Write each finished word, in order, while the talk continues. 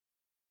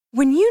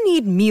When you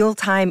need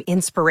mealtime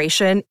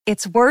inspiration,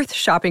 it's worth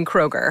shopping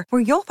Kroger,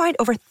 where you'll find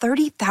over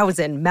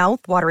 30,000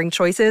 mouth-watering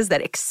choices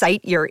that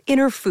excite your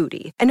inner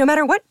foodie. And no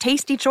matter what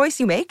tasty choice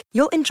you make,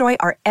 you'll enjoy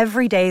our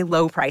everyday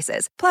low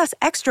prices, plus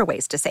extra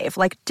ways to save,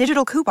 like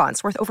digital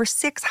coupons worth over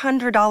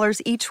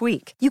 $600 each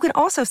week. You can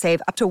also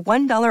save up to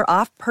 $1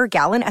 off per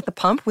gallon at the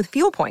pump with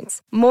fuel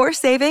points. More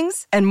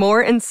savings and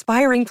more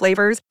inspiring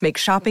flavors make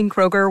shopping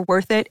Kroger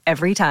worth it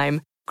every time.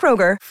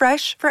 Kroger,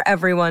 fresh for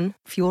everyone.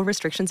 Fuel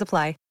restrictions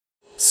apply.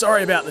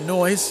 Sorry about the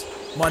noise.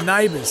 My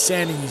neighbour's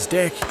sanding his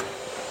deck.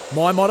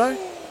 My motto?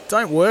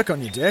 Don't work on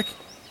your deck,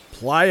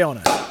 play on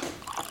it.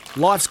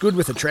 Life's good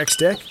with a Trex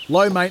deck.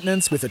 Low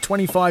maintenance with a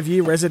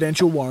 25-year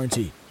residential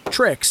warranty.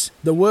 Trex,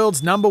 the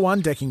world's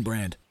 #1 decking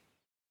brand.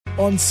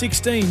 On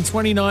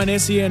 1629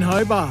 SEN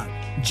Hobart,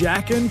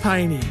 Jack and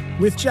Paney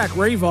with Jack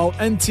Revolt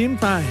and Tim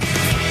Payne.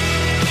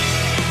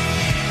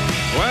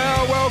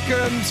 Well,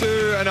 welcome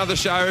to another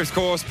show. Of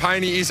course,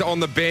 Paney is on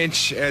the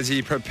bench as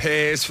he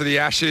prepares for the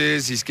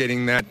Ashes. He's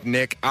getting that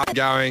neck up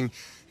going.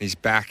 His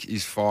back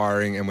is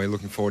firing, and we're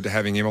looking forward to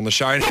having him on the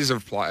show. And he's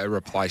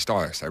replaced,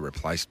 I say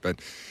replaced, but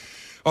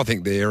I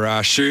think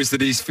they're shoes that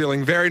he's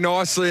filling very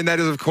nicely, and that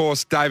is, of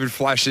course, David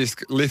Flash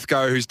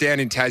Lithgow, who's down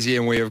in Tassie,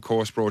 and we, of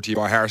course, brought to you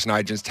by Harrison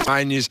Agents,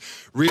 Tasmania's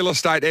real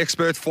estate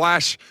experts.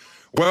 Flash,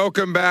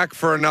 welcome back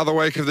for another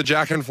week of the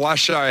Jack and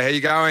Flash Show. How you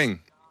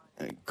going?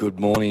 Good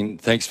morning.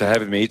 Thanks for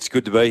having me. It's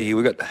good to be here.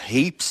 We've got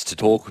heaps to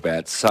talk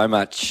about, so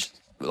much.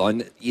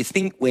 You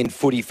think when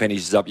footy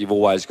finishes up, you've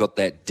always got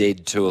that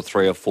dead 2 or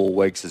 3 or 4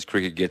 weeks as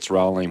cricket gets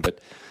rolling, but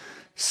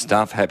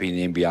stuff happening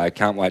in the NBA.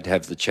 Can't wait to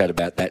have the chat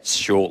about that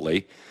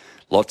shortly.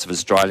 Lots of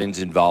Australians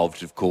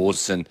involved, of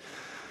course, and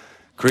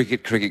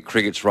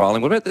cricket's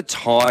rolling. What about the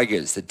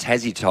Tigers, the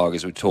Tassie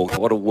Tigers we're talking?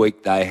 What a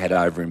week they had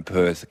over in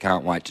Perth. I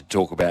can't wait to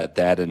talk about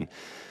that. And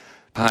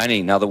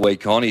Paney, another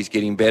week on, he's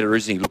getting better,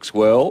 isn't he? Looks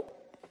well.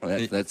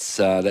 That's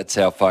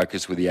our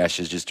focus with the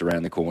Ashes just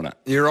around the corner.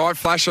 You're right,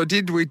 Flash.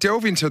 We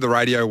delve into the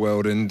radio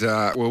world, and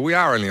we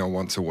are only on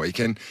once a week.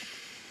 And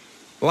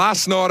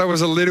last night I was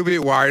a little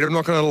bit worried. I'm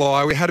not going to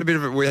lie. We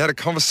had a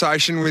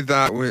conversation with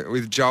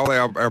Joel,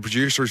 our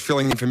producer, who's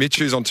filling in for Mitch,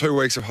 who's on 2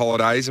 weeks of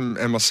holidays,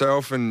 and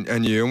myself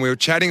and you, and we were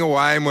chatting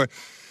away,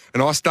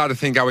 and I started to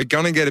think, are we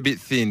going to get a bit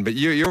thin? But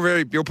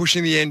you're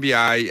pushing the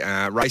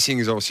NBA. Racing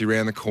is obviously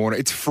around the corner.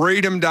 It's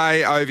Freedom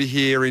Day over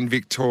here in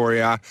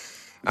Victoria.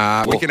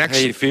 How are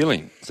you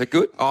feeling? Is that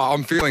good? Oh,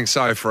 I'm feeling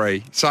so free.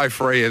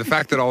 The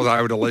fact that I was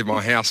able to leave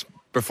my house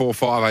before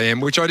 5 a.m,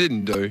 which I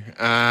didn't do,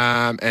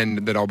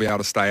 and that I'll be able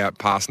to stay up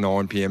past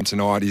 9 p.m.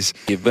 tonight is...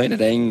 You've been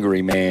an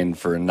angry man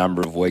for a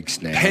number of weeks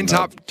now. Pent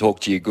up. I've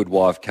talked to your good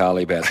wife,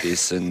 Carly, about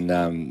this,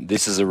 and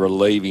this is a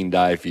relieving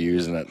day for you,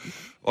 isn't it?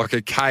 Like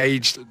a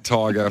caged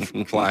tiger,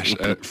 Flash.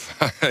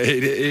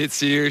 It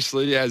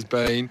seriously has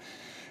been.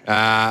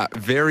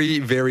 Very,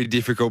 very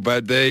difficult,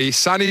 but the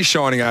sun is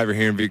shining over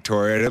here in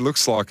Victoria, and it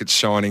looks like it's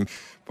shining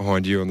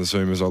behind you on the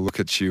Zoom as I look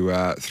at you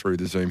through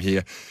the Zoom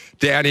here.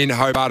 Down in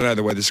Hobart, I know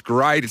the weather's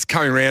great. It's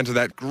coming around to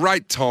that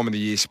great time of the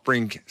year,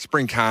 spring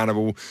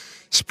carnival,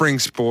 spring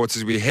sports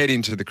as we head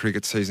into the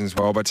cricket season as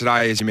well. But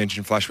today, as you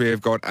mentioned, Flash, we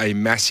have got a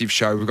massive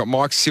show. We've got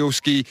Mike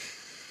Silsky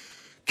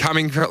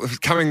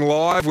coming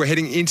live. We're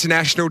heading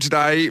international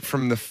today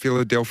from the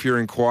Philadelphia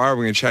Inquirer.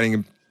 We're going to be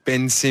chatting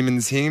Ben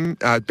Simmons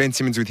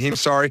with him,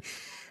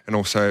 and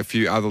also a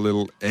few other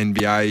little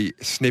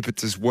NBA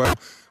snippets as well.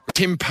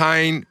 Tim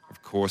Payne,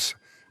 of course,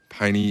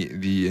 Paney,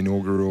 the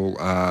inaugural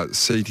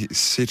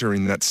sitter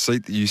in that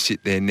seat that you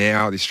sit there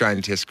now, the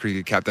Australian Test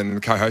cricket captain and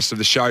the co-host of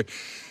the show.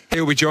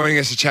 He'll be joining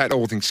us to chat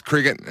all things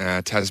cricket,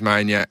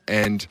 Tasmania,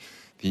 and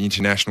the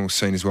international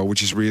scene as well,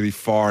 which is really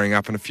firing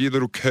up, and a few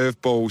little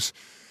curveballs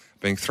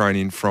being thrown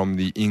in from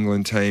the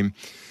England team.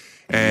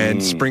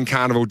 And Spring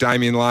Carnival,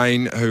 Damien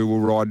Lane, who will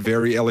ride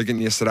Very Elegant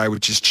yesterday,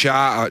 which is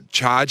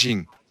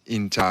charging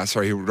into...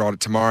 he'll ride it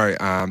tomorrow.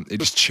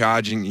 It is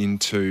charging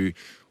into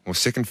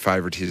second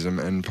favouritism,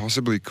 and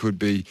possibly could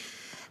be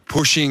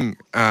pushing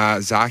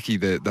Zaki,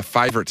 the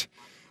favourite,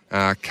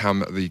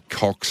 come the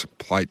Cox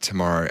Plate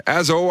tomorrow.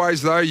 As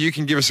always, though, you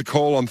can give us a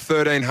call on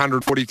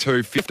 1300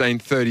 42 15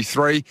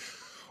 33,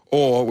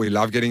 or we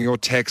love getting your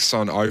texts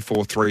on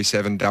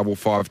 0437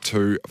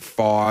 552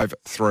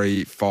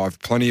 535.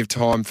 Plenty of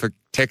time for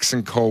texts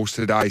and calls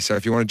today, so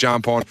if you want to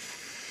jump on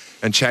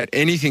and chat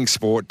anything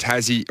sport,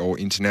 Tassie or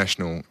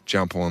international,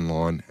 jump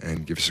online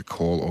and give us a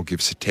call or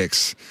give us a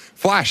text.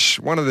 Flash,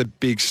 one of the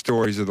big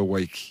stories of the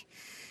week,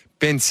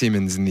 Ben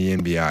Simmons in the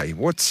NBA.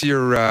 What's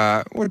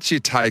your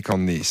take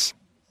on this?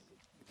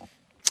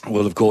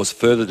 Well, of course,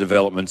 further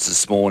developments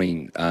this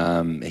morning.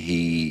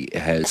 He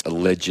has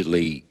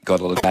allegedly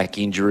got a back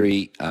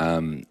injury,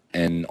 and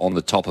on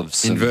the top of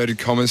some... Inverted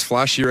commas,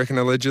 Flash, you reckon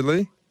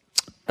allegedly?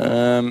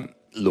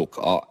 Look,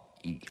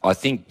 I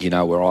think,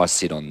 where I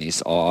sit on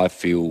this, I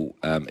feel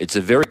it's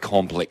a very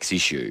complex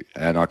issue,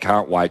 and I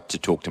can't wait to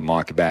talk to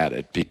Mike about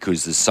it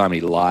because there's so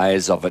many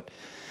layers of it.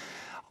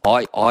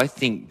 I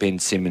think Ben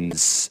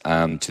Simmons,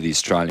 to the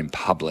Australian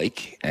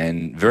public,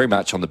 and very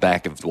much on the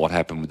back of what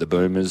happened with the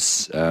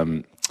Boomers,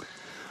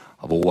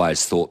 I've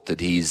always thought that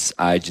his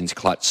agents,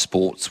 Clutch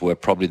Sports, were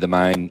probably the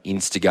main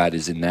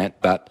instigators in that.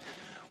 But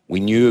we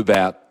knew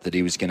about that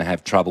he was going to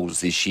have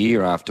troubles this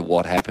year after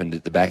what happened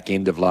at the back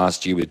end of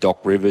last year with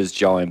Doc Rivers,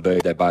 Joel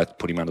Embiid. They both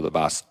put him under the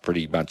bus,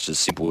 pretty much as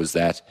simple as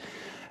that.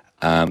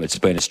 It's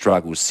been a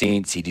struggle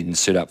since. He didn't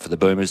suit up for the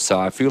Boomers. So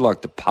I feel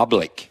like the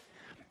public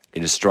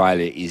in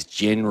Australia is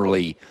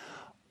generally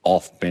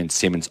off Ben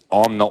Simmons.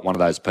 I'm not one of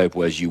those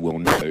people, as you will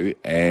know,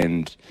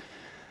 and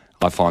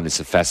I find this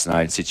a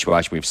fascinating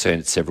situation. We've seen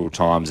it several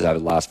times over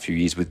the last few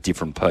years with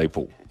different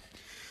people.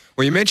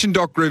 Well, you mentioned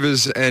Doc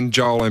Rivers and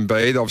Joel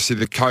Embiid, obviously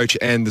the coach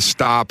and the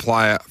star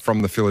player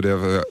from the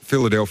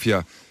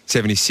Philadelphia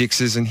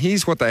 76ers, and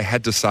here's what they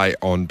had to say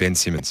on Ben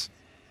Simmons.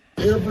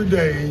 Every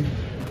day,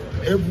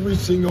 every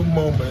single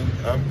moment,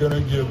 I'm going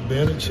to give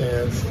Ben a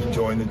chance to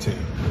join the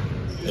team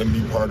and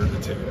be part of the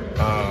team.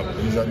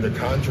 He's under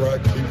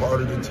contract to be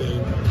part of the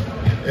team,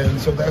 and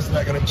so that's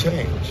not going to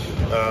change.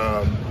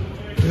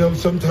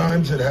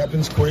 Sometimes it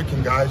happens quick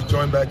and guys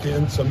join back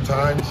in.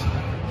 Sometimes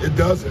it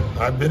doesn't.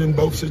 I've been in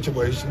both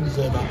situations,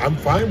 and I'm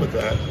fine with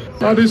that.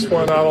 At this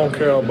point, I don't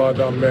care about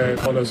that man,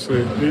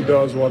 honestly. He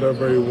does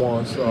whatever he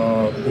wants.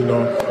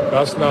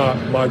 That's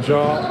not my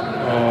job.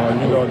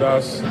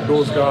 That's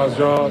those guys'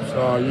 jobs.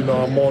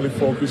 I'm only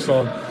focused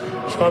on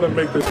trying to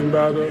make the team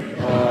better,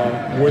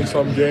 win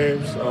some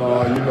games,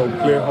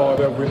 play hard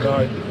every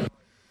night.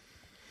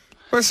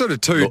 Well, sort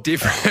of two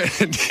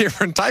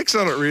different takes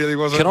on it, really,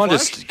 wasn't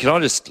it? Can I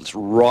just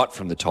right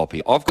from the top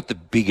here? I've got the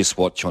biggest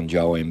watch on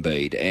Joel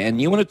Embiid,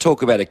 and you want to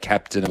talk about a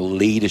captain, a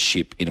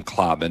leadership in a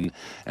club, and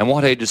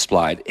what he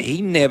displayed.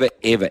 He never,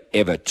 ever,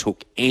 ever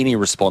took any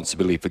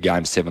responsibility for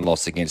Game 7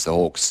 loss against the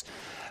Hawks.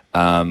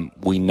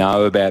 We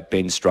know about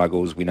Ben's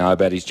struggles. We know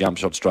about his jump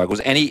shot struggles,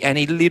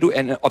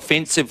 and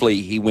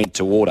offensively he went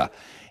to order.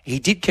 He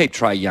did keep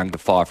Trae Young to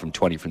 5 from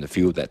 20 from the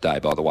field that day,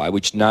 by the way,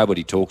 which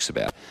nobody talks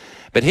about.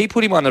 But he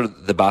put him under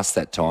the bus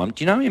that time.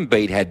 Do you know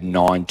Embiid had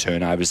 9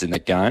 turnovers in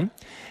that game?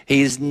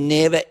 He has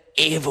never,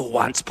 ever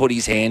once put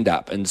his hand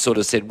up and sort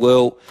of said,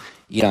 well,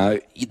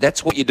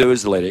 that's what you do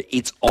as a leader.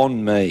 It's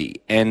on me.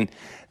 And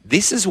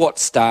this is what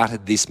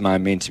started this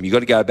momentum. You've got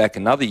to go back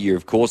another year,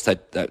 of course. They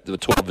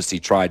obviously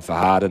tried for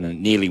Harden and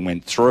it nearly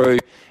went through.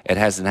 It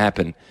hasn't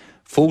happened.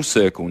 Full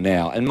circle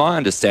now. And my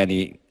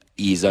understanding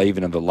is,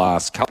 even of the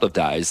last couple of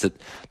days, that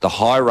the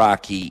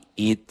hierarchy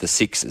in the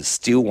Sixers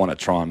still want to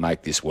try and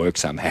make this work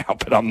somehow,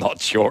 but I'm not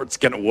sure it's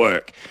going to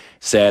work,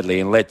 sadly.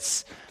 And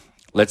let's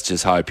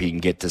just hope he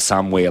can get to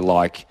somewhere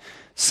like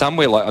it's not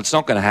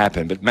going to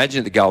happen, but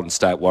imagine the Golden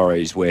State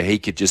Warriors where he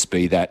could just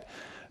be that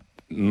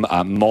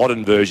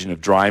modern version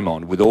of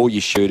Draymond with all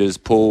your shooters,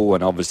 Poole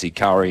and obviously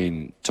Curry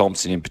and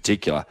Thompson in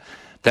particular.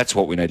 That's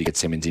what we need to get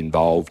Simmons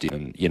involved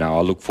in. And, I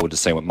look forward to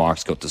seeing what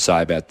Mike's got to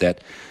say about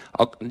that.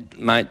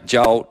 Mate,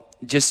 Joel,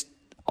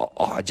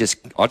 I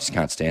just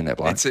can't stand that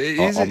bloke.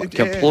 I'm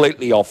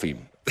completely off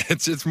him.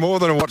 It's more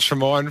than a watch for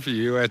mine for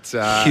you. It's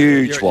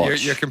huge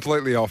watch. You're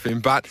completely off him.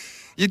 But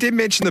you did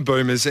mention the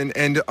Boomers,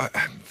 and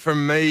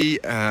from me,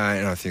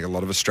 and I think a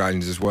lot of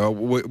Australians as well,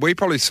 we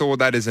probably saw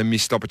that as a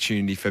missed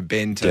opportunity for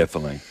Ben to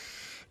definitely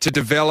to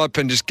develop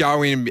and just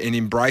go in and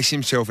embrace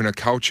himself in a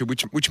culture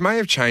which may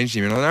have changed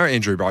him. And I know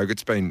Andrew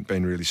Bogut's been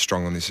really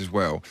strong on this as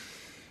well.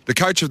 The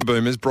coach of the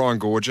Boomers, Brian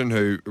Goorjian,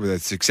 who were the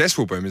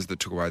successful Boomers that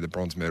took away the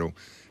bronze medal,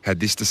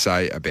 had this to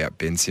say about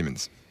Ben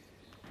Simmons.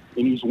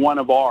 And he's one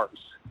of ours.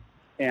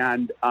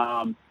 And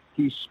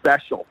he's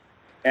special.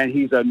 And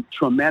he's a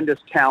tremendous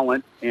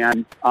talent.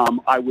 And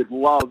I would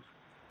love,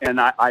 and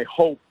I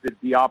hope that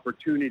the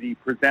opportunity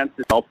presents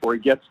itself where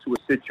he gets to a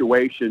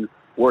situation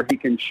where he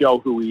can show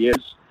who he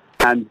is.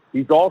 And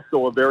he's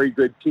also a very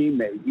good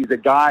teammate. He's a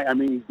guy,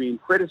 he's being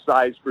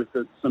criticized for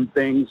some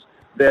things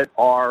that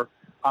are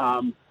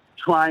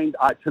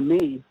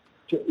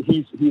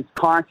he's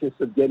conscious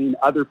of getting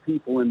other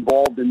people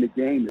involved in the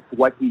game. It's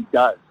what he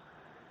does.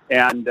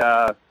 And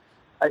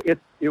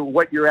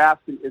what you're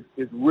asking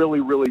is really,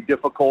 really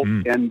difficult.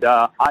 And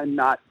I'm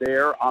not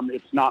there.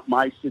 It's not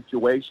my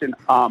situation.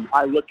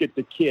 I look at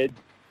the kid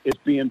as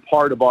being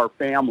part of our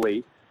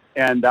family.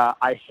 And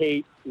I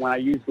hate when I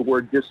use the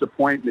word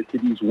disappointment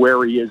that he's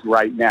where he is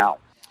right now.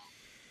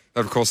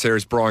 Of course, there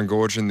is Brian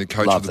Goorjian, the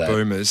coach of the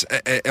Boomers,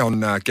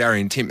 on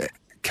Gary and Tim.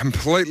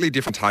 Completely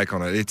different take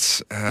on it.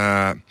 It's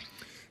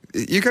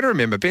you got to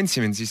remember, Ben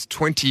Simmons is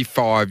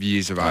 25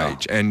 years of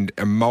age and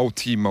a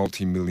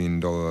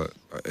multi-million dollar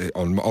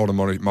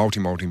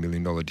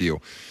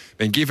deal.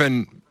 Been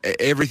given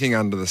everything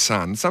under the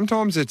sun.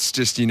 Sometimes it's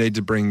just you need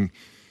to bring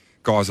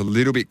guys a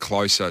little bit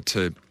closer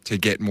to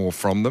get more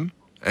from them.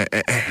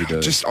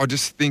 I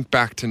just think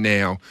back to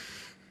now.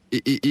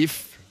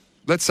 If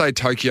let's say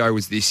Tokyo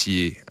was this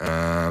year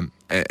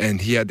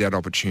and he had that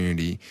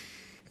opportunity,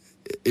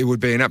 it would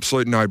be an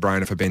absolute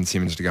no-brainer for Ben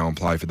Simmons to go and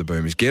play for the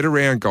Boomers. Get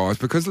around guys,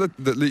 because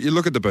you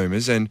look at the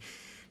Boomers, and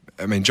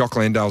Jock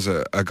Landale's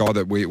a guy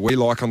that we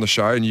like on the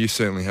show, and you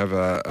certainly have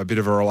a bit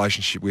of a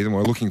relationship with, and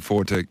we're looking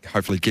forward to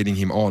hopefully getting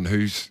him on,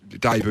 who's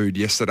debuted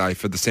yesterday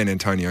for the San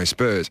Antonio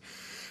Spurs.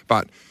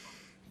 But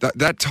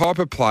that type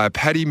of player,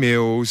 Paddy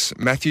Mills,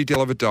 Matthew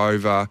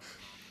Dellavedova,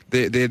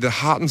 They're the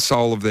heart and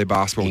soul of their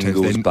basketball teams.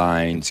 Ingles,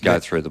 Baines, go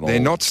through them all. They're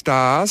not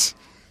stars,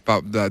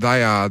 but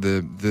they are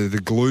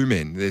the glue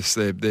men.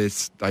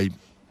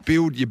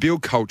 You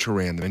build culture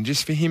around them, and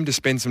just for him to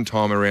spend some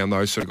time around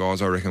those sort of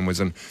guys, I reckon was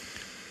an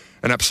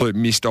absolute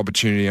missed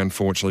opportunity,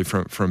 unfortunately,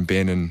 from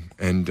Ben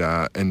and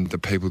the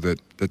people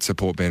that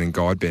support Ben and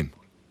guide Ben.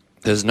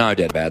 There's no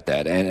doubt about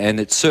that, and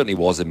it certainly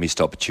was a missed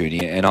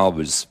opportunity, and I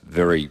was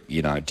very,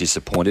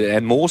 disappointed,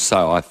 and more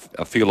so I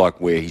feel like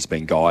where he's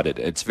been guided.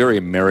 It's very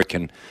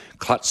American,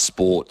 clutch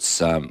sports.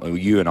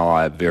 You and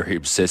I are very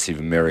obsessive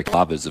American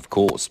lovers, of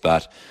course,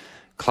 but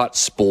clutch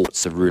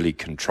sports have really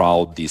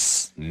controlled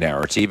this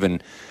narrative,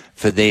 and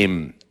for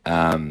them,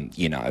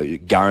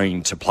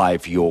 going to play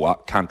for your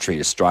country,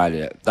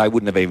 Australia, they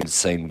wouldn't have even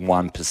seen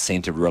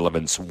 1% of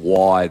relevance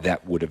why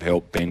that would have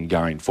helped Ben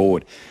going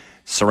forward.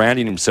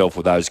 Surrounding himself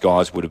with those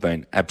guys would have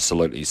been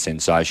absolutely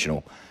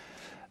sensational.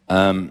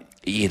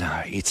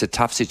 It's a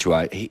tough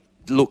situation.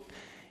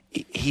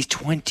 He's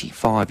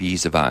 25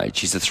 years of age.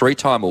 He's a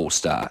 3-time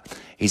All-Star.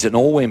 He's an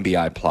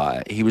All-NBA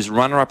player. He was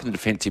runner-up in the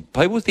defensive...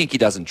 People think he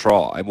doesn't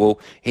try. Well,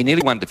 he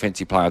nearly won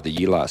Defensive Player of the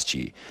Year last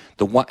year.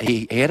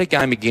 He had a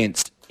game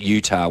against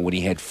Utah when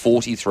he had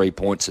 43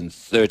 points and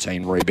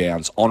 13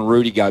 rebounds on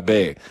Rudy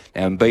Gobert.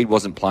 Now, Embiid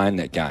wasn't playing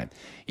that game.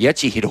 He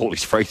actually hit all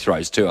his free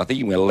throws too. I think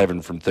he went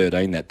 11 from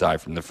 13 that day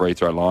from the free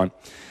throw line.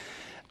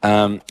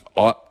 I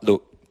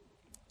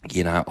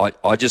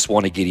just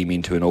want to get him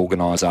into an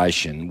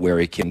organisation where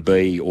he can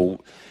be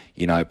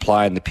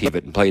play in the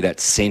pivot and play that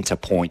centre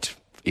point,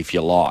 if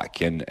you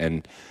like,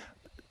 and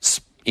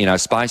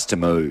space to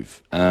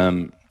move.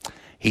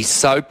 He's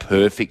so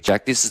perfect,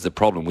 Jack. This is the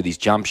problem with his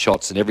jump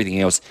shots and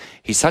everything else.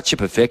 He's such a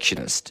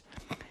perfectionist.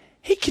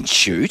 He can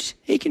shoot.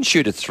 He can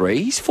shoot a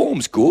three. His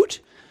form's good.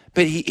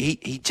 But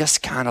he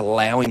just can't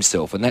allow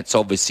himself, and that's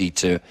obviously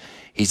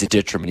he's a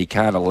detriment. He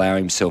can't allow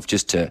himself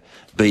just to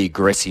be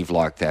aggressive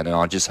like that, and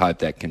I just hope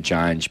that can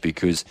change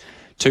because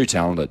too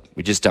talented.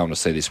 We just don't want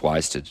to see this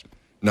wasted.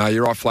 No,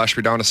 you're right, Flash.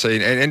 We don't want to see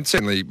it. And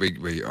certainly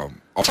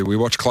we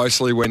watch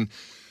closely when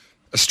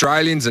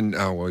Australians and,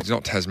 he's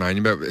not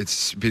Tasmanian, but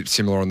it's a bit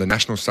similar on the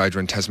national stage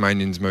when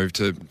Tasmanians move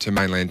to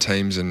mainland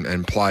teams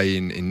and play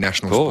in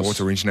national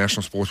sports or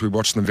international sports. We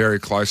watch them very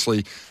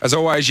closely. As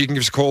always, you can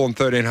give us a call on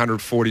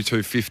 1300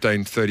 42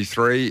 15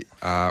 33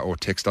 or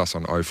text us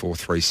on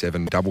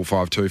 0437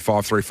 552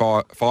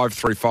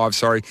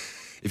 535.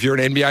 If you're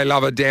an NBA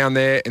lover down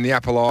there in the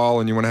Apple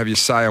Isle and you want to have your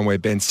say on where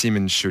Ben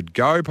Simmons should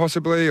go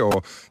possibly,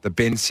 or the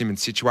Ben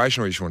Simmons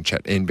situation, or you just want to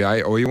chat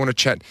NBA, or you want to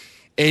chat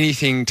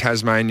anything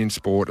Tasmanian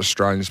sport,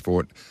 Australian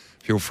sport,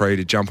 feel free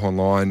to jump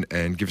online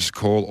and give us a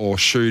call or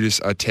shoot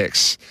us a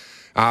text.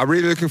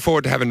 Really looking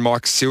forward to having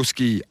Mike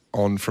Sielski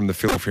on from the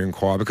Philadelphia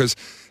Inquirer because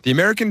the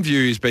American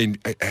view has been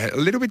a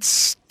little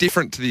bit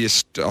different to the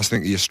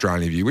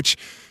Australian view, which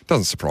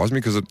doesn't surprise me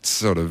because it's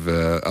sort of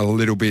a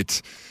little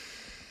bit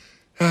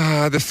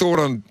the thought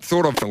of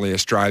definitely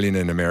Australian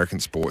and American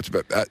sports.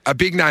 But a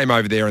big name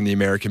over there in the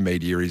American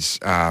media is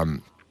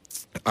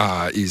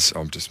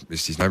I've just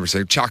missed his name for a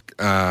second. Chuck,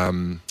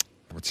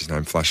 what's his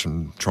name? Flash,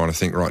 I'm trying to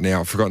think right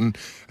now. I've forgotten.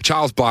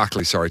 Charles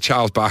Barkley, as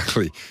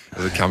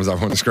it comes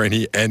up on the screen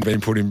here and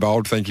been put in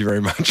bold. Thank you very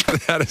much for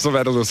that. I've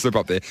had a little slip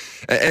up there.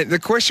 And the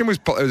question was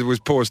put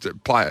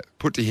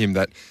to him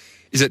that,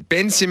 is it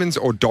Ben Simmons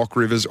or Doc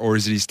Rivers or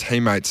is it his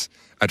teammates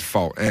at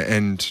fault?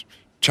 And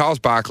Charles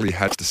Barkley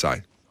had to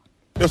say,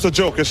 it's a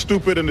joke. It's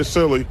stupid and it's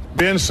silly.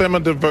 Ben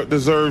Simmons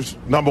deserves,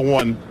 number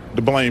one,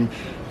 the blame.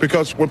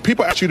 Because when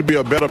people ask you to be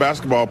a better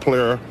basketball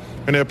player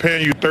and they're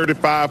paying you $35,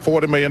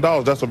 $40 million,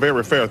 that's a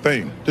very fair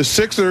thing. The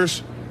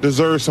Sixers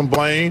deserve some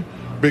blame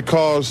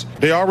because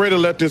they already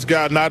let this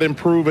guy not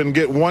improve and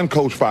get one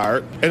coach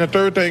fired. And the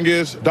third thing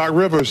is Doc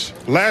Rivers.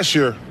 Last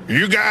year,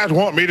 you guys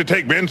want me to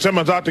take Ben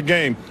Simmons out the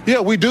game. Yeah,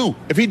 we do.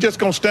 If he just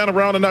going to stand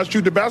around and not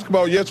shoot the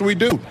basketball, yes, we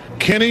do.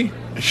 Kenny,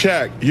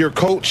 Shaq, your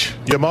coach,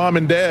 your mom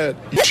and dad,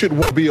 you should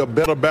want to be a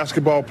better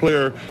basketball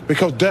player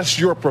because that's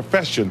your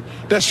profession.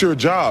 That's your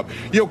job.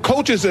 Your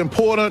coach is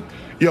important.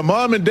 Your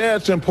mom and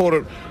dad's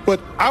important.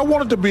 But I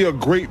wanted to be a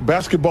great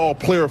basketball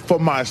player for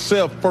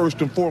myself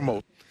first and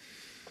foremost.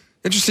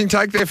 Interesting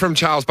take there from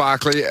Charles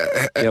Barkley.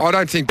 Yep. I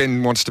don't think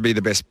Ben wants to be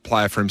the best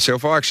player for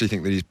himself. I actually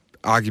think that he's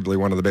arguably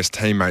one of the best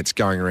teammates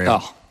going around.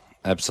 Oh,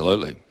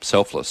 absolutely.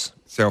 Selfless.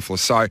 So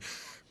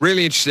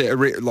really interesting.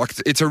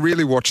 It's a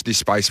really watch this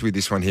space with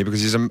this one here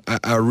because he's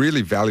a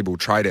really valuable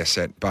trade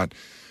asset. But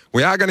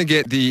we are going to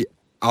get the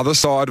other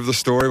side of the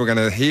story. We're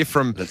going to hear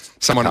from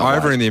someone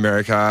over in the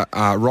America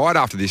right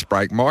after this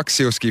break. Mike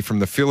Sielski from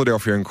the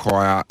Philadelphia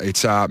Inquirer.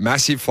 It's a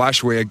massive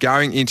flash. We are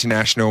going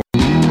international.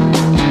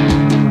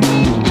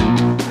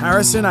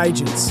 Harrison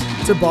Agents.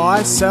 To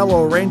buy, sell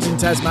or rent in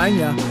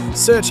Tasmania,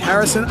 search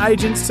Harrison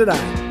Agents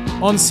today.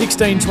 On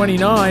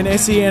 1629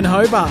 SEN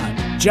Hobart,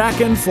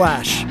 Jack and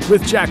Flash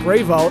with Jack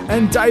Revolt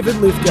and David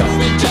Lithgow.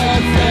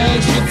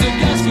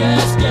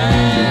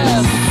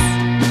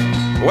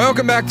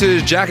 Welcome back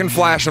to Jack and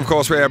Flash. Of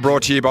course, we are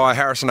brought to you by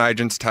Harrison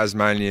Agents,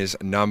 Tasmania's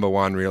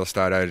 #1 real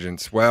estate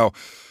agents. Well,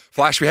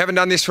 Flash, we haven't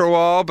done this for a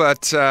while,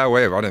 but I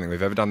don't think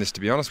we've ever done this,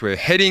 to be honest. We're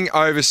heading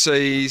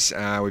overseas.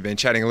 We've been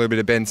chatting a little bit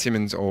of Ben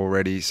Simmons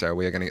already, so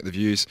we are going to get the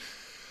views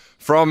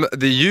from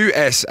the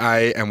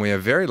USA, and we are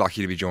very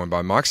lucky to be joined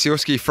by Mike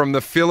Sielski from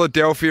the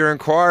Philadelphia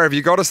Inquirer. Have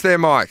you got us there,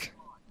 Mike?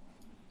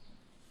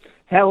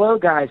 Hello,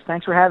 guys.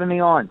 Thanks for having me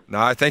on.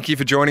 No, thank you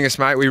for joining us,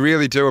 mate. We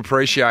really do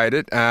appreciate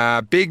it.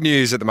 Big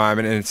news at the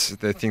moment, and it's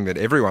the thing that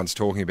everyone's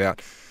talking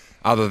about,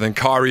 other than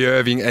Kyrie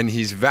Irving and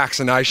his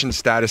vaccination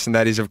status, and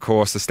that is, of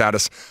course, the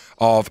status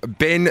of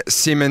Ben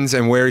Simmons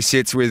and where he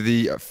sits with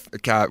the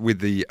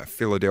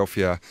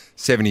Philadelphia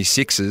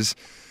 76ers.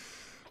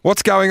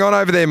 What's going on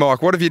over there,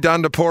 Mike? What have you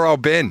done to poor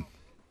old Ben?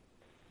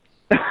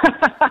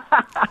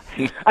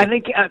 I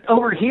think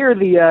over here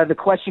the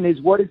question is,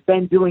 what is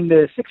Ben doing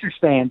to Sixers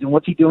fans, and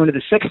what's he doing to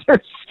the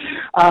Sixers?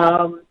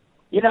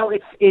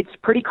 It's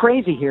pretty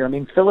crazy here. I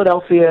mean,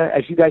 Philadelphia,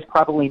 as you guys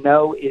probably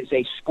know, is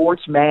a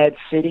sports-mad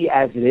city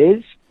as it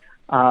is.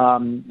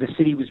 The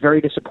city was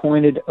very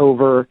disappointed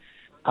over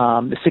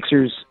the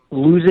Sixers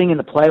losing in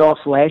the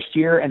playoffs last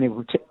year, and they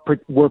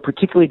were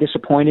particularly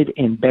disappointed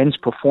in Ben's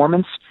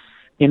performance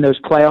in those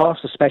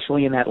playoffs,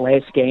 especially in that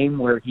last game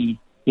where he,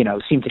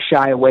 seemed to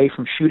shy away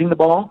from shooting the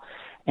ball.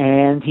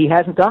 And he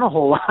hasn't done a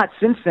whole lot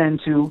since then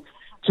to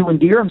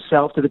endear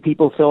himself to the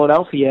people of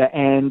Philadelphia,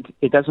 and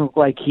it doesn't look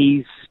like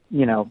he's,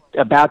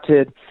 about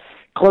to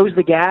close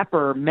the gap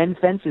or mend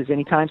fences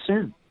anytime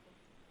soon.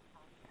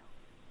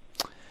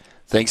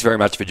 Thanks very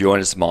much for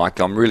joining us, Mike.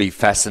 I'm really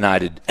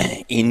fascinated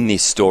in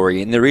this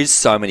story, and there is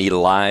so many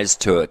layers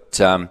to it.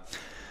 The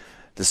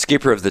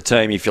skipper of the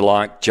team, if you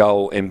like,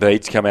 Joel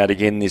Embiid's come out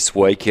again this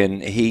week,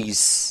 and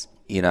he's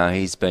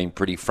been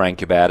pretty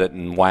frank about it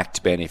and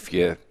whacked Ben if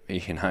you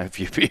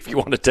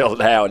want to tell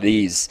it how it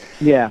is.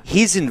 Yeah.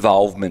 His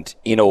involvement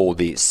in all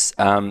this,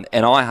 and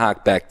I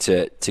hark back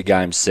to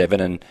Game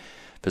 7, and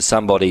for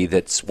somebody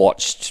that's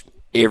watched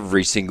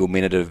every single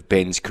minute of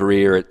Ben's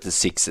career at the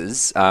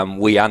Sixers,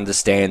 we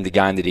understand the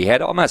game that he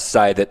had. I must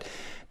say that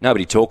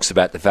nobody talks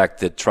about the fact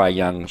that Trae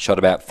Young shot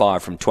about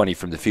 5 from 20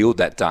 from the field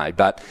that day,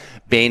 but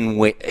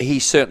Ben, he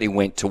certainly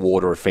went to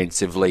water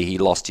offensively. He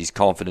lost his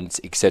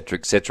confidence, etc.,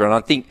 etc., and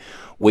I think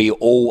we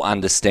all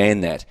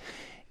understand that.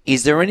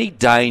 Is there any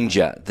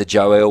danger that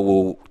Joel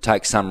will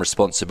take some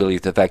responsibility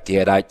for the fact he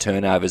had 8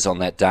 turnovers on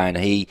that day and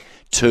he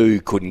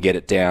too couldn't get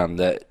it down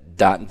the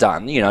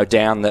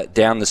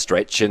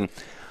stretch? And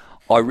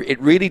it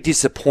really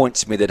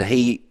disappoints me that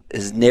he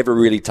has never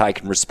really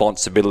taken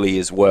responsibility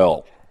as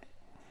well.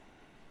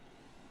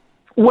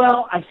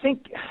 Well, I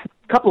think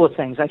a couple of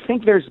things. I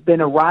think there's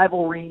been a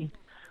rivalry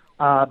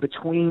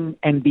between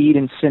Embiid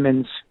and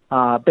Simmons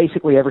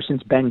basically ever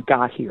since Ben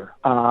got here.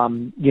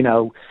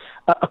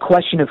 A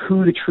question of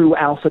who the true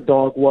alpha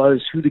dog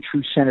was, who the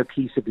true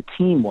centerpiece of the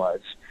team was.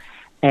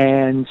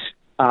 And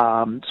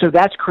so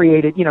that's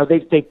created,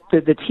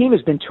 the team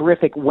has been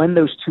terrific when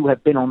those two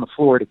have been on the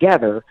floor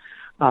together.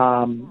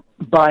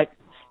 But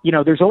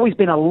there's always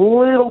been a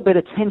little bit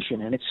of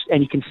tension,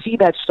 and you can see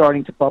that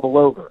starting to bubble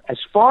over. As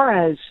far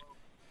as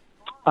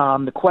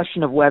the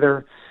question of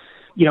whether,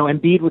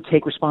 Embiid would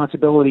take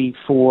responsibility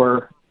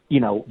for,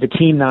 the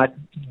team not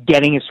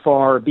getting as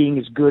far or being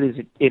as good as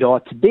it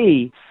ought to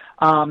be,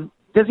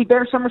 does he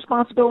bear some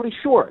responsibility?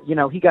 Sure.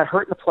 He got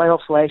hurt in the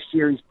playoffs last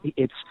year.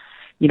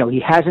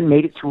 He hasn't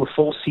made it through a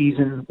full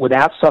season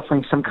without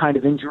suffering some kind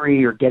of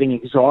injury or getting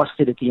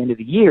exhausted at the end of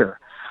the year.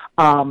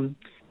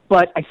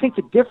 But I think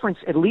the difference,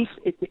 at least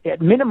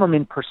at minimum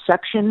in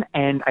perception,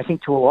 and I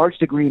think to a large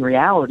degree in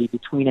reality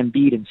between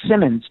Embiid and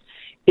Simmons,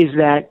 is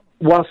that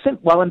while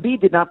Embiid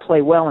did not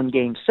play well in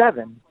Game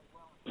 7,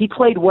 he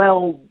played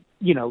well,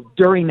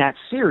 during that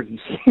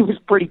series. He was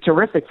pretty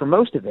terrific for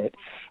most of it.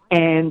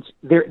 And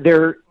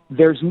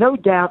there's no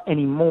doubt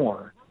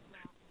anymore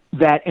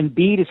that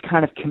Embiid has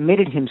kind of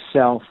committed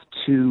himself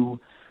to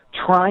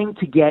trying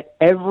to get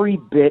every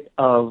bit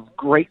of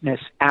greatness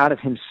out of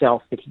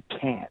himself that he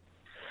can.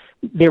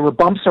 There were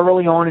bumps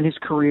early on in his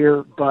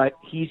career, but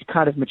he's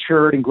kind of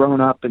matured and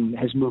grown up and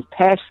has moved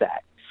past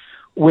that.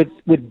 With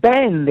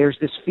Ben, there's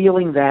this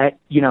feeling that,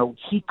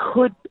 he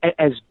could,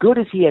 as good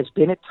as he has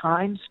been at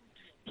times,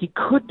 he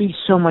could be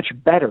so much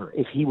better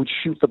if he would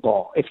shoot the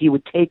ball, if he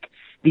would take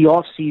the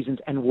off seasons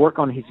and work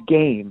on his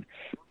game.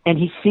 And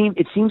it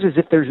seems as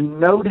if there's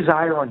no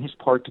desire on his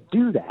part to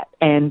do that.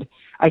 And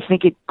I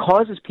think it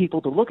causes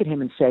people to look at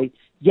him and say,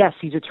 yes,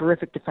 he's a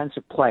terrific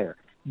defensive player.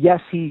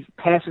 Yes, he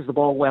passes the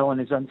ball well and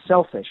is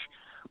unselfish,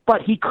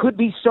 but he could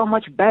be so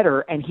much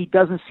better, and he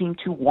doesn't seem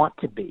to want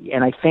to be.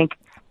 And I think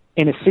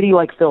in a city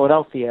like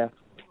Philadelphia,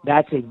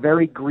 that's a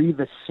very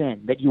grievous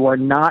sin, that you are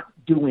not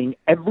doing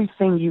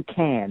everything you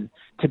can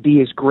to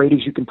be as great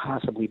as you can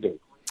possibly be.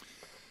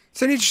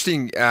 It's an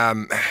interesting...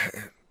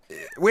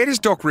 where does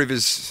Doc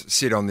Rivers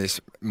sit on this,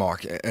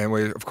 Mike? And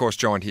we're, of course,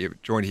 joined here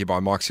by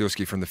Mike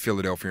Sielski from the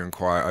Philadelphia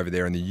Inquirer over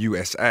there in the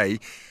USA.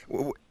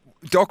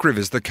 Doc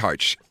Rivers, the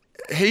coach,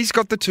 he's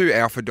got the 2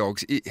 alpha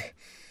dogs.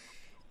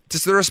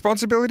 Does the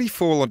responsibility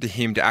fall onto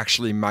him to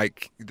actually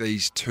make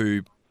these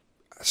 2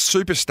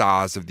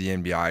 superstars of the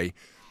NBA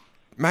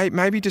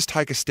maybe just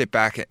take a step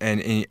back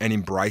and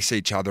embrace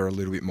each other a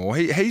little bit more.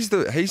 He's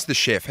the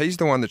chef. He's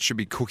the one that should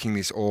be cooking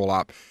this all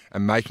up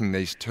and making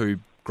these two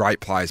great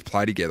players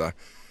play together.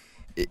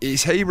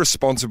 Is he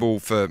responsible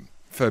for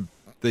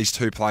these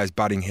two players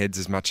butting heads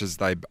as much as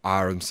they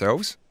are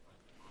themselves?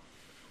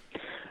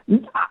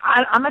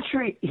 I'm not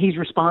sure he's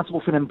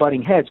responsible for them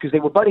butting heads, because they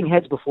were butting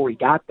heads before he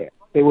got there.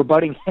 They were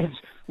butting heads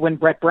when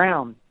Brett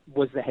Brown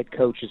was the head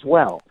coach as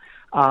well.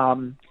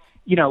 And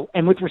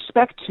with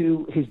respect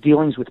to his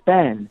dealings with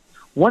Ben,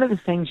 one of the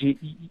things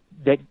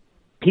that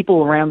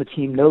people around the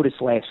team noticed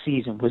last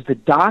season was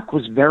that Doc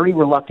was very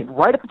reluctant,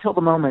 right up until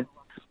the moment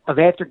of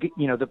after,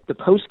 the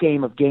post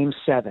game of Game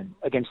 7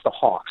 against the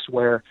Hawks,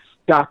 where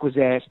Doc was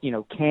asked,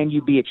 can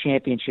you be a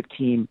championship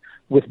team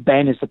with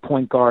Ben as the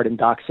point guard? And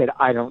Doc said,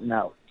 I don't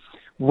know.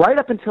 Right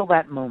up until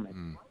that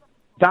moment,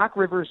 Doc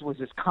Rivers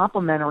was as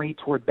complimentary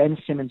toward Ben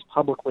Simmons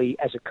publicly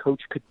as a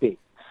coach could be.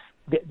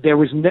 If there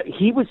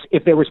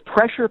was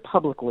pressure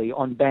publicly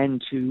on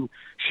Ben to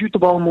shoot the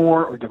ball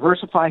more or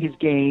diversify his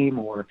game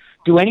or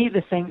do any of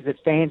the things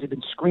that fans had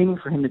been screaming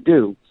for him to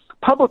do,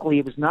 publicly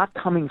it was not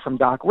coming from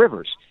Doc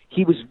Rivers.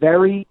 He was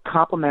very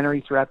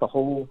complimentary throughout the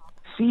whole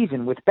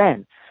season with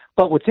Ben.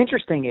 But what's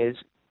interesting is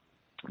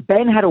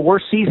Ben had a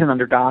worse season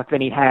under Doc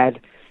than he had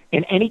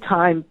in any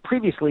time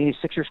previously in his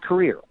Sixers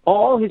career.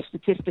 All his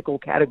statistical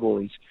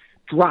categories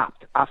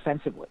dropped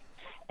offensively.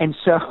 And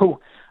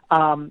so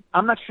I'm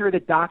not sure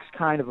that Doc's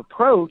kind of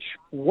approach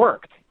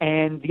worked.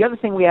 And the other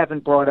thing we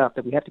haven't brought up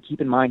that we have to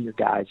keep in mind here,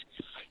 guys,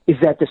 is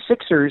that the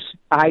Sixers,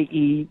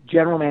 i.e.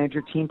 general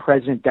manager, team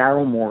president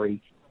Daryl Morey,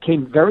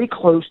 came very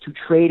close to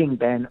trading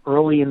Ben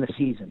early in the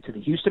season to the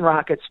Houston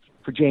Rockets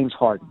for James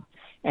Harden.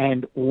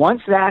 And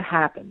once that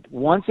happened,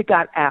 once it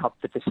got out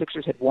that the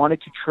Sixers had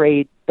wanted to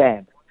trade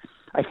Ben,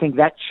 I think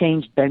that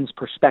changed Ben's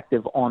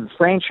perspective on the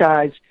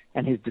franchise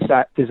and his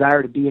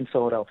desire to be in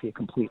Philadelphia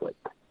completely.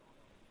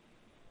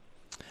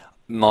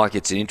 Mike,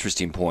 it's an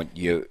interesting point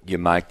you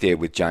make there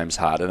with James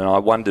Harden, and I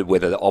wondered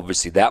whether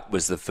obviously that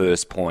was the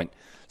first point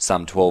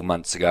some 12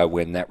 months ago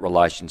when that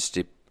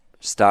relationship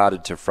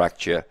started to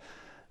fracture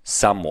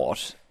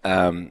somewhat.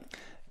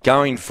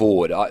 Going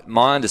forward,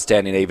 my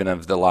understanding even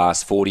of the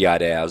last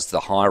 48 hours, the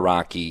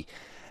hierarchy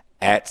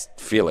at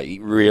Philly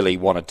really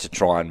wanted to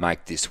try and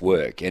make this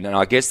work. And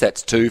I guess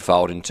that's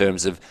twofold in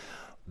terms of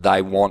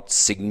they want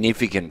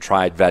significant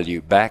trade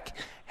value back.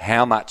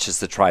 How much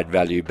has the trade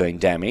value been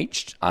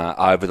damaged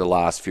over the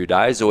last few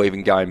days, or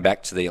even going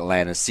back to the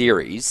Atlanta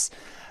series?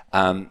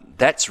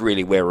 That's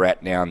really where we're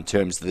at now in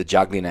terms of the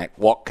juggling act.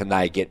 What can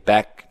they get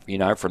back,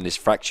 from this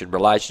fractured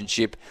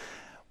relationship?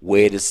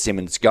 Where does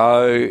Simmons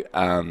go?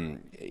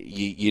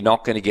 You're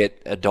not going to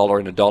get $1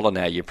 in a dollar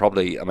now. You're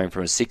probably,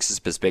 from a Sixers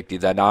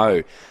perspective, they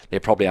know they're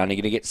probably only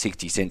going to get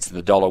 60 cents in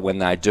the dollar when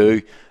they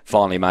do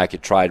finally make a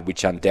trade,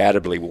 which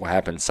undoubtedly will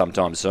happen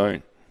sometime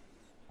soon.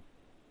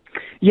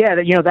 Yeah,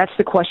 that's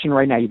the question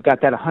right now. You've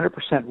got that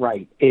 100%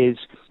 right.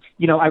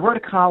 I wrote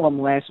a column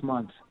last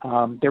month.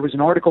 There was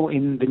an article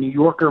in the New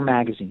Yorker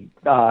magazine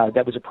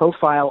that was a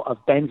profile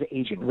of Ben's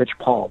agent, Rich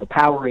Paul, the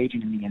power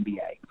agent in the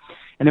NBA.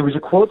 And there was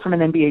a quote from an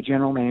NBA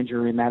general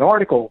manager in that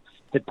article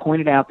that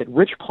pointed out that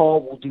Rich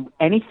Paul will do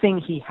anything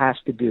he has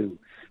to do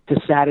to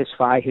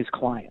satisfy his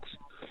clients.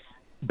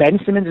 Ben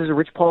Simmons is a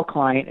Rich Paul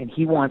client, and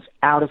he wants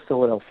out of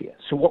Philadelphia.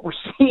 So what we're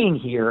seeing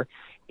here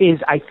is,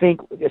 I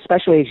think,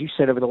 especially as you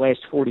said, over the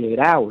last 48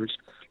 hours,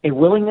 a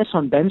willingness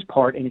on Ben's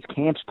part and his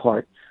camp's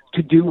part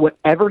to do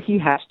whatever he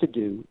has to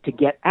do to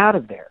get out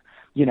of there.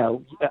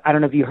 I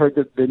don't know if you heard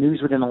the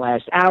news within the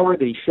last hour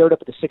that he showed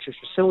up at the Sixers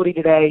facility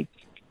today,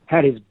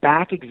 had his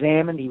back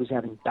examined. He was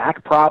having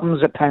back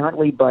problems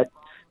apparently, but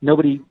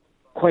nobody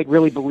quite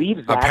really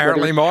believes that.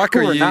 Apparently, Mike,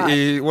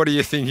 what are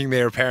you thinking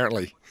there,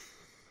 apparently?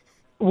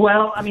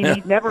 Well,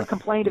 he'd never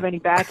complained of any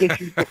back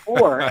issues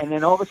before, and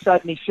then all of a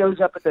sudden he shows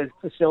up at the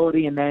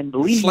facility and then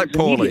leaves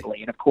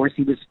immediately. And, of course,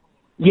 he was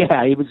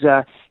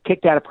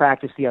kicked out of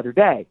practice the other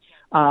day.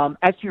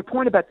 As to your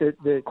point about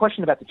the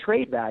question about the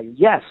trade value,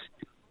 yes,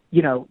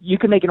 you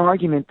can make an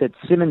argument that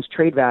Simmons'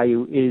 trade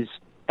value is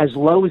as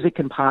low as it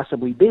can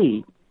possibly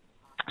be.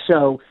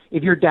 So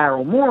if you're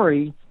Daryl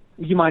Morey,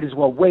 you might as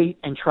well wait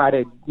and try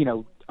to,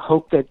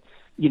 hope that,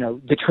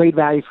 the trade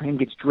value for him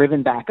gets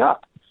driven back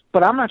up.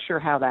 But I'm not sure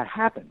how that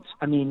happens.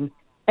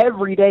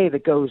 Every day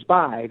that goes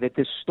by that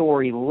this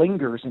story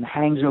lingers and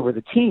hangs over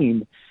the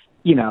team,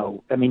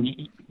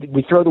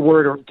 we throw the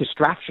word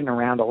distraction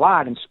around a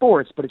lot in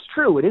sports, but it's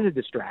true. It is a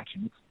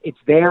distraction. It's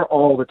there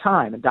all the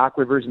time. And Doc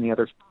Rivers and the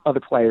other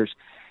players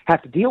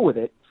have to deal with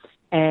it.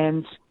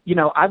 And,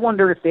 I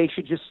wonder if they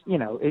should just,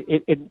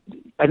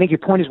 I think your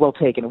point is well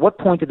taken. At what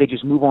point did they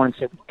just move on and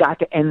say, we've got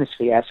to end this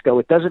fiasco?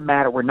 It doesn't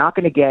matter. We're not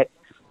going to get,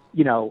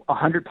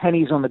 100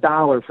 pennies on the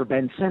dollar for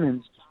Ben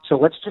Simmons. So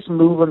let's just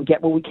move him,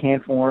 get what we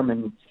can for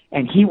him,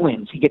 and he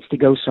wins. He gets to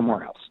go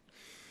somewhere else.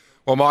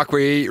 Well, Mike,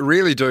 we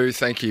really do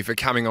thank you for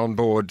coming on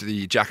board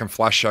the Jack and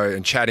Flash show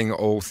and chatting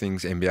all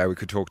things NBA. We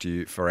could talk to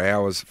you for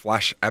hours.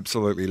 Flash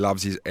absolutely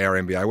loves our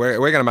NBA. We're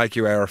going to make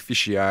you our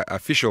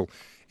official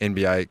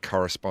NBA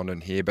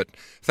correspondent here. But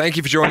thank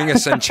you for joining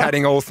us and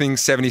chatting all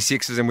things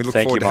 76ers, and we look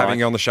forward to having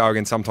you on the show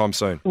again sometime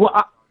soon.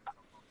 Well,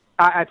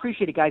 I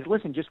appreciate it, guys.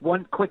 Listen, just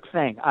one quick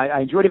thing.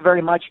 I enjoyed it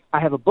very much. I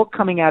have a book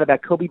coming out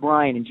about Kobe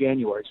Bryant in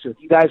January. So if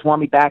you guys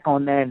want me back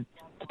on then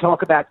to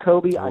talk about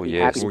Kobe, I'd be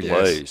happy to.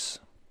 Yes.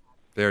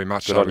 Very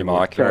much Good so. on you,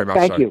 Mike. Very much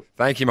thank so. you.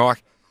 Thank you,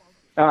 Mike.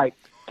 All right.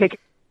 Take it.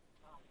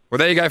 Well,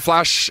 there you go,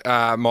 Flash.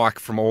 Mike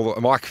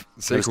terrific.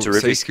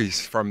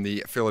 Sieskies from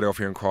the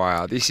Philadelphia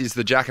Inquirer. This is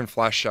the Jack and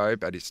Flash show,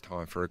 but it's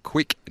time for a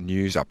quick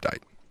news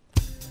update.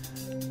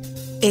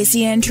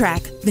 SEN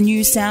Track, the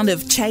new sound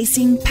of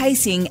chasing,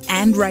 pacing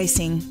and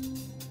racing.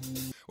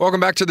 Welcome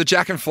back to the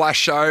Jack and Flash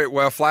show.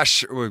 Well,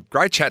 Flash,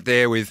 great chat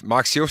there with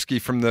Mike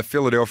Sieskies from the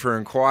Philadelphia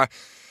Inquirer.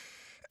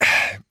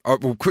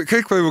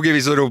 Quickly, we'll give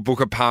his little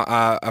book a pump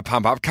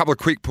up. A couple of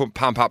quick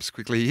pump ups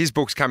quickly. His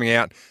book's coming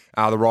out,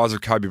 The Rise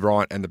of Kobe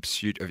Bryant and the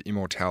Pursuit of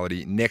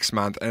Immortality, next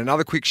month. And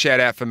another quick shout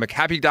out for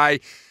McHappy Day.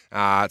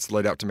 It's the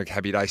lead up to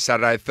McHappy Day,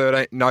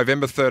 Saturday,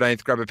 November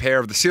 13th. Grab a pair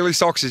of the Silly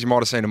Socks, as you might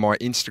have seen on my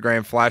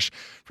Instagram Flash,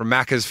 from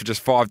Macca's for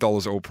just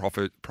 $5. All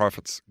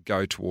profits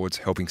go towards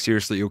helping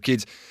seriously ill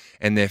kids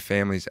and their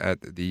families at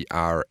the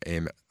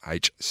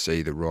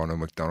RMHC, the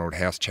Ronald McDonald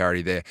House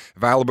charity there.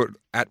 Available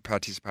at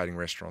participating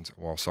restaurants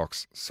while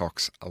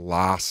socks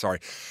last.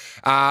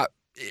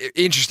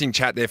 Interesting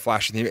chat there,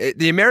 Flash, with him.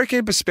 The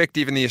American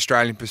perspective and the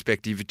Australian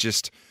perspective are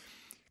just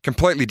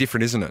completely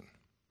different, isn't it?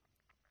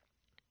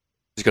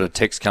 He's got a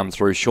text come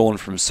through, Sean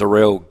from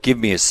Sorrel. Give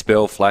me a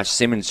spell, Flash.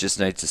 Simmons just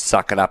needs to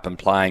suck it up and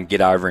play and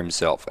get over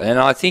himself. And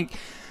I think,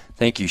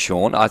 thank you,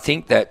 Sean, I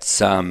think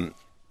that's a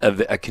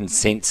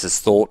consensus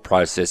thought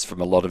process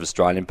from a lot of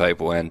Australian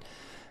people. And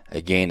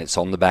again, it's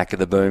on the back of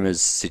the Boomers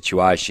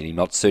situation. You're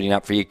not suiting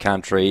up for your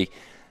country,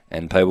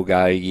 and people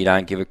go, you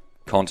don't give a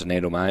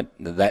continental, mate.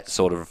 That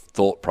sort of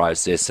thought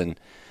process. And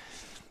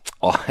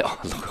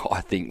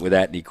I think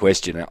without any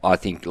question, I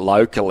think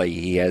locally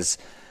he has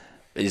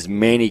as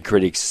many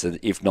critics,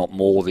 if not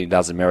more, than he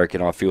does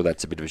American. I feel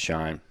that's a bit of a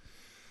shame.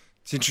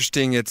 It's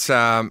interesting. It's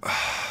I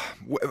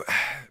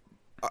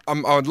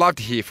would love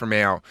to hear from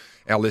our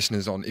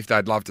listeners on if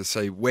they'd love to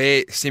see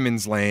where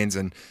Simmons lands,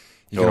 and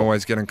you can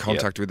always get in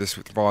contact with us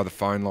via the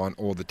phone line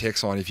or the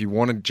text line if you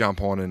want to jump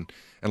on and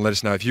let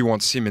us know if you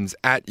want Simmons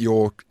at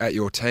your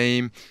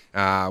team.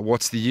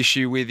 What's the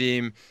issue with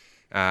him?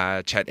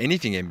 Chat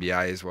anything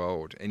NBA as well,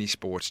 or any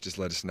sports. Just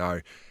let us know.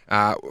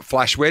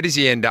 Flash, where does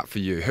he end up for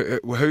you?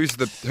 Who's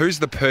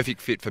the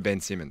perfect fit for Ben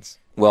Simmons?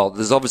 Well,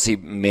 there's obviously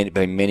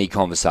been many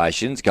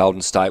conversations.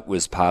 Golden State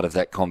was part of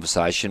that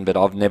conversation, but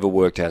I've never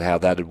worked out how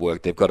that would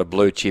work. They've got a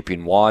blue chip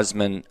in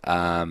Wiseman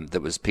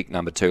that was picked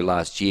number 2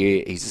 last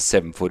year. He's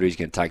a 7-footer. He's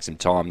going to take some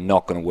time.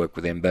 Not going to work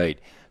with Embiid.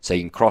 So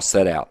you can cross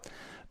that out.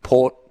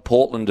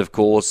 Portland, of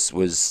course,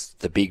 was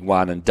the big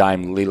one, and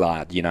Dame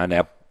Lillard.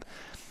 Now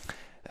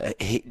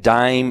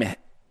Dame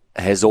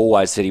has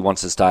always said he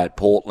wants to stay at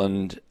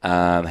Portland.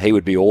 He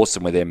would be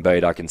awesome with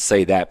Embiid. I can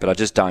see that, but I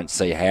just don't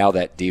see how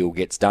that deal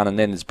gets done. And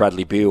then there's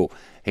Bradley Beal.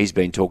 He's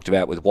been talked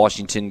about with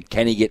Washington.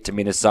 Can he get to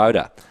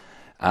Minnesota?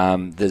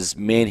 There's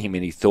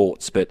many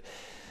thoughts, but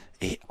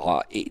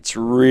it's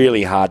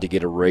really hard to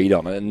get a read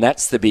on it. And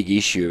that's the big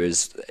issue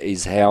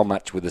is how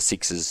much will the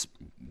Sixers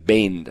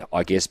bend,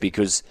 I guess,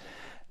 because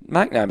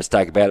make no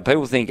mistake about it,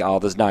 people think,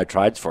 there's no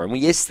trades for him. Well,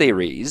 yes, there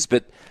is,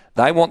 but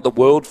they want the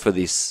world for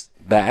this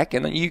back,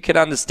 and you can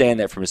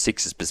understand that from a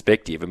Sixers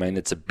perspective. I mean,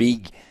 it's a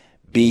big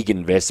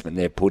investment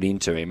they've put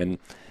into him, and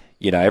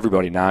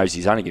everybody knows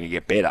he's only going to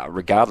get better,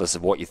 regardless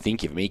of what you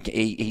think of him.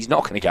 He's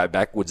not going to go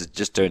backwards at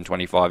just turned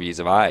 25 years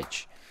of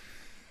age.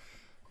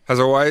 As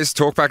always,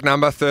 talkback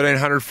number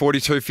 1300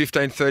 42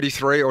 15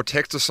 33, or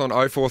text us on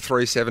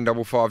 0437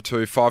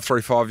 552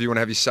 535 if you want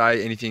to have your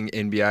say. Anything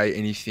NBA,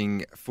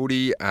 anything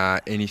footy,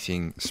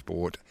 anything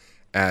sport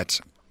at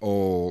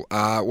all.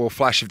 Well,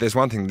 Flash, if there's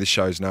one thing this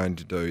show's known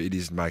to do, it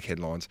is make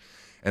headlines.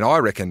 And I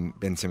reckon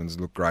Ben Simmons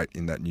looked great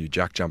in that new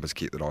Jack Jumpers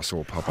kit that I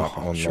saw pop up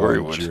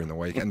online during the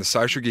week. And the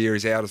social gear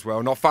is out as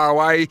well. Not far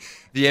away,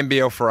 the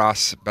NBL for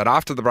us. But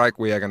after the break,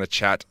 we are going to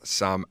chat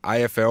some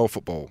AFL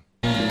football.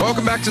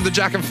 Welcome back to the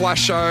Jack and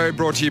Flash show,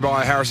 brought to you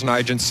by Harrison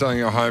Agents. Selling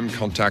your home,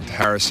 contact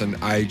Harrison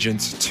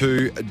Agents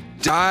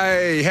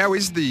today. How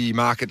is the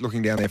market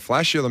looking down there,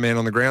 Flash? You're the man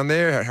on the ground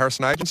there at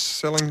Harrison Agents,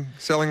 selling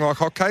like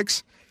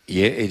hotcakes?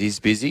 Yeah, it is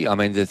busy. I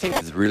mean, the thing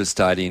with real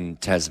estate in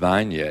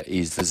Tasmania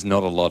is there's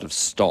not a lot of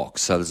stock,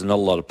 so there's not a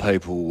lot of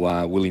people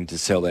willing to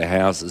sell their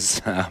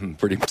houses.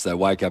 Pretty much they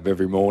wake up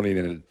every morning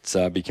and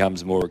it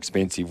becomes more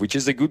expensive, which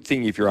is a good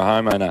thing if you're a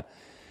homeowner,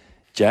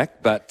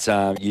 Jack, but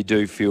you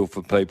do feel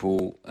for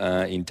people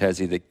in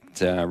Tassie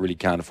that really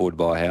can't afford to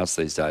buy a house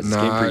these days. It's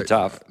getting pretty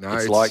tough. No,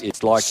 it's like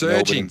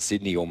Melbourne and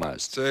Sydney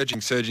almost.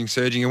 Surging.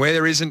 And where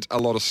there isn't a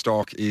lot of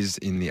stock is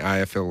in the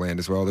AFL land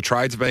as well. The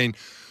trades have been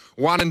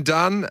one and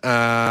done.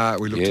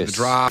 We looked at the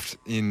draft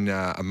in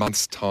a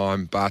month's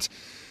time, but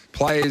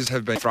players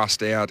have been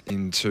thrust out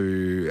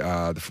into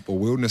the football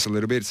wilderness a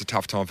little bit. It's a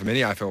tough time for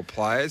many AFL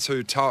players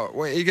who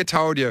you get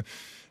told you,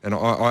 and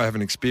I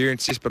haven't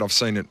experienced this, but I've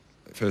seen it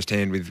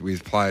firsthand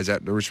with players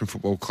at the Richmond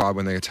Football Club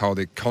when they get told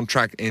their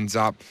contract ends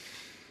up.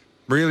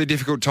 Really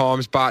difficult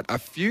times, but a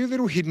few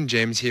little hidden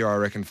gems here, I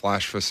reckon,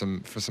 Flash, for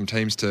some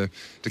teams to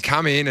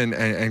come in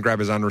and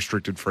grab as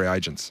unrestricted free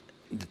agents.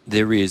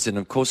 There is, and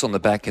of course on the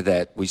back of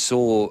that, we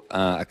saw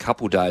a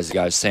couple of days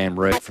ago Sam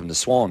Reid from the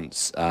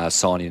Swans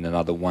signing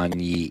another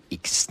 1-year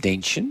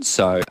extension.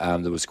 So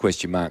there was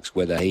question marks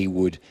whether he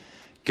would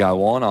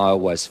go on. I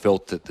always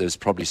felt that there's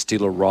probably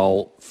still a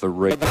role for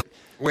Reid.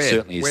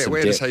 Where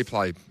does he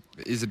play?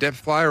 Is he a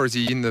depth player or is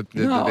he in the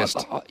best?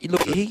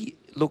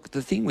 Look,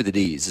 the thing with it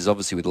is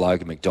obviously with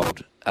Logan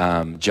McDonald,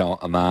 John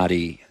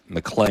Amadi,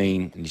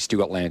 McLean, and you've still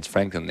got Lance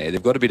Franklin there.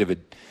 They've got a bit of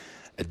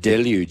a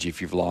deluge,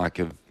 if you like,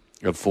 of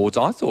forwards.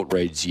 I thought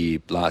Reid's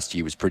last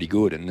year was pretty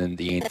good, and then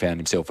the end found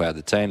himself out of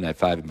the team. They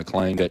favoured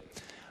McLean, but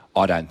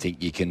I don't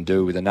think you can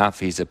do with enough.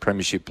 He's a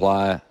premiership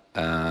player,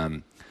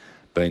 been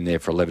there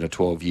for 11 or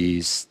 12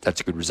 years.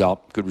 That's a good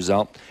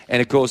result.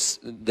 And, of course,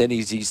 then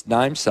he's his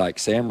namesake,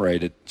 Sam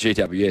Reid, at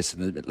GWS,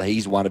 and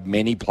he's one of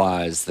many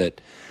players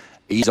that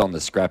he's on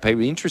the scrap heap.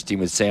 Interesting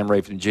with Sam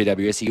Reid from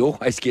GWS, he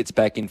always gets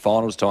back in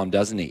finals time,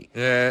 doesn't he?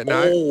 Yeah,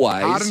 no.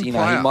 Always. He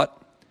might...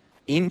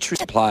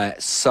 Interesting player,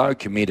 so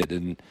committed,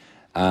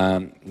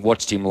 and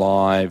watched him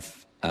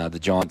live the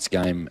Giants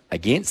game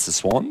against the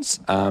Swans.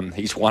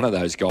 He's one of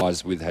those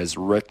guys has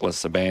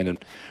reckless abandon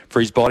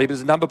for his body. But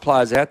there's a number of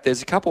players out.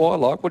 There's a couple I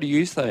like. What do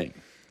you think?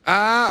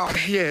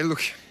 Yeah,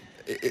 look,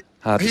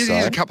 here's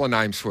a couple of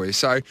names for you.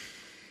 So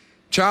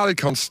Charlie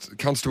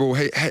Constable,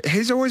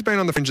 he's always been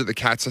on the fringe at the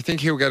Cats. I think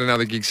he'll get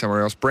another gig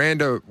somewhere else.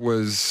 Brander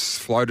was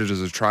floated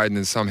as a trade and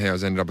then somehow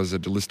has ended up as a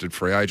delisted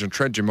free agent.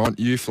 Trent Dumont,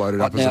 you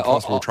floated up as a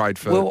possible trade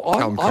for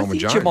Callum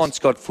Coleman-Jones. I think Dumont's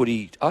got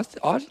footy.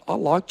 I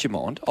like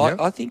Dumont. Yeah.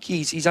 I think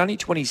he's only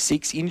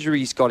 26.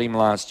 Injuries got him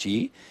last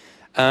year.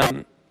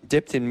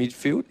 Depth in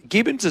midfield.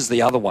 Gibbons is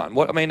the other one.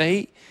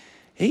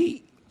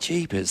 He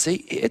jeepers,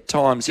 at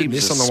times he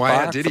was a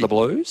spark for the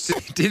Blues.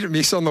 Didn't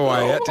miss on the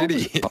way out, did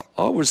he?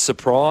 I was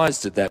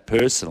surprised at that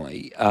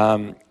personally.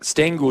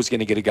 Stengel's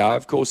going to get a go,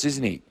 of course,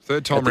 isn't he?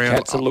 Third time round.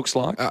 Cats, it looks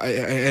like.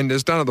 And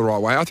has done it the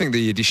right way. I think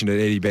the addition of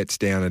Eddie Betts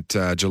down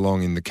at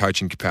Geelong in the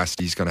coaching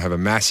capacity is going to have a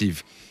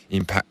massive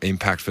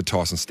impact for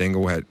Tyson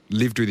Stengel. Had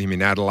lived with him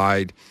in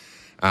Adelaide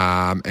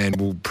and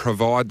will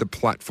provide the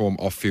platform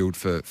off-field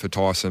for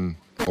Tyson,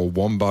 or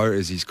Wombo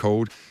as he's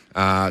called,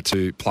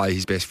 to play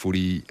his best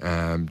footy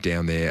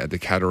down there at the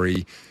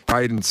Cattery.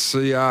 Braden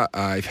Sear,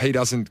 if he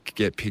doesn't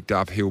get picked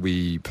up, he'll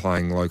be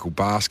playing local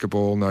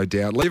basketball, no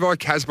doubt. Levi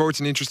Casbolt, it's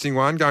an interesting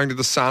one, going to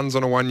the Suns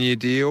on a 1-year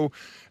deal,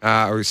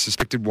 or a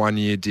suspected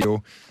 1-year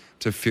deal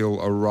to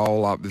fill a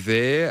role up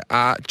there.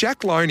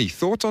 Jack Loney,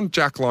 thoughts on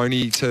Jack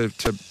Loney? To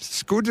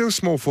good little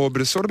small forward, but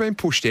has sort of been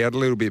pushed out a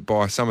little bit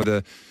by some of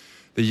the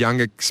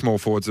younger small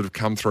forwards that have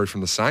come through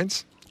from the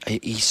Saints.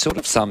 He sort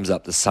of sums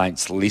up the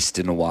Saints list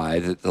in a way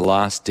that the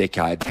last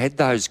decade had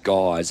those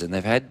guys, and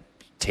they've had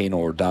 10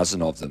 or a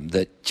dozen of them,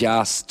 that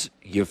just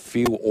you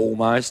feel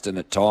almost, and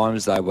at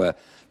times they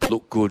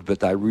look good, but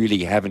they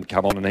really haven't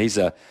come on. And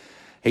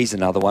he's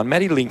another one.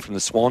 Matty Ling from the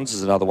Swans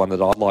is another one that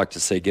I'd like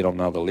to see get on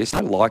another list. I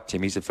liked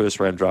him. He's a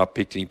first-round draft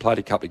pick, and he played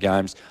a couple of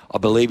games. I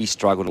believe he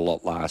struggled a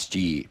lot last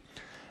year.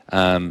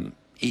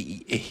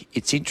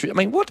 It's interesting. I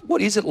mean,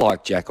 what is it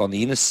like, Jack, on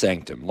the inner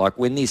sanctum? Like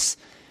when this...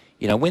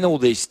 when all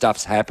these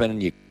stuffs happen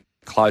and you're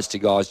close to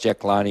guys,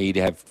 Jack Loney, he'd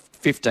have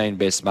 15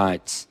 best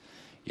mates,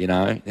 they're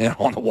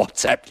on the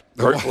WhatsApp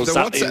group or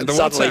something. The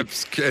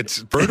WhatsApp's,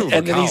 it's brutal.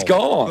 And then he's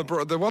gone.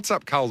 The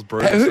WhatsApp cull's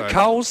brutal. Who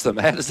culls them?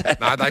 How does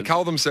that happen? No, they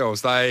cull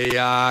themselves. They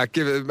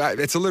give it,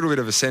 it's a little bit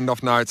of a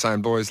send-off note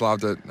saying, boys,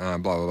 loved it, blah,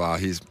 blah, blah.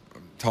 Here's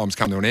time's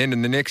come to an end.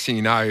 And the next thing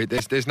you know,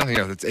 there's nothing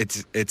else.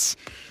 It's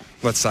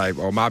let's say,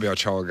 Mabior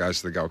Chol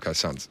goes to the Gold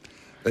Coast Suns.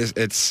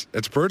 It's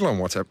brutal on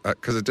WhatsApp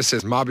because it just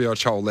says Mabior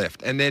Chol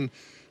left. And then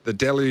the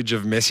deluge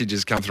of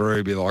messages come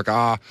through, be like,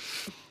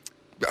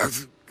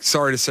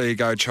 sorry to see you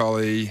go,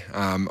 Cholly.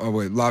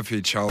 We love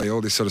you, Cholly, all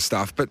this sort of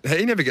stuff. But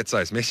he never gets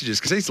those messages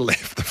because he's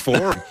left the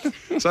forum.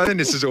 So then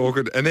this is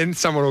awkward. And then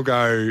someone will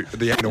go,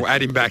 or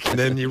add him back, and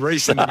then you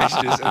resend the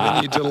messages, and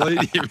then you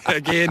delete him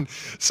again.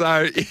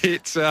 So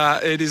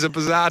it is a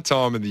bizarre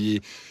time of the year.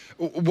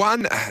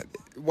 One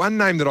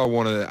name that I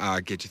want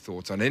to get your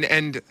thoughts on,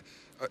 and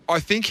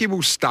I think he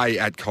will stay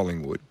at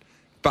Collingwood,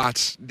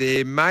 but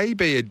there may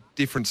be a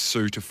different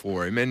suitor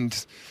for him.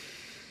 And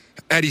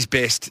at his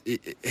best,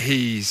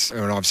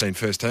 and I've seen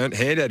firsthand,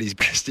 at his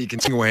best, he can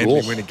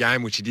single-handedly win a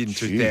game, which he did in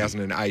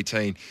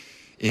 2018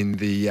 in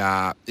the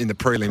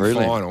prelim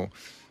final.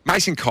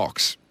 Mason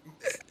Cox,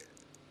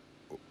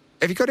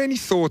 have you got any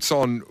thoughts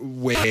on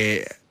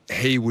where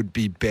he would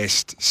be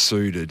best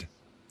suited?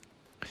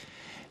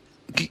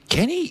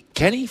 Can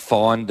he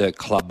find a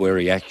club where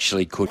he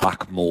actually could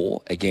buck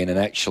more again? And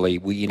actually,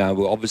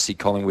 obviously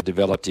Collingwood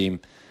developed him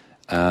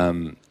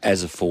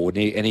as a forward,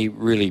 and he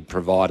really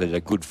provided a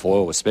good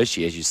foil,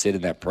 especially as you said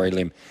in that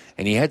prelim.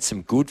 And he had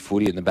some good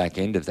footy in the back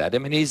end of that. I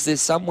mean, is there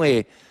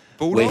somewhere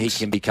Bulldogs? where he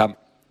can become...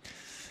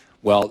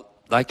 Well,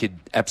 they could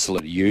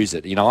absolutely use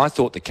it. You know, I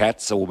thought the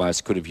Cats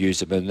almost could have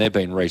used it, but they've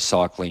been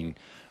recycling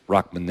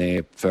ruckman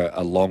there for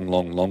a long,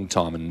 long, long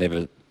time and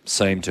never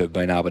seemed to have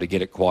been able to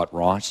get it quite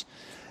right.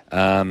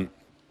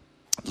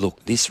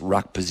 Look, this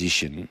ruck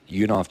position,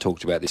 you and I have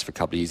talked about this for a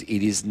couple of years,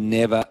 it has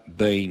never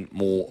been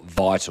more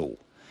vital.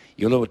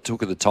 You look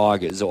at the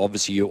Tigers,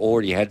 obviously you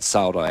already had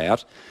Soldo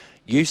out.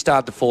 You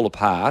started to fall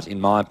apart, in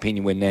my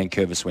opinion, when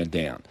Nankervis went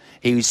down.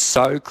 He was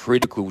so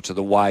critical to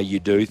the way you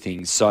do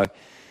things. So,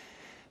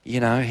 you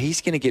know,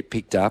 he's going to get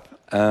picked up,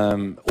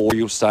 or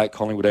you'll stay at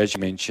Collingwood, as you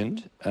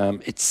mentioned. I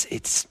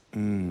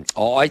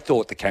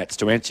thought the Cats,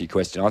 to answer your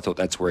question, I thought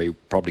that's where he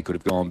probably could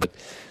have gone, but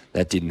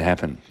that didn't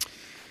happen.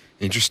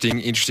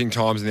 Interesting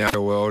times in the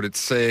AFL world.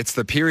 It's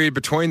the period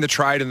between the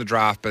trade and the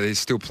draft, but there's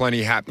still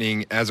plenty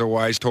happening. As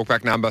always,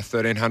 talkback number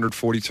 1300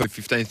 42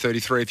 15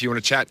 33 if you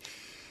want to chat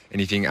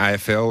anything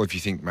AFL, if you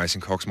think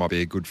Mason Cox might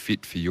be a good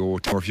fit for your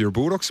team, or if you're a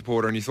Bulldog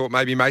supporter and you thought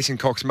maybe Mason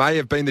Cox may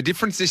have been the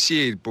difference this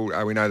year.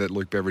 We know that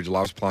Luke Beveridge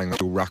loves playing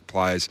the ruck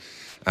players.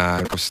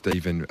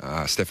 Stephen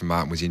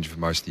Martin was injured for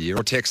most of the year.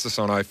 Or text us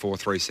on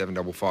 0437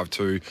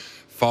 552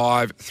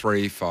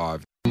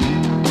 535.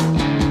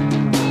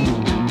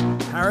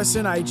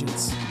 Harrison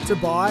Agents. To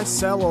buy,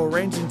 sell or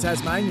rent in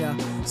Tasmania,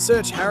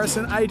 search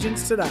Harrison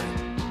Agents today.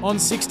 On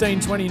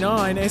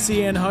 1629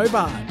 SEN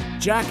Hobart,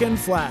 Jack and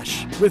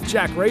Flash with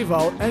Jack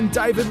Revolt and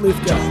David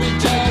Lithgow.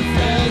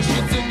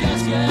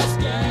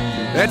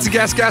 That's a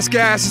Gas.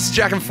 It's a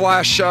Jack and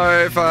Flash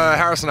show for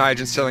Harrison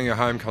Agents. Selling your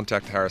home,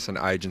 contact Harrison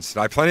Agents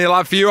today. Plenty of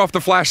love for you off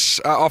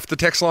the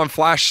text line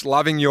Flash.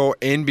 Loving your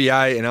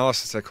NBA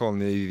analysis. They're calling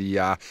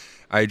the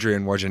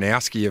Adrian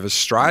Wojnarowski of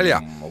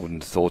Australia. I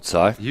wouldn't have thought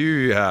so.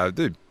 You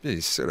do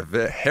sort of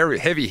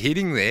heavy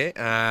hitting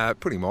there,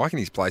 putting Mike in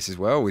his place as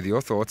well with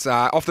your thoughts.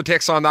 Off the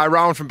text line though,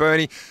 Rowan from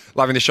Burnie,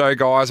 loving the show,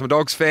 guys. I'm a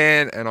Dogs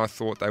fan, and I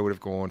thought they would have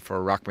gone for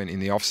a ruckman in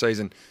the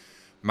off-season.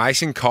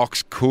 Mason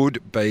Cox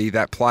could be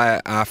that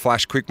player.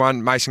 Flash, quick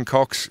one. Mason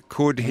Cox,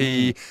 could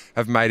he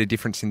have made a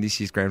difference in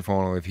this year's grand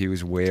final if he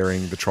was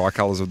wearing the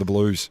tricolours of the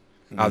Blues?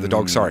 The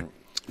Dogs, sorry.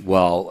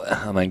 Well,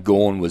 I mean,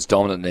 Gawn was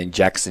dominant, and then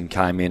Jackson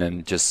came in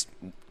and just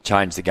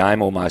changed the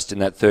game almost in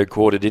that third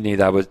quarter, didn't he?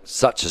 They were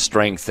such a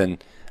strength,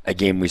 and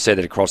again, we said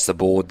it across the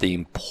board, the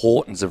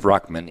importance of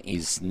ruckman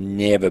is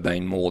never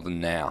been more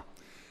than now.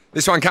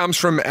 This one comes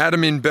from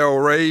Adam in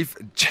Bellerive.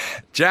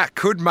 Jack,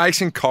 could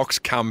Mason Cox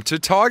come to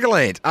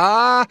Tigerland?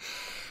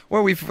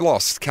 Well, we've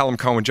lost Callum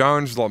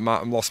Coleman-Jones, lost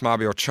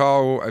Mabior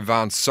Chol,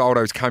 Ivan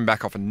Soldo's come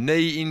back off a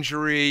knee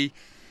injury.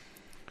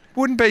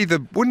 Wouldn't be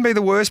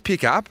the worst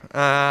pickup.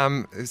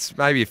 It's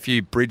maybe a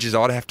few bridges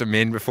I'd have to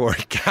mend before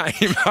it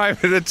came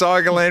over to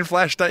Tigerland.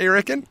 Flash, don't you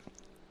reckon?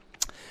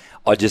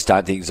 I just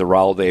don't think there's a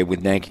role there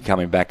with Nankin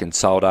coming back and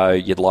Soldo.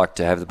 You'd like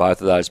to have the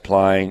both of those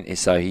playing,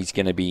 so he's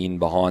going to be in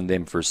behind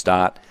them for a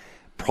start.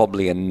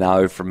 Probably a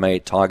no from me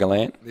at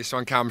Tigerland. This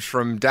one comes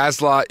from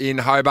Dazzler in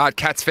Hobart.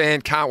 Cats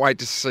fan, can't wait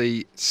to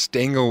see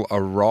Stengel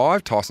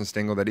arrive. Tyson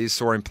Stengel, that is,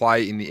 saw him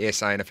play in the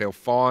SANFL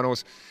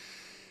finals.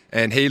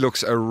 And he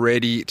looks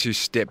ready to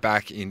step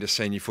back into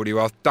senior footy.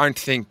 Well, I don't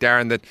think,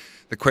 Darren, that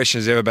the question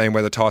has ever been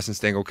whether Tyson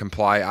Stengel can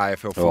play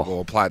AFL football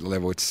or play at the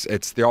level.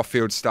 It's the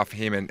off-field stuff for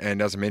him.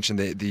 And as I mentioned,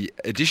 the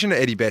addition of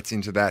Eddie Betts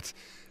into that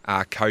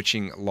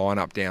coaching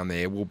lineup down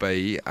there will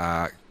be,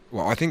 I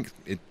think,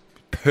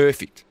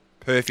 perfect.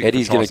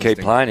 Eddie's going to keep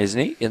playing, isn't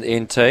he, in the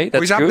NT? That's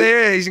he's up good.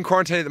 there. He's in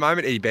quarantine at the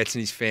moment. Eddie Betts and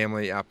his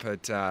family up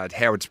at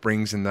Howard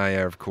Springs, and they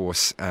are, of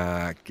course,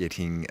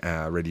 getting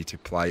ready to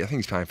play. I think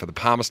he's playing for the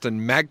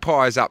Palmerston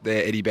Magpies up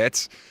there, Eddie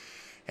Betts.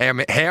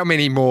 How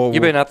many more?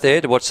 You've been up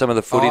there to watch some of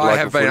the footy? I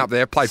have been up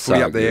there, played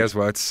footy up there as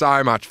well. It's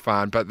so much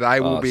fun, but they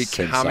will be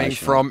coming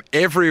from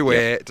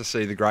everywhere to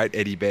see the great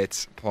Eddie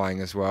Betts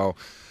playing as well.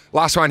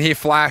 Last one here,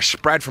 Flash.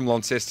 Brad from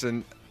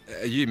Launceston.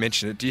 You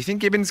mentioned it. Do you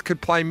think Gibbons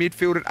could play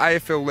midfield at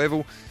AFL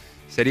level?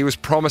 Said he was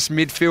promised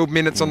midfield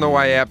minutes on the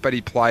way out, but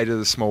he played as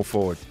a small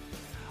forward.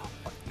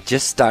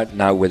 Just don't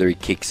know whether he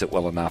kicks it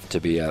well enough to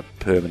be a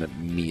permanent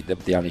mid.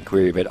 That's the only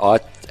query, but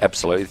I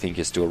absolutely think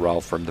he's still a role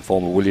from the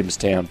former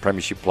Williamstown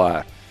premiership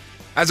player.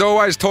 As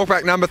always,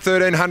 talkback number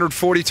 1300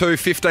 42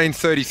 15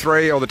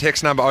 33 or the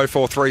text number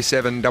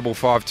 0437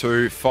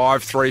 552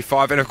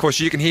 535. And of course,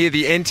 you can hear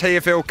the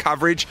NTFL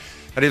coverage.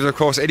 That is, of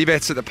course, Eddie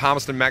Betts at the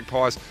Palmerston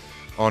Magpies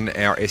on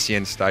our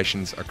SEN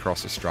stations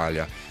across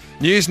Australia.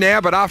 News now,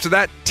 but after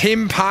that,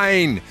 Tim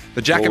Payne.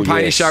 The Jack and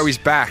Paney show is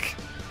back.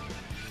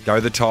 Go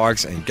the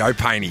Tigers and go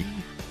Paney.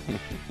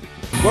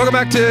 Welcome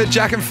back to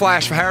Jack and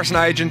Flash for Harrison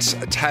Agents,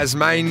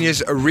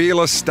 Tasmania's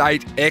real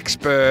estate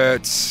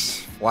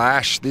experts.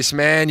 Flash, this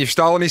man, you've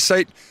stolen his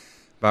seat,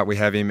 but we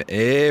have him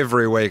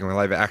every week and we'll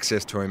have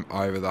access to him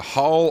over the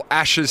whole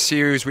Ashes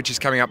series, which is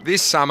coming up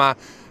this summer.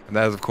 And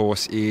that, of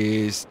course,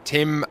 is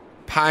Tim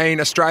Payne,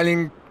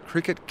 Australian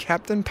cricket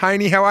captain.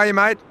 Paney, how are you,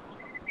 mate?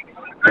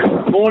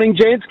 Morning,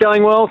 gents.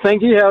 Going well,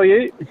 thank you. How are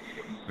you?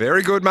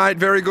 Very good, mate.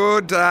 Very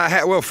good.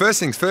 Well, first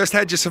things first,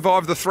 how'd you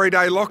survive the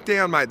 3-day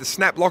lockdown, mate? The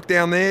snap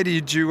lockdown there.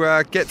 Did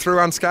you get through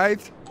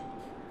unscathed?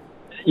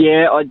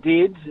 Yeah, I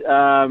did.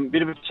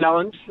 Bit of a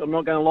challenge. I'm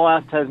not going to lie,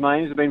 us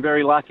Tasmanians have been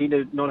very lucky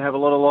to not have a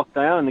lot of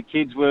lockdown, and the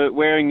kids were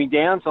wearing me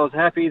down, so I was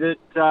happy that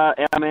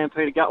our man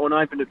Peter Gutwin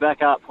opened it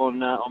back up on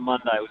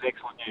Monday. It was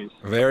excellent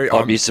news.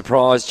 I'd be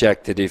surprised,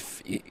 Jack, that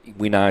if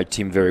we know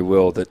Tim very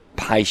well, that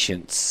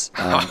patience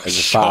as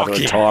a father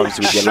at times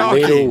would get a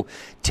little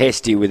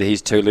testy with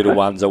his two little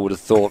ones, I would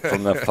have thought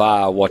from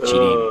afar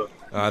watching him.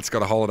 It's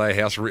got a holiday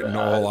house written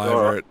all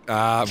over it.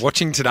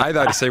 Watching today,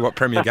 though, to see what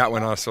Premier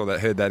Gutwin, I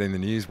heard that in the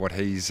news, what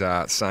he's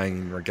saying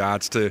in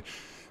regards to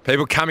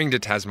people coming to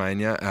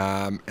Tasmania.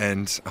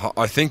 And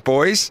I think,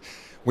 boys,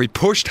 we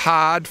pushed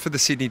hard for the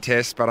Sydney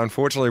Test, but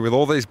unfortunately with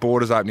all these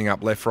borders opening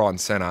up left, right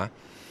and centre,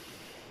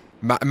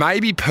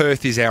 maybe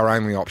Perth is our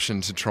only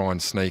option to try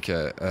and sneak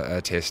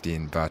a test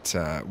in. But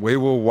we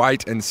will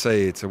wait and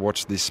see to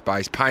watch this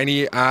space.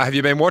 Painey, have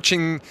you been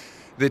watching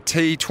the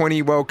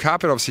T20 World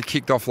Cup? It obviously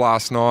kicked off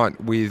last night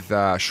with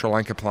Sri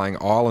Lanka playing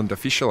Ireland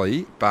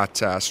officially,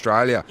 but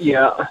Australia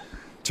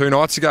 2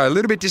 nights ago. A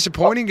little bit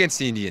disappointing against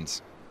the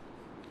Indians.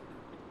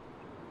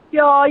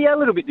 Yeah, a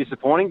little bit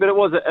disappointing, but it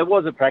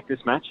was a practice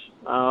match.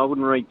 I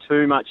wouldn't read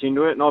too much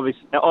into it, and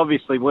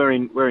obviously we're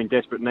in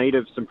desperate need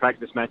of some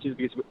practice matches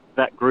because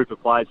that group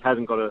of players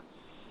hasn't got a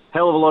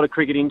hell of a lot of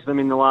cricket into them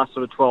in the last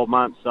sort of 12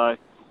 months. So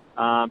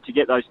to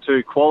get those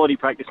 2 quality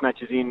practice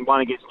matches in,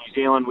 one against New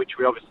Zealand, which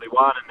we obviously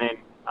won, and then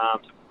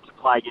to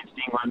play against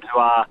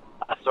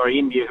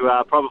India, who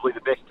are probably the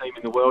best team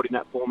in the world in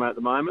that format at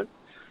the moment.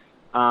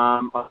 It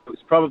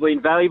was probably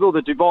invaluable.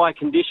 The Dubai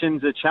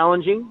conditions are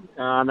challenging,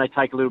 and they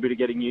take a little bit of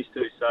getting used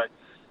to. So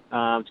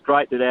it's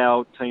great that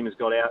our team has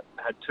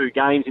had 2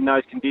 games in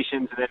those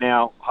conditions, and they're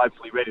now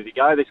hopefully ready to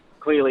go. There's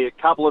clearly a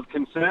couple of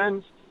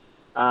concerns,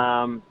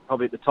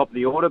 probably at the top of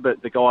the order,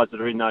 but the guys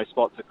that are in those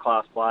spots are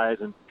class players,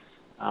 and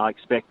I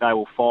expect they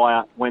will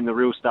fire when the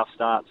real stuff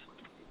starts.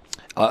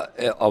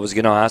 I was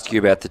going to ask you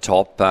about the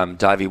top,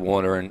 Davey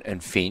Warner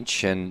and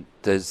Finch, and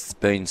there's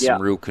been some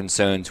real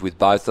concerns with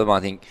both of them. I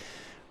think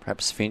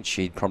perhaps Finch,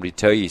 he'd probably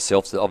tell you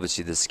yourself, that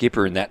obviously the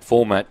skipper in that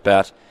format,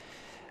 but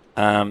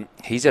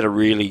he's had a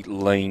really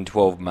lean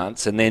 12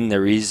 months, and then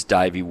there is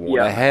Davey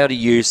Warner. Yeah. How do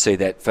you see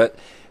that?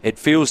 It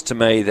feels to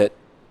me that,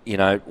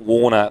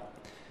 Warner,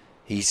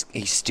 he's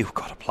still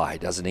got to play,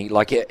 doesn't he?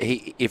 Like,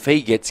 if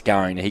he gets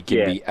going, he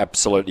can be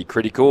absolutely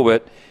critical,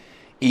 but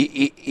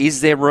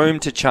is there room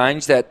to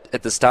change that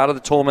at the start of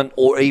the tournament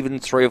or even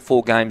 3 or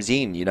 4 games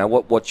in?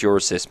 What's your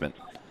assessment?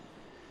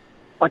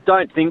 I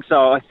don't think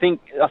so. I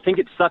think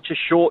it's such a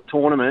short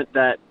tournament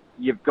that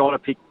you've got to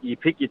pick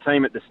your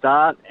team at the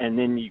start, and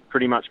then you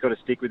pretty much got to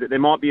stick with it. There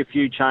might be a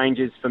few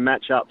changes for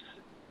matchups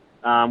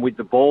with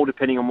the ball,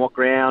 depending on what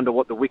ground or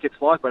what the wicket's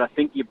like, but I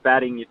think your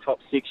batting, your top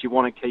 6, you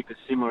want to keep as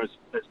similar as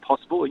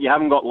possible. You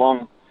haven't got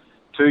long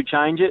to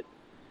change it.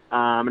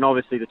 And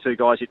obviously the 2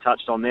 guys you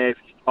touched on there,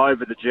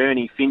 over the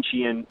journey,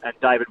 Finchy and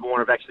David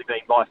Warner have actually been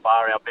by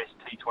far our best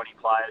T20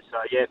 players. So,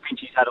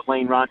 Finchy's had a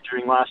lean run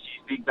during last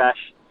year's Big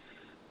Bash.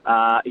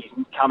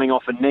 He's coming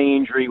off a knee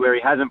injury where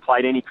he hasn't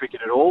played any cricket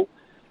at all.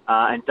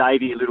 And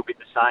Davey, a little bit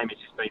the same. He's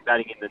just been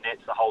batting in the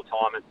nets the whole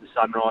time at the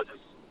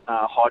Sunrisers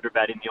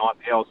Hyderabad in the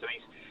IPL. So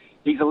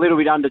he's a little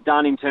bit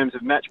underdone in terms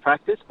of match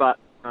practice. But,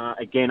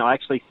 again, I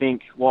actually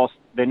think whilst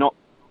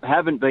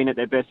haven't been at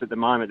their best at the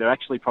moment, they're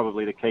actually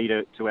probably the key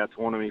to our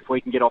tournament. If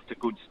we can get off to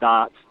good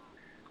starts,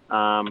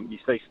 you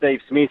see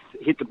Steve Smith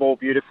hit the ball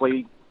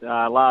beautifully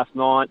last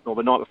night or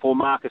the night before.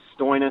 Marcus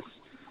Stoinis,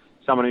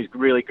 someone who's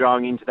really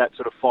growing into that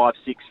sort of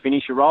 5-6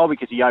 finisher role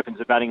because he opens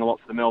the batting a lot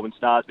for the Melbourne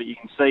Stars. But you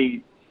can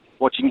see,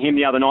 watching him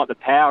the other night, the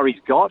power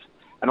he's got.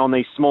 And on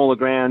these smaller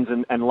grounds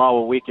and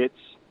lower wickets,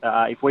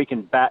 if we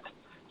can bat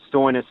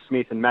Stoinis,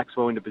 Smith and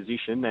Maxwell into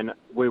position, then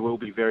we will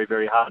be very,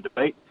 very hard to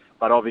beat.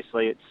 But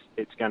obviously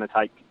it's going to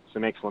take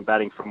some excellent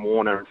batting from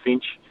Warner and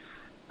Finch.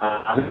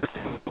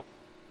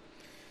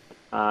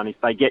 And if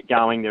they get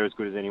going, they're as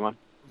good as anyone.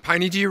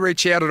 Painey, do you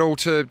reach out at all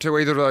to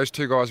either of those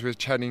 2 guys we're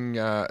chatting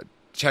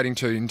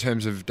to in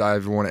terms of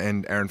Dave Warner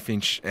and Aaron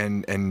Finch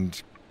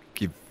and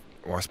give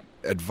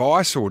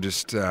advice or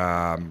just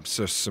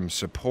some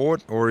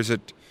support, or is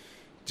it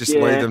just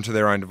leave them to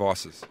their own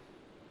devices?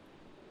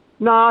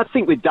 No, I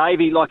think with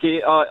Davey,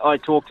 I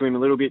talk to him a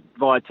little bit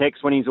via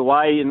text when he's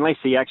away, unless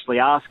he actually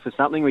asks for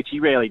something, which he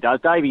rarely does.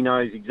 Davey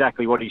knows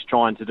exactly what he's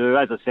trying to do.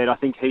 As I said, I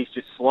think he's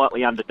just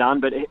slightly underdone,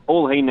 but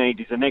all he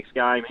needs is the next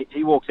game.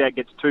 He walks out,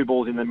 gets 2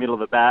 balls in the middle of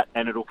the bat,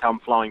 and it'll come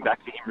flowing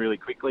back to him really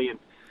quickly. And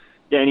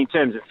in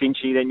terms of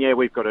Finchy, then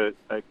we've got a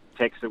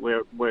text that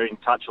we're in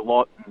touch a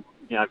lot, and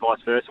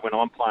vice versa. When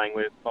I'm playing,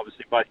 we're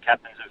obviously both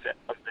captains of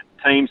the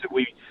teams that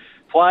we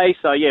play,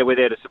 so we're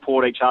there to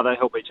support each other,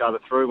 help each other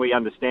through. We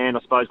understand, I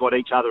suppose, what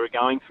each other are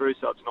going through,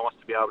 so it's nice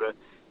to be able to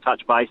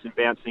touch base and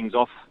bounce things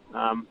off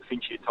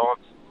Finchy at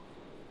times.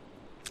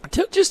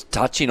 Just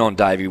touching on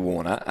Davey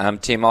Warner,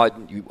 Tim,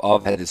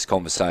 I've had this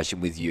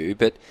conversation with you,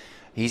 but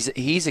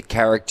he's a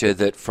character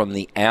that from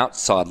the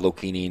outside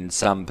looking in,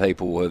 some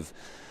people have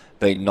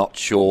been not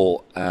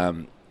sure how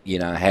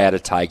to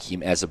take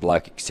him as a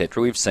bloke,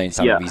 etc. We've seen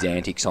some of his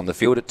antics on the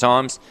field at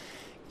times.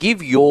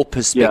 Give your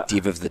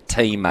perspective of the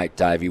teammate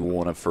Davey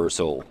Warner for us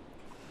all.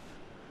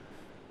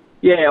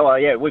 Yeah, well,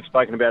 yeah, we've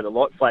spoken about it a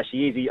lot.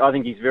 Flashy is. I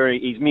think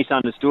he's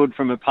misunderstood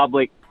from a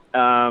public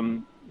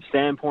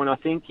standpoint. I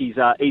think he's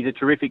a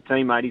terrific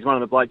teammate. He's one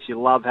of the blokes you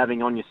love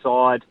having on your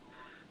side.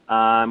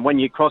 When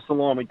you cross the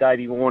line with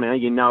Davey Warner,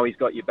 you know he's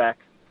got your back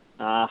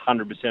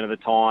 100% of the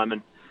time.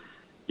 And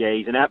yeah,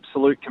 he's an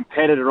absolute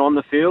competitor on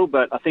the field,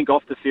 but I think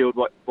off the field,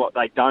 what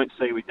they don't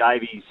see with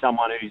Davey is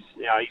someone who's,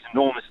 he's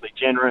enormously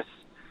generous.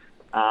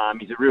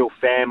 He's a real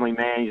family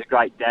man. He's a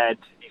great dad.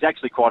 He's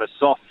actually quite a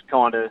soft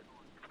kind of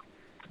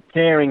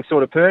caring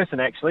sort of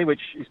person, actually,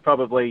 which is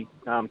probably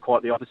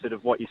quite the opposite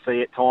of what you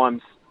see at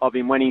times of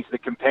him when he's the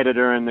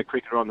competitor and the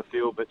cricketer on the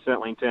field. But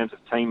certainly in terms of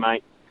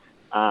teammate,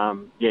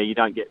 you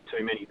don't get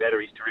too many better.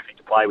 He's terrific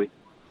to play with.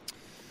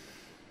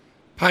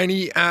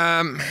 Painey,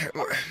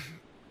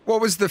 what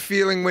was the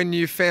feeling when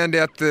you found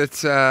out that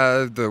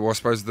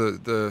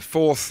the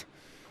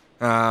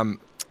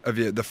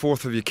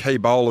fourth of your key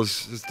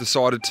bowlers has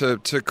decided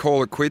to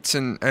call it quits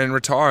and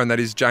retire, and that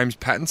is James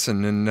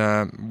Pattinson? And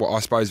I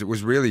suppose it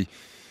was really,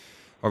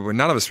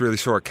 none of us really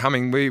saw it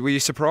coming. Were you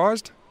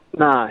surprised?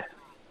 No.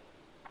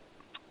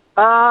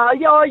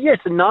 Yes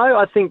and no.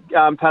 I think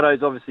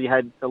Pato's obviously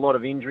had a lot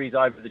of injuries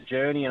over the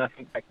journey, and I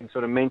think that can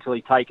sort of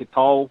mentally take a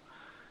toll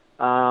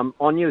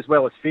on you as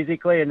well as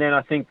physically. And then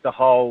I think the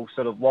whole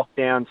sort of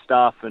lockdown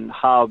stuff and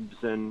hubs,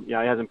 and he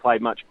hasn't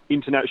played much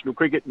international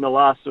cricket in the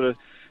last sort of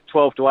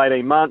 12 to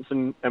 18 months,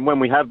 and when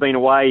we have been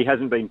away, he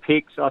hasn't been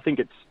picked. So I think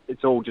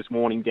it's all just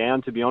worn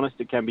down, to be honest.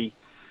 It can be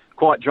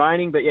quite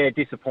draining, but yeah,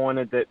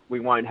 disappointed that we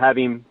won't have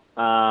him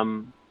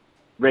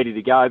ready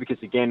to go,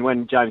 because again,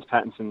 when James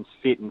Pattinson's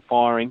fit and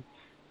firing,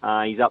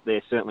 he's up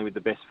there certainly with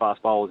the best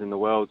fast bowlers in the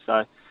world. So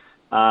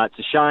it's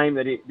a shame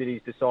that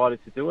he's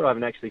decided to do it. I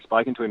haven't actually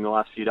spoken to him in the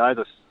last few days.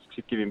 I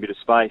should give him a bit of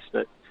space,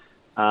 but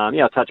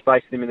I'll touch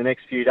base with him in the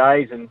next few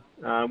days and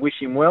wish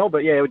him well.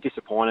 But yeah, we're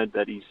disappointed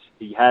that he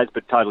has,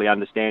 but totally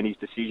understand his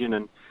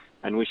decision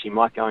and wish him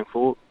luck going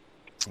forward.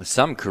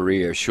 Some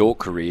career, short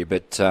career,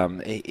 but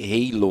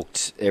he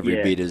looked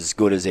every bit as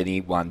good as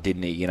anyone,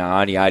 didn't he?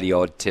 Only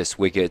 80-odd test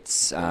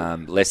wickets,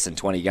 less than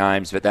 20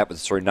 games, but that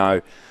was through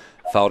no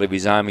fault of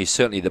his own.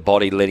 The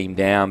body let him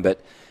down,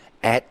 but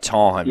at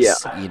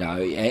times,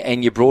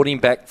 and you brought him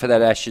back for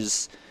that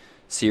Ashes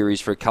series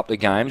for a couple of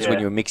games when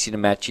you were mixing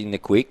and matching the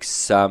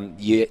quicks.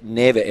 You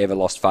never, ever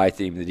lost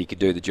faith in him that he could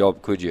do the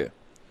job, could you?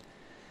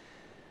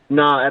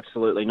 No,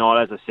 absolutely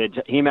not. As I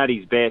said, him at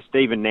his best,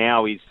 even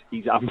now, he's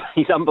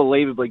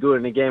unbelievably good.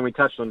 And again, we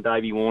touched on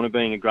Davey Warner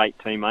being a great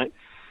teammate.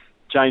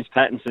 James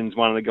Pattinson's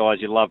one of the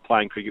guys you love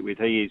playing cricket with.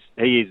 He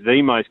is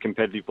the most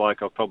competitive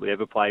bloke I've probably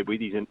ever played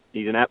with. He's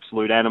an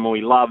absolute animal.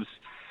 He loves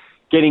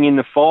getting in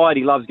the fight.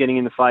 He loves getting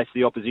in the face of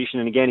the opposition.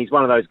 And again, he's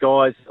one of those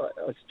guys,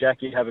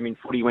 Jack, you have him in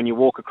footy, when you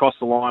walk across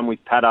the line with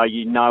Pato,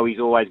 you know he's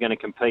always going to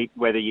compete,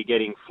 whether you're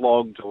getting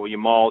flogged or you're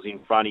miles in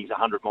front. He's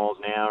 100 miles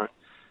an hour.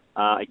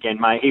 Again,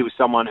 mate, he was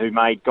someone who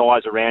made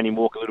guys around him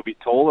walk a little bit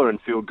taller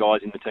and field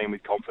guys in the team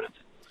with confidence.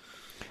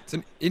 It's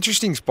an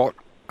interesting spot,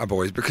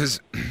 boys,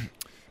 because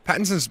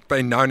Pattinson's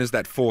been known as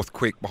that fourth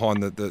quick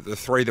behind the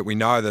three that we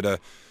know that are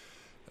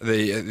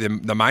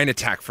the main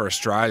attack for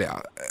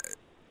Australia.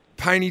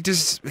 Painey,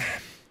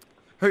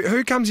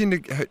 who comes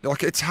into,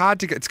 like, it's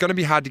going to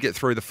be hard to get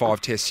through the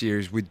 5 Test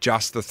series with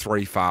just the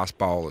 3 fast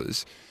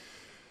bowlers.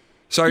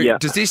 So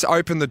does this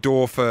open the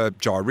door for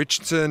Jai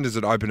Richardson? Does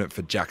it open it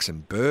for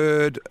Jackson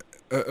Bird?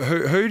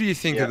 Who do you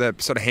think are the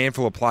sort of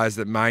handful of players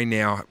that may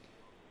now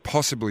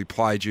possibly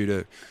play due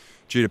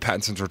to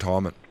Pattinson's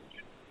retirement?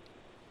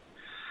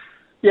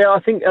 Yeah,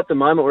 I think at the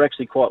moment we're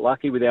actually quite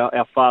lucky with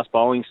our fast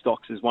bowling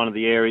stocks is one of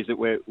the areas that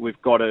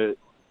we've got a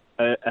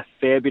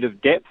fair bit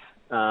of depth,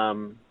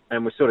 and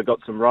we've sort of got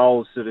some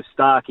roles, sort of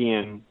Starkey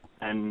and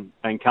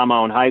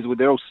Camo and Hazelwood.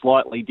 They're all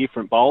slightly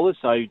different bowlers,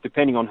 so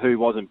depending on who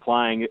wasn't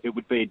playing, it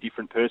would be a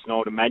different person, I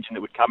would imagine,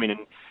 that would come in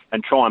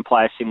and try and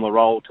play a similar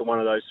role to one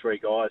of those 3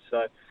 guys.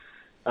 So,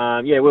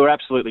 we were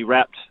absolutely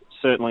wrapped,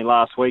 certainly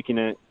last week, in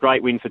a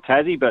great win for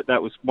Tassie, but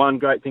that was one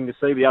great thing to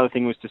see. The other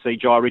thing was to see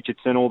Jai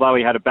Richardson, although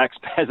he had a back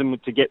spasm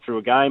to get through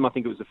a game. I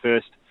think it was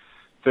the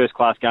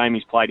first-class game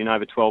he's played in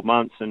over 12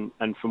 months, and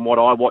from what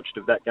I watched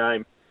of that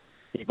game,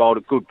 he bowled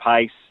at good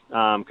pace,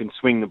 can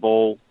swing the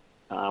ball.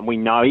 We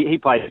know he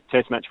played a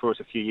test match for us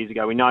a few years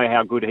ago. We know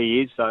how good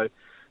he is, so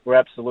we're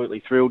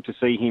absolutely thrilled to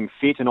see him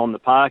fit and on the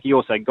park. He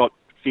also got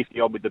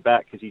 50-odd with the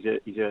bat because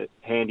he's a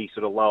handy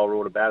sort of lower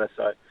order batter.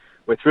 So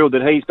we're thrilled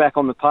that he's back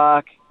on the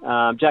park.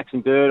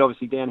 Jackson Bird,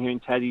 obviously down here in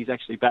Tassie, he's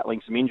actually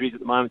battling some injuries at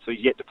the moment, so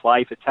he's yet to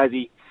play for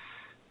Tassie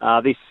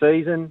this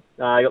season.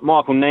 You got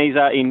Michael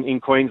Neser in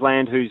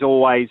Queensland, who's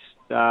always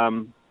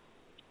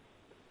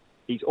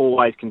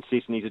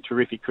consistent. He's a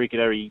terrific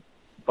cricketer. He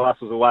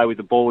bustles away with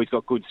the ball. He's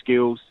got good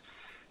skills.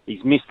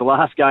 He's missed the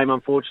last game,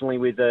 unfortunately,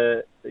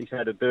 he's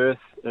had a birth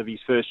of his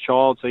first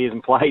child, so he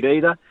hasn't played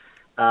either.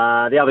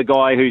 The other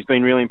guy who's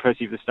been really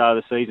impressive at the start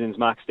of the season is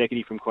Mark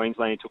Steckety from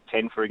Queensland. He took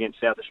 10 for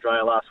against South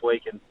Australia last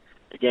week, and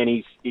again,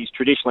 he's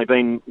traditionally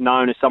been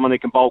known as someone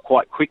that can bowl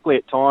quite quickly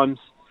at times,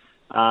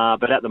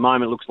 but at the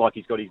moment it looks like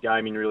he's got his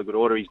game in really good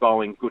order. He's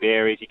bowling good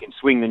areas. He can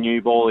swing the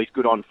new ball. He's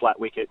good on flat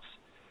wickets.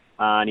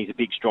 and he's a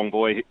big, strong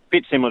boy, a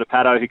bit similar to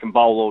Pato, who can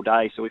bowl all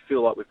day. So we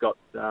feel like we've got,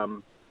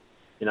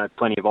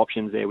 plenty of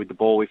options there with the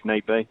ball if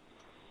need be.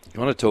 You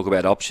want to talk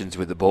about options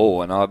with the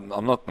ball, and I'm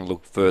not going to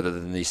look further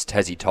than this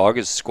Tassie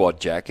Tigers squad,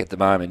 Jack, at the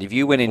moment. If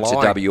you went into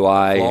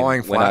WA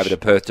and went over to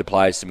Perth to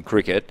play some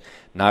cricket,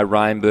 no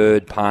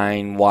Rainbird,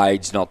 Payne,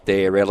 Wade's not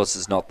there, Ellis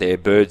is not there,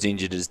 Bird's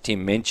injured, as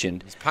Tim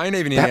mentioned. Is Payne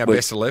even in our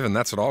best 11?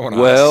 That's what I want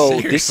to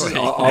ask.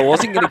 Well, I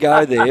wasn't going to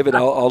go there, but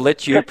I'll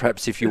let you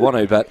perhaps if you want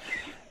to. But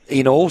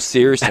in all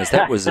seriousness,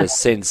 that was a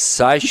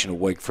sensational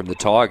week from the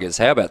Tigers.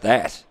 How about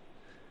that?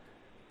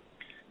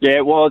 Yeah,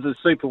 it was a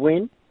super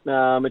win.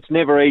 It's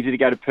never easy to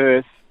go to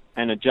Perth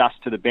and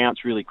adjust to the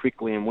bounce really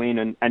quickly and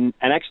win. And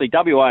actually,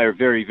 WA are a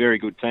very, very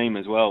good team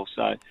as well.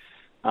 So,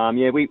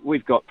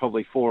 we've got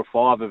probably 4 or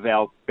 5 of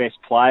our best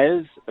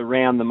players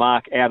around the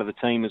mark out of the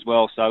team as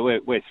well. So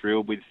we're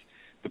thrilled with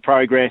the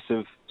progress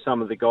of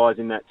some of the guys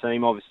in that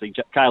team. Obviously,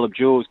 Caleb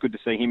Jewell, good to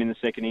see him in the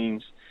second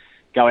innings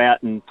go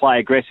out and play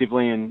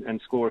aggressively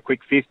and score a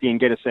quick 50 and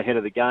get us ahead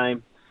of the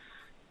game.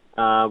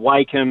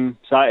 Wakeham.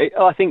 So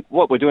I think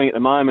what we're doing at the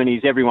moment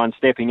is everyone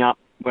stepping up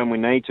when we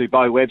need to.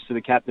 Bo Webster,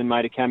 the captain,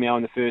 made a cameo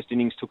in the first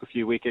innings, took a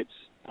few wickets.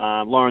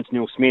 Lawrence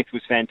Neil-Smith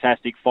was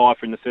fantastic, 5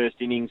 in the first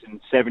innings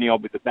and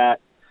 70-odd with the bat.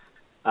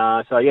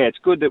 It's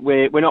good that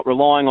we're not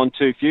relying on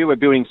too few. We're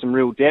building some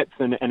real depth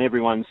and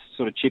everyone's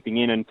sort of chipping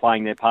in and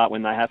playing their part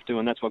when they have to,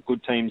 and that's what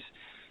good teams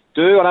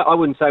do. I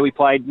wouldn't say we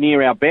played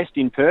near our best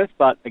in Perth,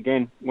 but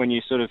again, when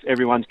you sort of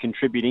everyone's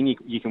contributing,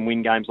 you can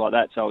win games like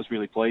that, so it was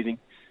really pleasing.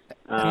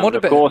 What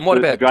about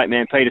the great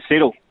man Peter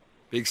Siddle?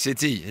 Big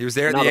City. He was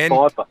there at the end,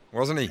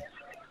 wasn't he?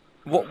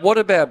 What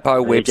about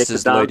Bo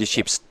Webster's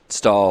leadership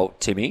style,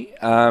 Timmy?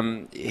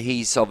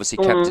 He's obviously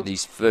captained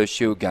his first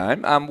Shield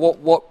game.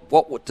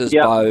 What does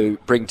Bo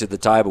bring to the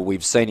table?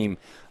 We've seen him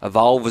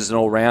evolve as an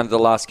all-rounder the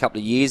last couple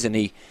of years,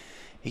 and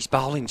his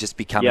bowling just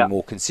becoming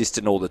more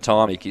consistent all the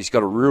time. He's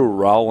got a real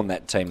role in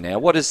that team now.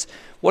 What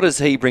does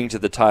he bring to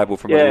the table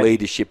from a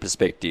leadership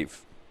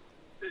perspective?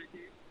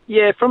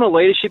 Yeah, from a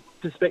leadership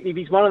perspective,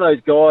 he's one of those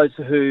guys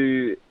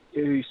who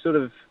sort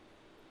of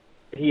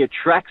he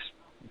attracts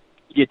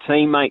your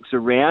teammates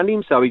around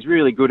him, so he's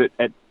really good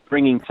at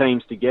bringing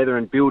teams together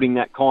and building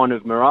that kind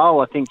of morale.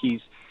 I think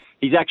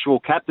his actual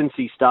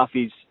captaincy stuff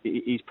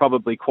is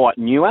probably quite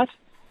new at,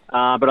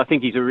 but I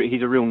think he's a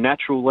real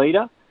natural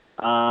leader.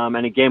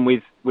 And again,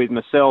 with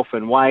myself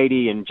and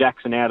Wadey and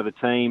Jackson out of the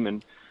team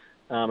and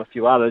a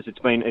few others,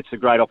 it's a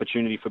great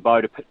opportunity for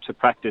Bo to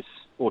practice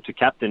or to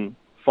captain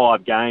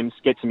 5 games,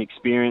 get some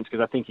experience,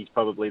 because I think he's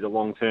probably the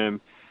long-term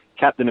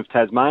captain of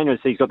Tasmania.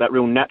 So he's got that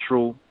real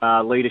natural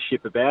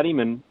leadership about him,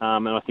 and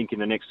I think in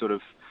the next sort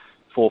of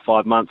 4 or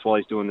 5 months while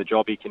he's doing the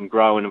job, he can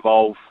grow and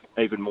evolve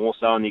even more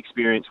so, and the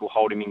experience will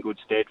hold him in good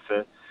stead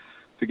for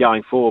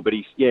going forward. But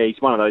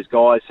he's one of those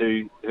guys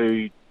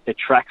who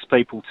attracts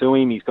people to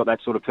him. He's got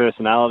that sort of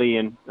personality,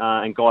 and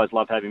guys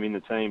love having him in the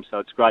team. So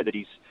it's great that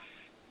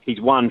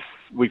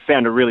we've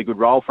found a really good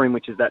role for him,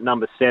 which is that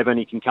number 7.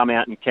 He can come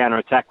out and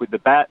counter-attack with the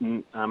bat,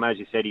 and as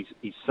you said,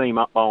 his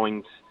seam-up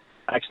bowling's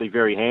actually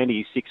very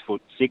handy. He's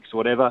 6'6",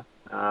 whatever.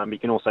 He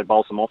can also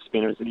bowl some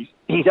off-spinners, and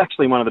he's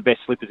actually one of the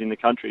best slippers in the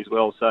country as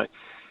well. So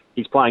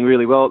he's playing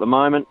really well at the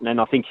moment, and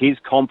I think his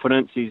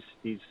confidence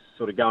is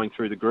sort of going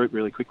through the group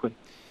really quickly.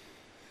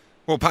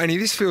 Well, Paney,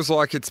 this feels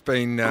like it's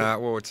been,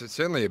 it's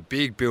certainly a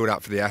big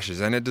build-up for the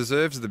Ashes, and it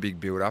deserves the big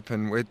build-up,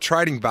 and we're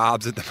trading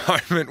barbs at the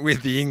moment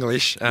with the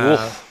English.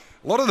 A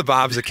lot of the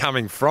barbs are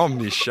coming from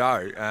this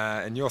show,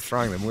 and you're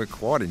throwing them. We're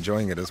quite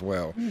enjoying it as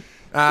well.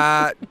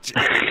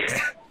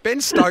 Ben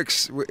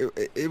Stokes,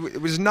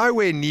 it was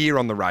nowhere near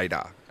on the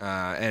radar,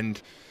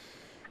 and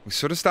we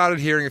sort of started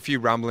hearing a few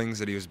rumblings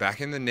that he was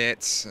back in the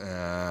nets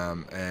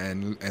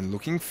and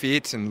looking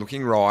fit and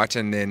looking right,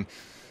 and then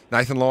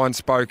Nathan Lyon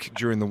spoke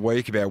during the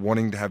week about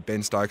wanting to have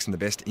Ben Stokes and the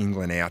best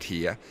England out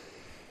here.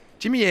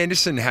 Jimmy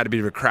Anderson had a bit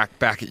of a crack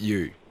back at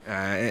you,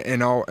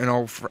 and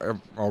I'll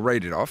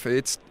read it off.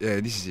 This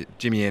is it,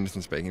 Jimmy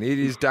Anderson speaking. It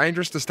is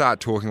dangerous to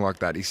start talking like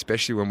that,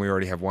 especially when we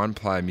already have one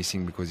player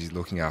missing because he's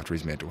looking after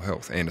his mental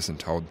health. Anderson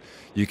told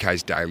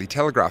UK's Daily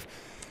Telegraph.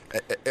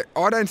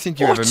 I don't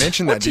think you ever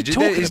mentioned that, did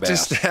you? He's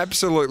just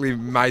absolutely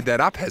made that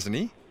up, hasn't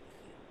he?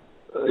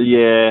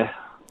 Yeah.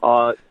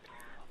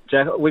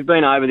 Jack, we've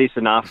been over this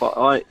enough.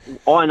 I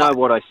know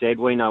what I said.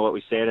 We know what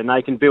we said, and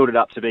they can build it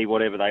up to be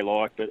whatever they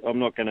like. But I'm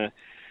not going to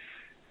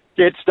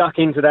get stuck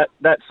into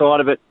that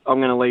side of it. I'm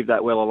going to leave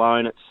that well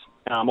alone. It's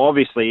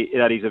obviously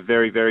that is a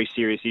very, very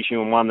serious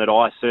issue, and one that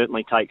I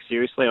certainly take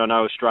seriously. I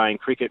know Australian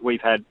cricket,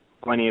 we've had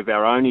plenty of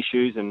our own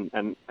issues,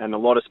 and a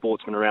lot of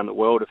sportsmen around the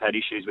world have had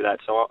issues with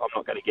that. So I'm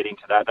not going to get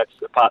into that. That's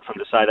apart from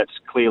to say that's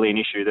clearly an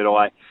issue that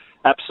I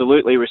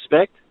absolutely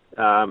respect,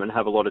 and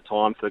have a lot of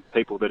time for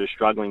people that are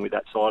struggling with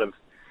that side of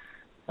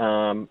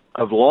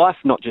life,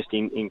 not just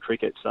in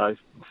cricket. So,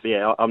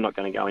 yeah, I'm not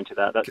going to go into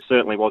that. That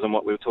certainly wasn't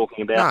what we were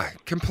talking about. No,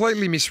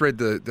 completely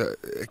misread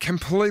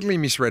completely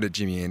misread it,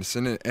 Jimmy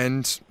Anderson,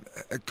 and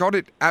got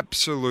it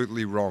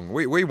absolutely wrong.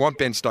 We want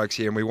Ben Stokes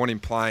here, and we want him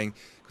playing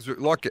because,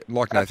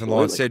 like Nathan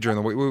Lyon said during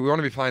the week, we want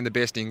to be playing the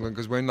best England,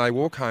 because when they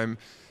walk home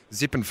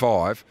zip and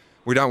 5,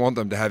 we don't want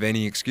them to have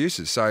any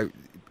excuses. So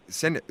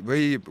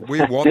we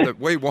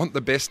want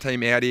the best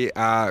team out here.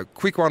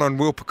 Quick one on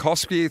Will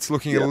Pekoski. It's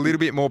looking a little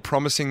bit more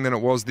promising than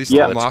it was this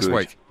time last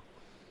week.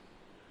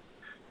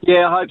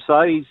 Yeah, I hope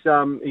so.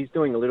 He's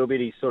doing a little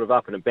bit. He's sort of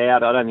up and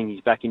about. I don't think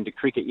he's back into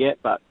cricket yet,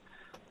 but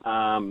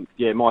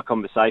my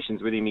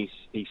conversations with him,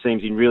 he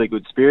seems in really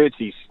good spirits.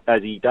 He's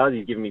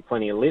giving me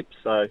plenty of lips,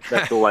 so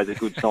that's always a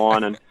good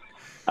sign. And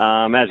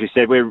as we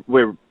said,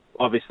 we're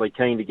obviously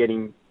keen to get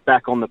him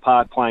back on the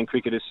park playing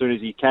cricket as soon as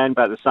he can,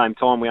 but at the same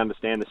time we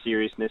understand the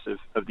seriousness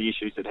of the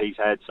issues that he's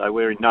had, so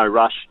we're in no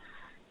rush.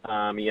 He's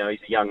a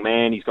young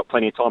man, he's got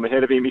plenty of time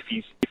ahead of him. If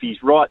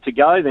he's right to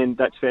go, then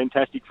that's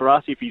fantastic for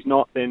us. If he's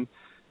not, then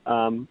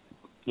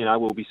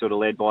we'll be sort of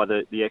led by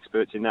the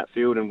experts in that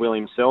field and Will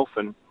himself,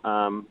 and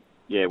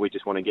we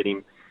just want to get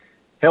him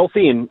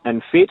healthy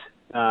and fit,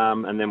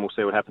 and then we'll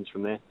see what happens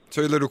from there.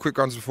 Two little quick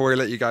ones before we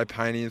let you go,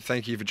 Painey, and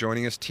thank you for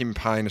joining us. Tim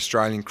Paine,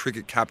 Australian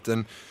cricket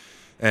captain,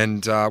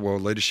 and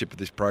leadership of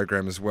this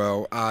program as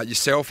well.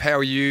 Yourself, how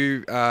are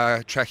you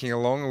tracking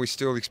along? Are we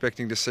still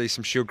expecting to see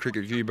some Shield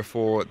cricket view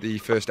before the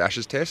first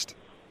Ashes test?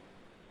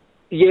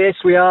 Yes,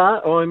 we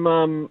are.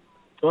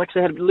 I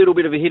actually had a little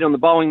bit of a hit on the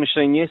bowling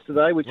machine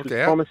yesterday, which was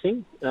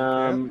promising.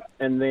 And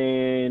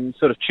then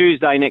sort of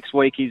Tuesday next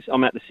week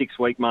I'm at the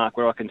 6-week mark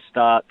where I can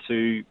start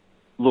to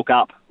look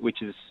up,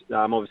 which is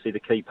obviously the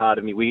key part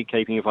of me wicket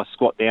keeping. If I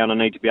squat down, I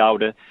need to be able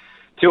to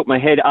tilt my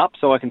head up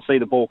so I can see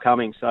the ball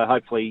coming. So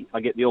hopefully I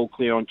get the all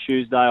clear on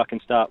Tuesday. I can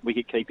start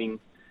wicket keeping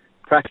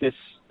practice,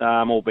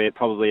 albeit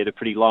probably at a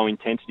pretty low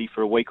intensity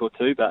for a week or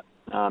two. But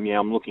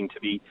I'm looking to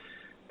be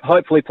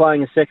hopefully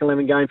playing a second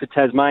 11 game for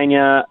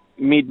Tasmania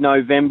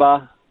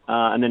mid-November,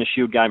 and then a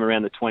Shield game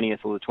around the 20th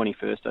or the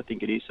 21st, I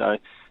think it is. So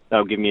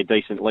that'll give me a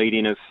decent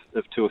lead-in of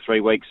 2 or 3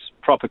 weeks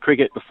proper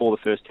cricket before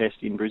the first test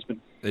in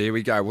Brisbane. There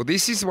we go. Well,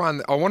 this is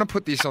one I want to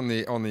put this on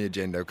the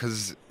agenda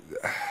because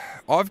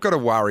I've got a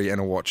worry and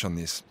a watch on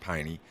this,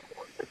 Painey.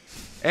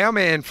 Our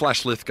man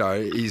Flash Lithgow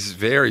is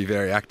very,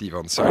 very active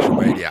on social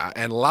media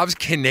and loves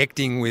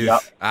connecting with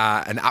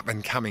an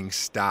up-and-coming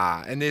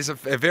star. And there's a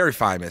very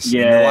famous,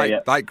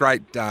 late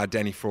great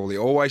Danny Frawley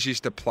always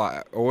used to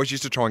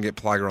try and get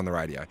Plugger on the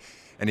radio,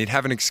 and he'd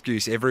have an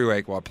excuse every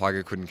week why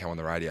Plugger couldn't come on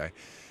the radio.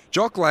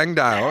 Jock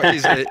Langdale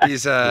is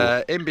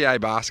a NBA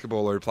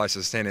basketballer who plays for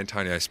the San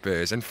Antonio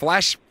Spurs, and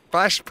Flash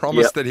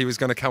promised that he was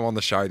going to come on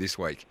the show this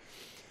week.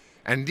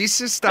 And this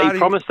is starting... He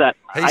promised that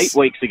 8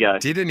 weeks ago.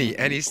 Didn't he?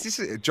 And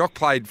Jock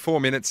played 4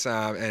 minutes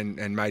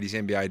and made his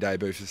NBA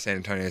debut for the San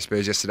Antonio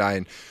Spurs yesterday,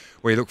 and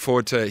we look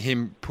forward to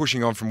him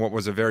pushing on from what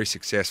was a very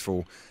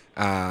successful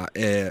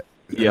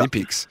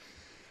Olympics.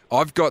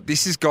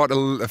 This has got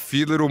a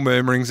few little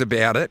murmurings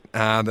about it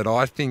that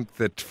I think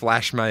that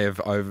Flash may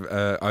have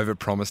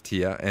over-promised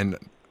here. And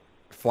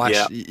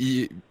Flash,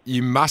 he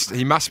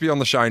must be on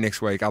the show next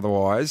week,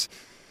 otherwise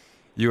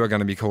you are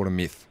going to be called a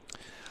myth.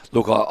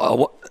 Look,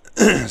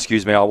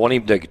 excuse me, I want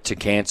him to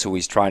cancel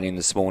his training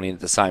this morning at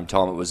the same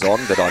time it was on,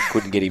 but I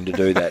couldn't get him to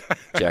do that,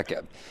 Jack.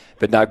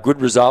 But no, good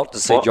result to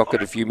see Jock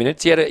at a few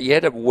minutes. He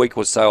had a week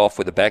or so off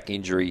with a back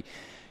injury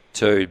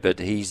too, but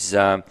he's...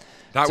 No,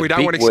 we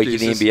don't want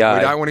excuses. We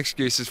don't want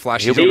excuses,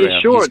 Flash. Are you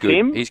sure it's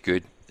him? He's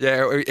good.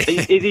 Yeah.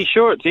 Is he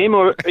sure it's him,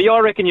 or I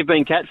reckon you've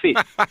been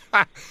catfished?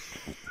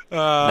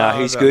 No,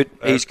 he's good.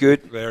 He's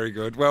good. Very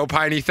good. Well,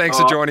 Painey, thanks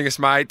for joining us,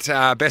 mate.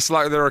 Best of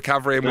luck with the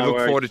recovery, and we look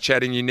forward to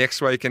chatting you next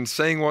week and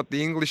seeing what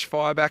the English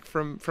fire back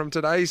from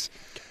today's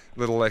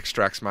little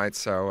extracts, mate.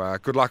 So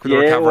good luck with the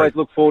recovery. Yeah, always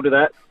look forward to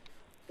that.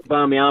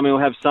 Barmy Army will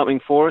have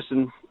something for us,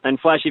 and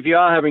Flash, if you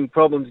are having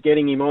problems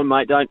getting him on,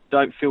 mate,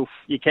 don't feel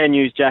you can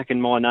use Jack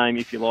and my name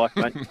if you like,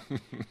 mate.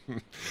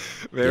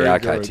 Very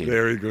good. Tim.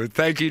 Very good.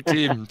 Thank you,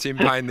 Tim. Tim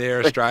Paine there,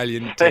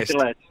 Australian Test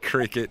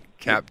cricket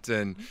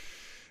captain.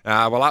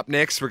 Well, up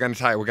next, we're going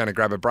to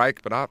grab a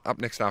break, but up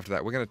next after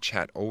that, we're going to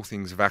chat all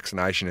things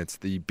vaccination. It's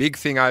the big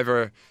thing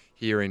over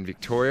here in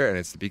Victoria, and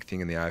it's the big thing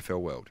in the AFL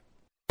world.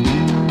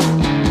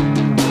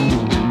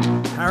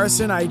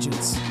 Harrison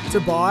Agents. To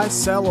buy,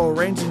 sell or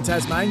rent in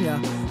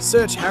Tasmania,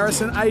 search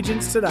Harrison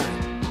Agents today.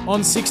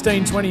 On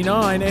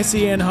 1629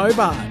 SEN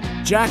Hobart,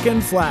 Jack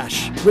and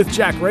Flash, with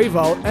Jack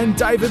Revolt and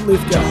David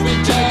Lithgow.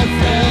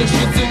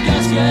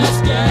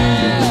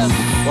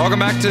 Welcome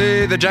back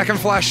to the Jack and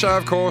Flash Show,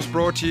 of course,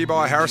 brought to you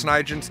by Harrison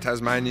Agents,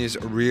 Tasmania's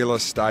real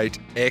estate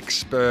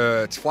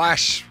experts.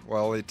 Flash,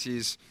 well, it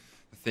is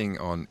the thing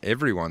on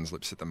everyone's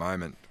lips at the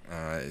moment,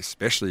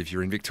 especially if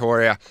you're in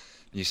Victoria,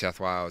 New South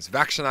Wales.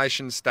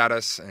 Vaccination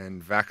status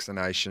and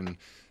vaccination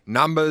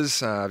numbers.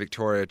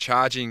 Victoria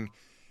charging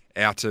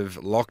out of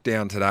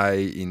lockdown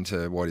today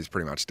into what is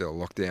pretty much still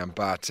lockdown,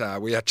 but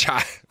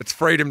it's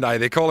Freedom Day.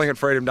 They're calling it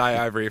Freedom Day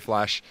over here,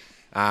 Flash.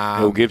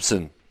 Bill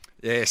Gibson.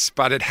 Yes,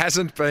 but it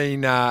hasn't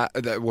been, a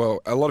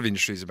lot of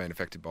industries have been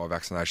affected by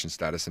vaccination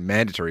status and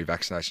mandatory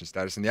vaccination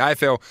status. And the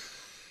AFL,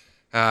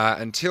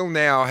 until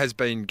now, has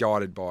been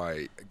guided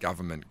by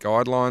government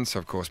guidelines. So,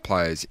 of course,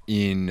 players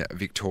in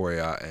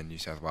Victoria and New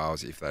South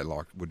Wales, if they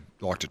would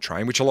like to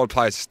train, which a lot of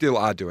players still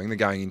are doing, they're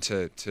going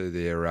into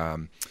their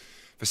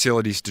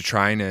facilities to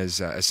train as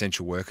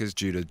essential workers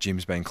due to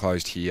gyms being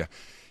closed here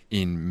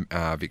in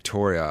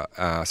Victoria.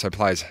 So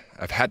players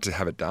have had to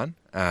have it done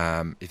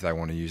if they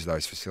want to use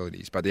those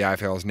facilities. But the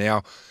AFL has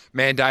now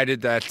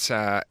mandated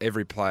that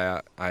every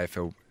player,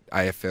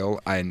 AFL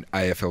and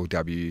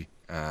AFLW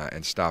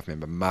and staff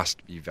member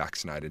must be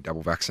vaccinated,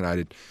 double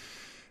vaccinated.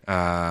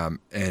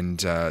 And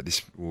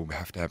this will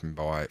have to happen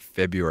by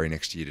February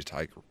next year to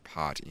take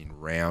part in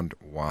round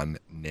 1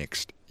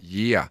 next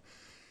year.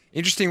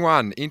 Interesting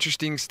one,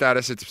 interesting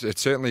status.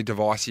 It's certainly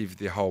divisive,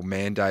 the whole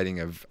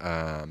mandating of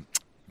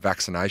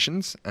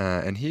vaccinations.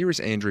 And here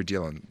is Andrew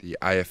Dillon, the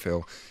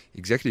AFL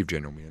Executive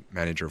General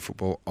Manager of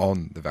Football,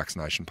 on the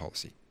vaccination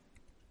policy.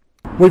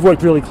 We've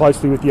worked really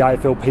closely with the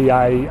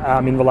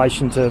AFLPA in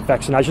relation to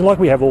vaccination, like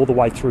we have all the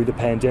way through the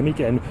pandemic,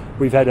 and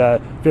we've had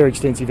a very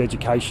extensive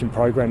education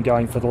program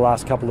going for the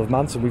last couple of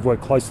months, and we've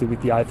worked closely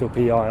with the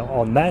AFLPA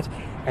on that,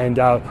 and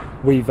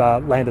we've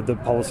landed the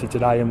policy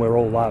today, and we're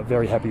all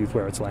very happy with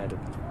where it's landed.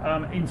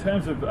 In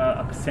terms of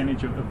a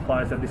percentage of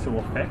players that this will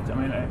affect, I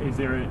mean,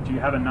 do you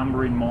have a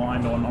number in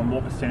mind on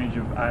what percentage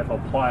of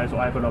AFL players or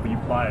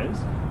AFLW players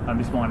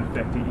this might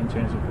affect in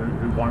terms of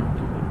who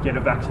won't get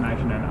a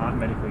vaccination and aren't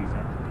medically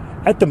exempt?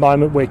 At the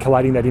moment, we're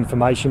collating that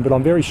information, but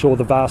I'm very sure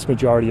the vast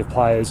majority of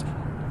players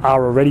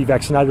are already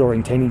vaccinated or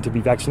intending to be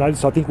vaccinated.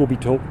 So I think we'll be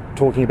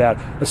talking about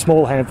a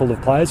small handful of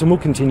players, and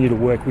we'll continue to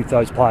work with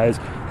those players,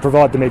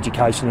 provide them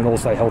education and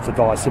also health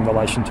advice in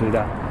relation to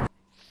that.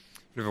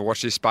 Bit of a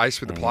watch this space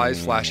with the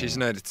players flash,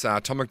 isn't it? It's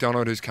Tom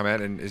McDonald who's come out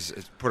and is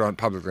put on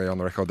publicly on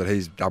the record that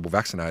he's double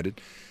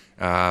vaccinated,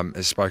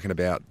 has spoken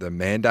about the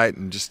mandate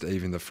and just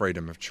even the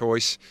freedom of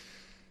choice.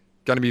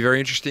 Going to be very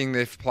interesting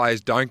if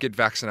players don't get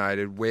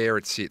vaccinated, where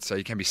it sits. So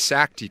you can be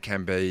sacked, you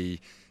can be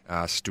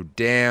stood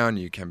down,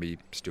 you can be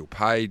still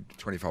paid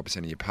 25%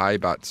 of your pay,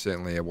 but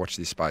certainly watch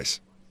this space.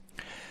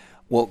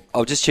 Well,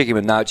 I'll just check in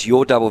with notes.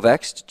 You're double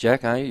vaxxed,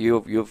 Jack, are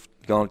you? You've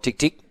gone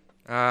tick-tick?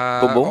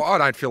 I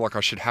don't feel like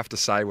I should have to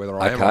say whether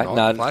I am or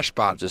not, Flash,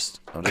 but I'm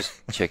just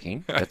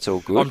checking. That's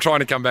all good. I'm trying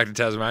to come back to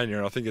Tasmania,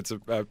 and I think it's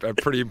a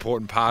pretty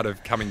important part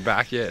of coming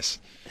back, yes.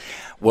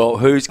 Well,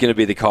 who's going to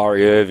be the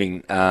Kyrie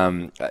Irving?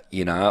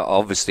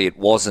 Obviously it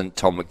wasn't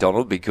Tom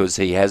McDonald because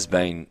he's had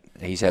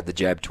the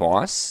jab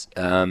twice.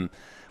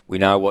 We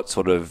know what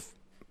sort of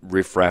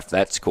riffraff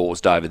that's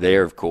caused over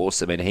there, of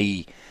course. I mean,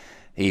 he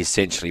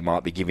essentially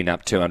might be giving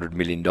up $200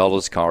 million,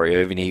 Kyrie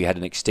Irving. He had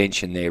an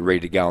extension there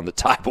ready to go on the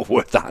table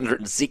worth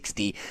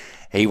 $160.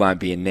 He won't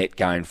be a net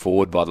going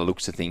forward by the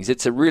looks of things.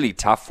 It's a really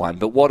tough one,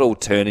 but what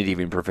alternative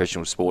in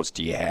professional sports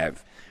do you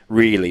have?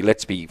 Really,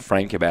 let's be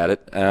frank about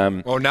it.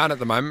 Well, none at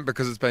the moment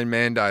because it's been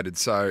mandated.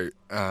 So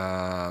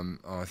I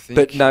think.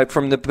 But no,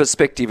 from the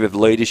perspective of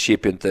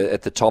leadership at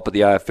the top of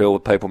the AFL,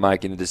 with people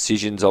making the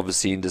decisions,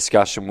 obviously in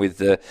discussion with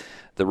the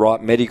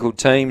right medical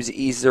teams,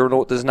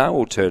 there's no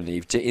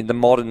alternative in the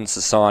modern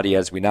society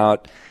as we know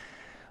it.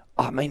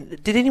 I mean,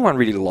 did anyone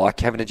really like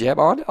having a jab?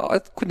 I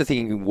couldn't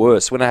think anything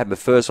worse. When I had my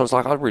first one, I was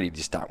like, I really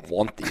just don't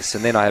want this.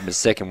 And then I had my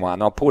second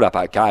one. I pulled up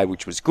okay,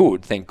 which was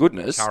good, thank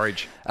goodness.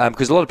 Courage.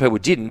 Because a lot of people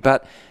didn't,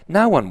 but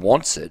no one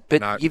wants it.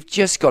 But You've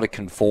just got to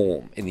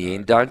conform in the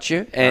end, don't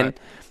you? And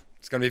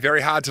it's going to be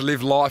very hard to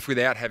live life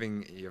without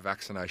having your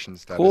vaccination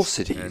status. Of course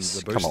it is.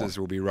 And the boosters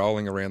will be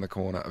rolling around the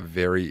corner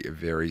very,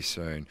 very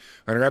soon.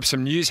 We're going to grab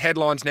some news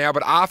headlines now,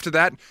 but after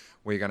that,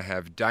 we're going to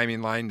have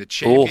Damien Lane, the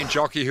champion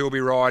jockey, who'll be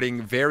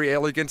riding very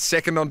elegant,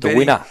 second on betting,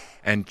 winner,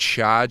 and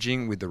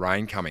charging with the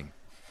rain coming.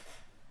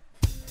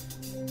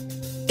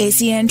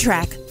 SEN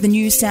Track, the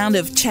new sound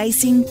of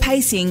chasing,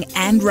 pacing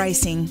and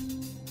racing.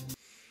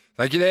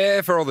 Thank you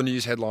there for all the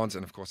news headlines.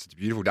 And, of course, it's a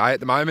beautiful day at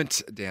the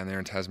moment down there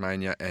in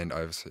Tasmania and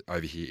over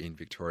here in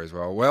Victoria as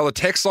well. Well, the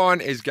text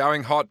line is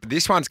going hot.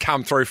 This one's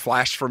come through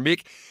flash from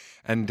Mick.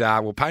 And,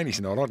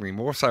 Payne's not on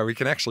anymore, so we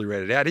can actually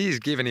read it out. He's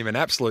given him an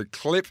absolute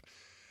clip.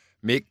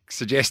 Mick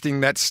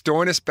suggesting that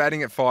Stoinis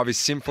batting at 5 is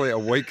simply a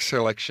weak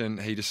selection.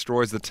 He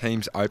destroys the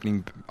team's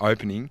opening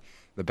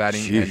the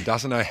batting, and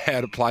doesn't know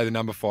how to play the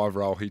number 5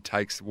 role. He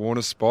takes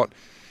Warner's spot.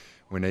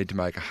 We need to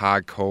make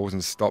hard calls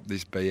and stop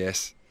this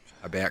BS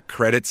about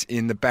credits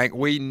in the bank.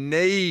 We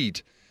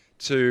need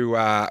to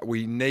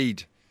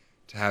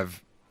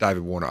have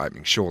David Warner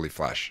opening, surely,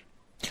 Flash.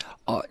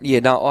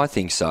 I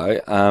think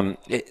so.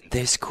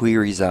 There's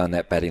queries on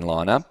that batting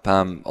lineup.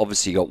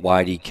 Obviously, you got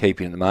Wadey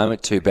keeping at the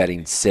moment, 2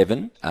 batting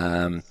 7.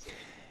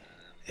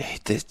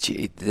 There's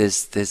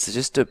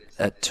just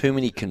too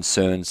many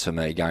concerns for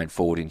me going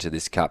forward into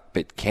this cup.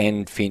 But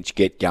can Finch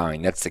get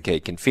going? That's the key.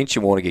 Can Finch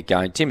and Warner get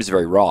going? Tim is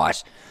very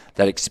right.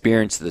 That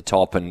experience at the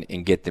top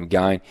and get them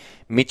going.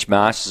 Mitch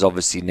Marsh is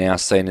obviously now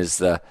seen as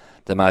the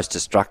most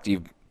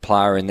destructive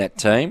player in that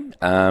team.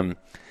 That's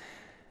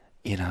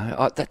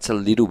a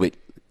little bit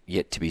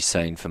yet to be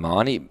seen for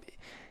mine.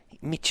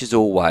 Mitch has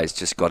always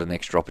just got an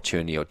extra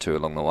opportunity or two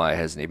along the way,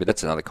 hasn't he? But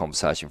that's another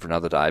conversation for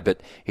another day.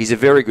 But he's a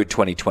very good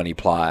 2020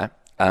 player.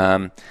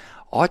 I've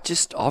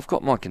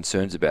got my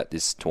concerns about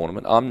this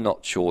tournament. I'm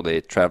not sure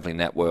they're travelling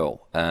that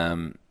well.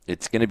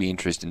 It's going to be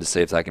interesting to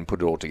see if they can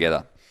put it all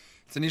together.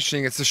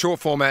 It's a short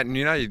format,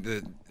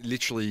 and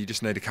literally you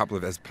just need a couple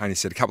of, as Paney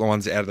said, a couple of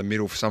ones out of the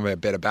middle for some of our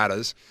better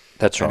batters.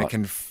 That's right. And it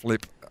can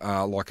flip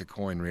like a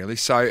coin, really.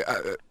 So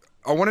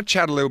I want to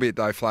chat a little bit,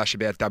 though, Flash,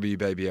 about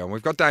WBBL. And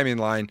we've got Damien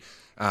Lane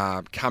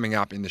coming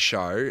up in the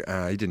show.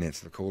 He didn't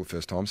answer the call the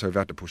first time, so we've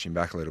had to push him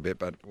back a little bit,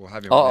 but we'll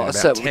have him in about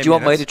 10 minutes. Do you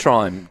want me to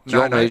try him? Do you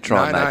want me to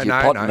try him, mate?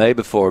 You've potted me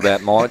before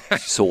about my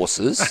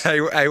sources.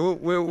 Hey,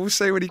 we'll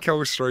see when he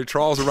comes through.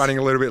 Trials are running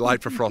a little bit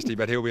late for Frosty,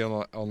 but he'll be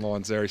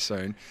online very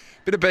soon.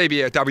 Bit of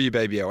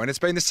WBBL, and it's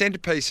been the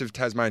centrepiece of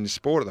Tasmanian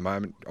sport at the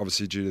moment,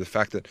 obviously due to the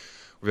fact that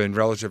we've been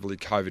relatively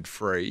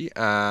COVID-free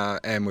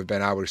and we've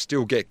been able to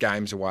still get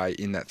games away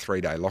in that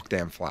 3-day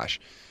lockdown, Flash.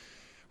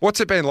 What's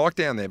it been like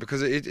down there?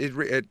 Because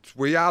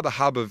we are the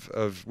hub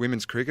of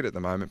women's cricket at the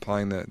moment,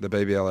 playing the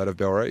BBL out of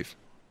Belrive.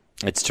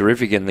 It's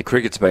terrific, and the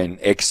cricket's been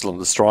excellent.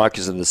 The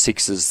Strikers and the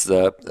Sixers,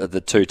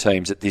 the two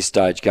teams at this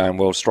stage going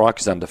well.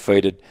 Strikers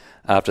undefeated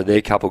after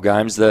their couple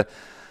games. The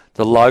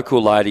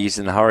local ladies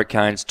and the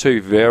Hurricanes,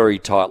 two very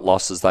tight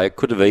losses. They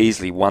could have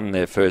easily won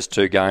their first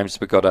two games,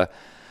 but got a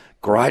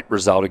great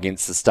result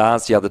against the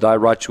Stars the other day.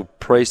 Rachel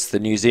Priest, the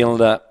New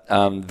Zealander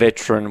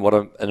veteran, what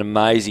an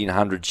amazing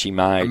 100 she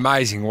made.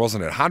 Amazing,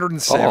 wasn't it?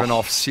 107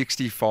 off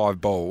 65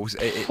 balls.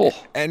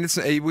 And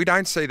we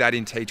don't see that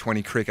in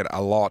T20 cricket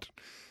a lot.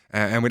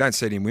 And we don't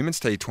see it in women's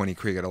T20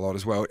 cricket a lot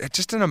as well. It's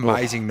just an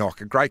amazing knock,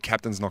 a great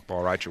captain's knock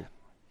by Rachel.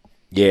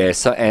 Yeah,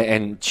 so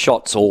and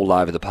shots all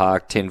over the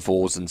park, 10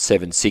 fours and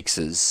 7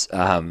 sixes,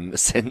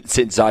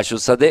 sensational.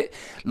 So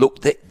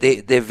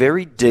they're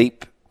very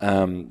deep,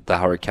 the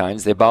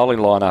Hurricanes. Their bowling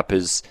lineup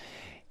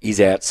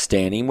is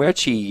outstanding. We're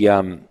actually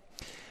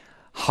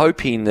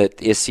hoping that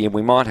SEN,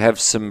 we might have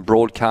some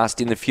broadcast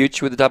in the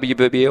future with the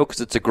WBBL, because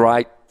it's a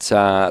great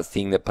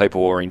thing that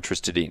people are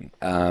interested in.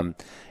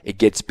 It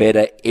gets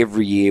better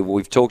every year.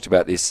 We've talked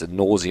about this ad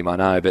nauseum, I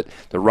know, but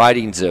the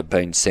ratings have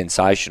been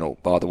sensational,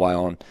 by the way,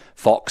 on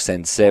Fox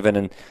and 7,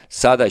 and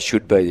so they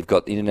should be. They've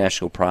got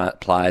international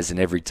players in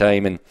every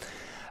team,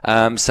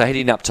 and so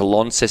heading up to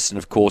Launceston,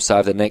 of course,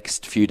 over the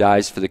next few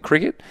days for the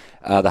cricket.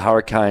 The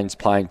Hurricanes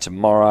playing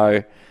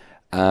tomorrow,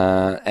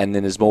 and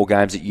then there's more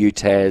games at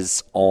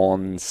UTAS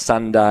on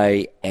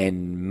Sunday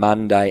and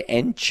Monday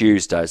and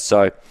Tuesday.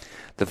 So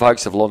the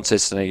folks of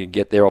Launceston can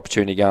get their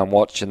opportunity to go and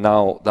watch, and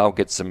they'll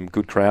get some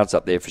good crowds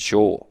up there for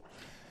sure.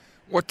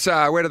 Where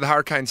do the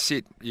Hurricanes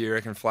sit, you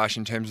reckon, Flash,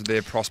 in terms of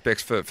their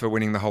prospects for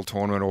winning the whole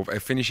tournament, or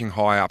finishing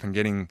high up and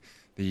getting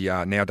the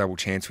now double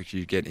chance which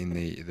you get in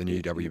the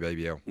new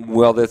WBBL?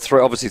 Well,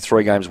 they're obviously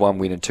 3 games, 1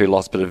 win and 2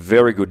 loss, but a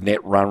very good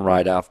net run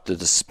rate after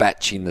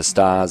dispatching the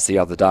Stars the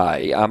other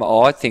day.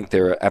 I think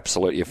they're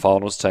absolutely a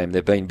finals team.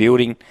 They've been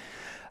building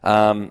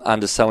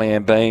under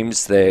Sally-Ann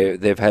Beams.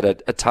 They've had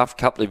a tough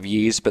couple of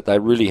years, but they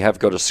really have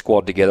got a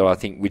squad together, I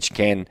think, which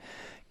can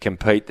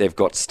compete. They've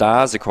got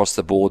stars across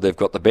the board. They've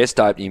got the best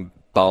opening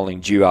bowling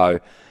duo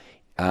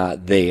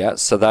there,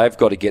 so they've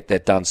got to get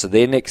that done. So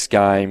their next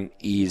game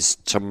is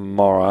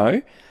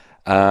tomorrow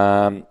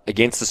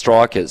against the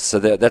Strikers. So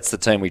that's the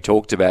team we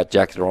talked about,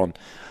 Jack. They're on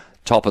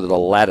top of the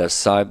ladder,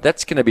 so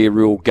that's going to be a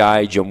real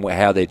gauge on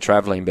how they're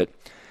travelling. But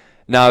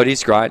no, it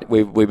is great.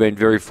 We've been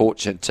very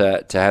fortunate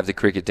to have the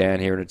cricket down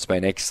here, and it's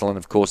been excellent.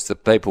 Of course, the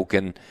people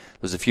can.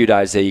 There's a few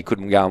days there you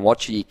couldn't go and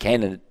watch it. You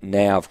can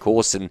now, of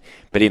course,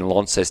 but in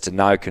Launceston,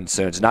 no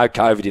concerns, no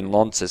COVID in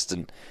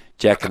Launceston.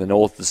 Jack, in the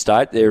north of the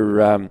state,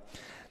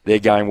 they're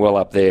going well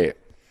up there.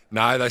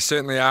 No, they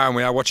certainly are, and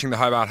we are watching the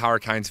Hobart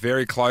Hurricanes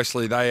very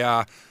closely.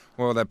 They're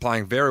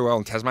playing very well,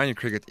 and Tasmanian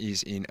cricket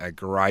is in a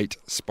great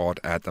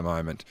spot at the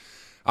moment.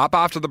 Up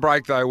after the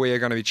break, though, we are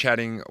going to be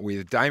chatting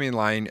with Damien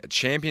Lane,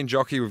 champion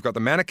jockey. We've got the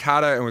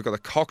Manikato and we've got the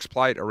Cox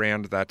Plate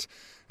around that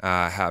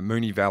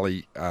Moonee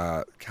Valley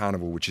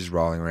Carnival, which is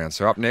rolling around.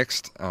 So up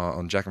next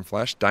on Jack and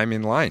Flash,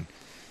 Damien Lane,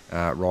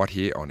 right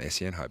here on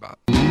SEN Hobart.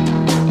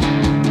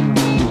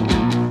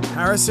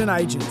 Harrison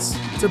Agents.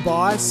 To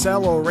buy,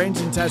 sell or rent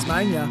in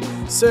Tasmania,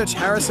 search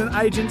Harrison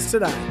Agents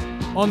today.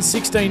 On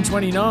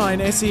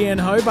 1629 SEN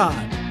Hobart,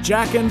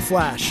 Jack and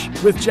Flash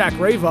with Jack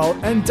Revolt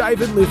and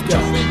David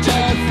Lithgow.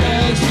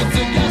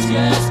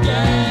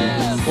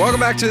 Welcome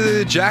back to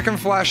the Jack and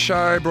Flash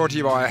show, brought to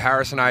you by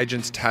Harrison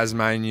Agents,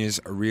 Tasmania's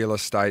real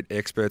estate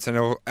experts.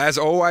 And as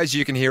always,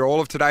 you can hear all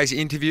of today's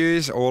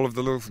interviews, all of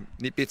the little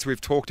nitbits we've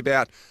talked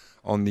about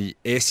on the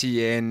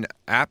SEN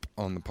app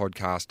on the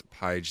podcast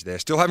page there.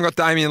 Still haven't got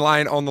Damien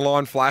Lane on the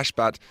line, Flash,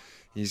 but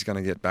he's going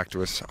to get back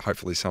to us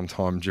hopefully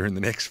sometime during the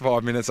next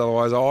 5 minutes.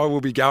 Otherwise, I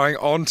will be going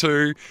on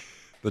to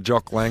the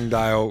Jock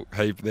Langdale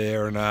heap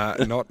there and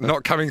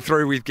not coming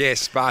through with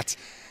guests. But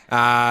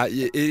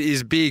it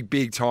is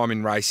big time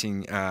in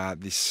racing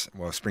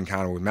Spring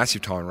Carnival with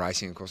massive time in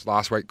racing. Of course,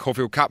 last week,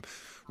 Caulfield Cup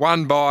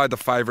won by the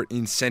favourite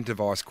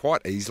Incentivised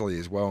quite easily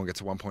as well and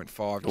gets a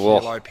 1.5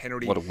 kilo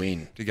penalty. What a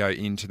win. To go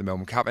into the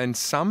Melbourne Cup. And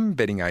some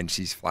betting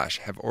agencies, Flash,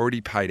 have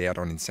already paid out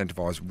on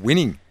Incentivised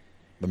winning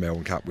the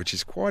Melbourne Cup, which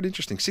is quite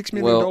interesting. $6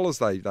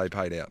 million they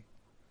paid out.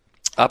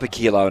 Up 1.5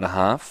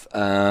 kilos,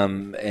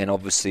 and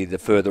obviously the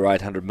further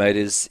 800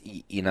 metres,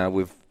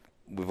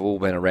 we've all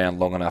been around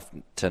long enough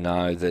to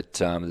know that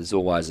there's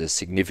always a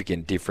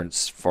significant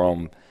difference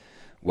from,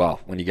 well,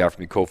 when you go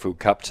from the Caulfield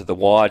Cup to the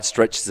wide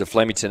stretches of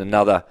Flemington,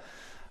 another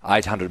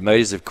 800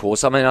 metres, of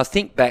course. I mean, I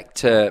think back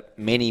to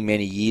many,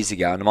 many years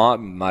ago, and my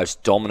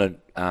most dominant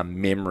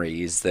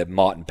memory is the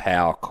Might and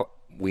Power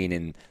win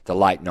in the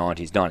late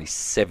 90s,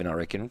 97, I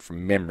reckon,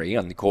 from memory,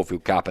 on the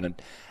Caulfield Cup, and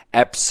it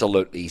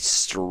absolutely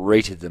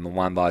streeted them and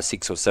won by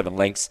 6 or 7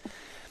 lengths.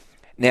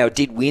 Now, it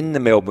did win the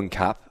Melbourne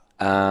Cup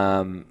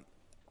a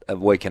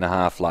week and a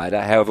half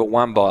later. However, it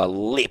won by a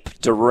lip.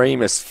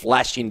 Doremus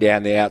flashing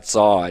down the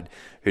outside,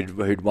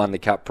 who'd won the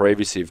Cup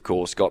previously, of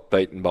course, got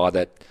beaten by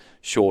that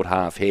short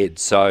half head.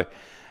 So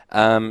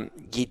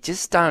you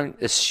just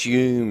don't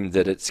assume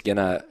that it's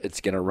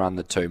gonna run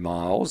the 2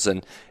 miles,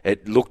 and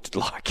it looked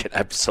like it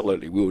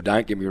absolutely will.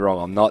 Don't get me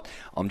wrong.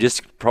 I'm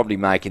just probably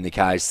making the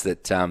case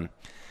that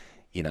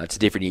it's a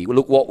different year.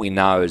 Look, what we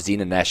know is the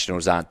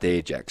internationals aren't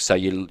there, Jack. So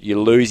you're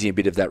losing a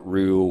bit of that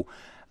real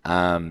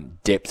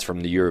depth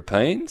from the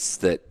Europeans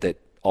that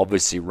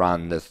obviously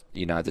run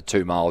the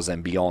 2 miles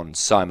and beyond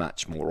so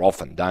much more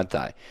often, don't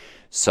they?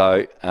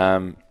 So.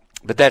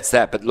 But that's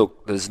that. But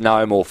look, there's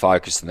no more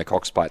focus than the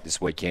Cox Plate this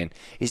weekend.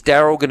 Is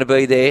Daryl going to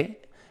be there?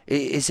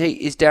 Is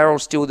Daryl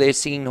still there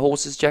singing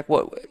horses, Jack?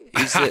 What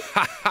is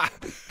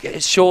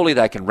it? Surely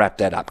they can wrap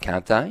that up,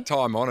 can't they?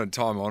 Time honoured.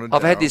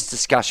 I've had this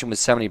discussion with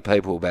so many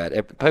people about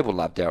it. People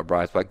love Daryl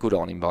Braithwaite. Good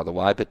on him, by the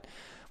way. But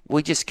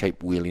we just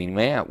keep wheeling him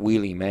out.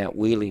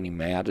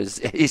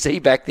 Is he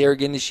back there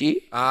again this year?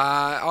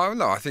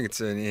 I think it's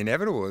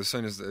inevitable. As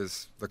soon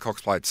as the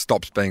Cox Plate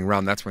stops being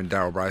run, that's when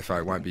Daryl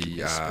Braithwaite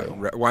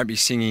won't be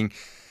singing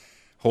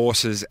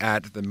horses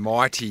at the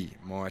mighty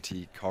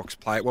Cox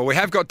Plate. Well, we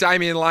have got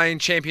Damien Lane,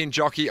 champion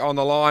jockey, on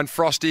the line.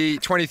 Frosty,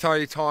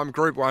 20-time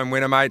Group 1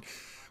 winner, mate.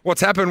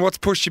 What's happened? What's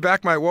pushed you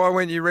back, mate? Why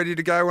weren't you ready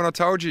to go when I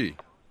told you?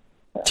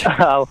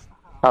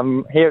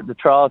 I'm here at the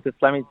trials at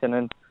Flemington,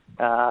 and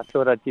I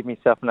thought I'd give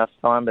myself enough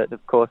time, but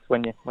of course,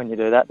 when you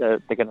do that, they're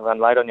going to run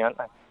late on you, aren't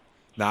they?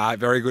 No,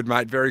 very good,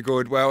 mate, very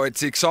good. Well,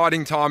 it's an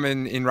exciting time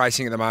in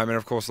racing at the moment,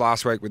 of course,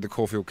 last week with the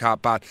Caulfield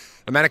Cup, but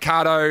the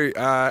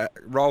Manikato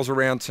rolls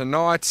around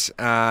tonight,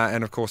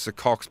 and of course the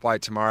Cox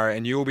Plate tomorrow,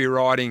 and you'll be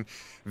riding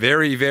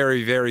very,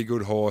 very, very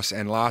good horse,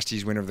 and last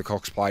year's winner of the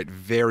Cox Plate,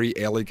 Very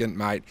Elegant,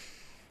 mate.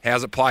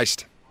 How's it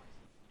placed?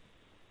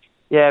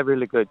 Yeah,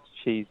 really good.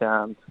 She's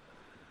bounced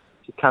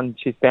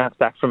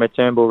back from a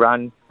Turnbull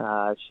run.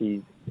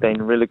 She's been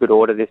in really good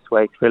order this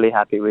week. Really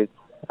happy with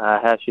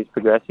how she's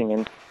progressing,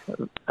 and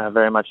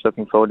very much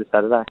looking forward to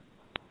Saturday.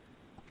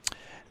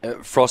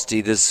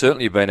 Frosty, there's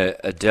certainly been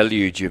a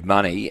deluge of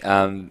money.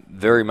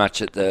 Very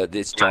much at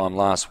this time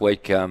last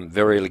week,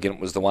 Very Elegant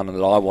was the one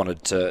that I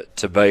wanted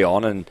to be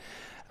on, and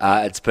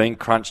it's been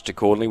crunched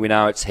accordingly. We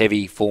know its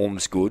heavy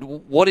form's good.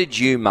 What did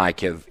you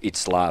make of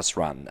its last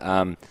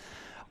run?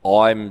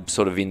 I'm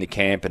sort of in the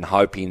camp and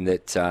hoping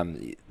that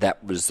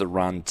that was the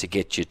run to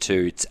get you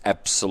to its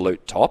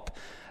absolute top.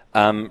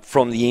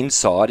 From the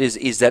inside,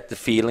 is that the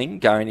feeling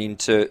going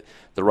into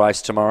the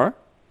race tomorrow?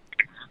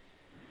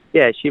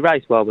 Yeah, she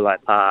raced well below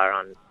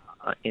par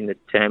in the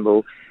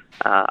Turnbull.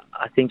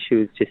 I think she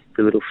was just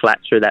a little flat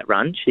through that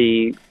run.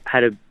 She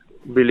had a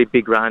really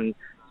big run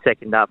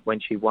second up when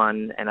she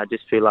won, and I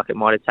just feel like it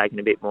might have taken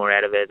a bit more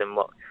out of her than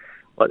what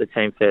the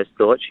team first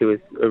thought. She was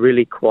a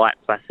really quiet,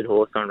 placid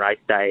horse on race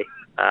day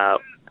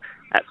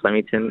at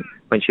Flemington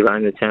when she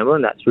ran the Turnbull,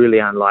 and that's really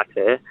unlike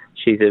her.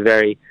 She's a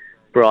very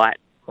bright,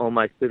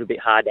 almost a little bit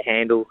hard to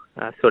handle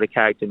sort of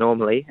character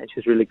normally, and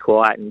she's really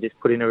quiet and just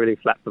put in a really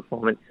flat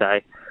performance. So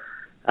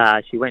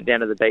she went down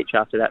to the beach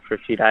after that for a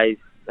few days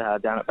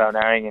down at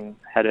Balnarring and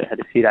had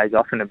a few days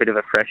off and a bit of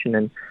a freshen,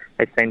 and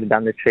it seemed to have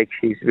done the trick.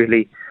 She's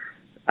really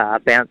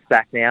bounced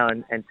back now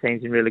and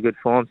seems in really good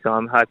form, so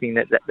I'm hoping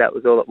that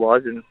was all it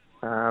was, and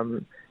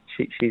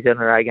she's on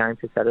her A game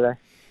for Saturday.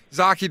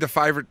 Zaki, the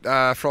favourite,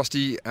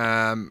 Frosty,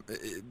 a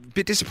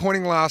bit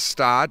disappointing last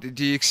start.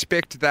 Do you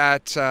expect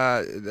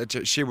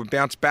that she would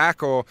bounce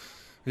back, or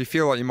do you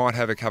feel like you might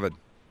have her covered?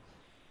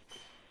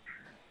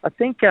 I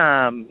think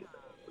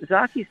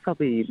Zaki's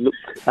probably looked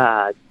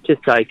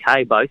just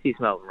okay both his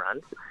Melbourne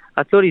runs.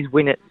 I thought his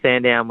win at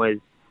Sandown was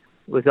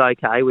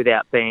okay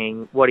without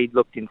being what he'd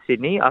looked in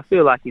Sydney. I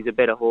feel like he's a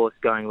better horse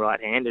going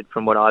right-handed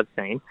from what I've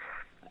seen.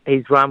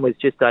 His run was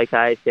just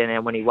okay at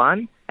Sandown when he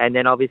won, and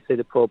then obviously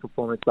the poor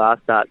performance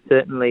last start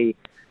certainly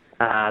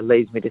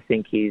leads me to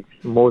think he's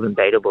more than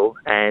beatable,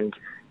 and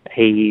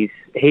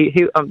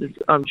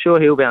I'm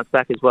sure he'll bounce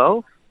back as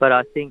well, but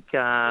I think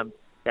that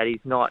he's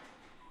not.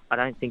 I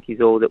don't think he's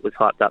all that was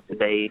hyped up to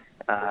be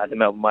the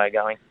Melbourne way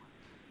going.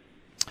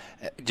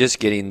 Just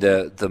getting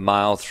the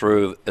mail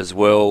through as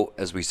well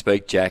as we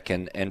speak, Jack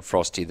and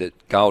Frosty,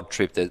 that Gold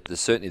Trip, that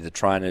certainly the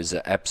trainers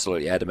are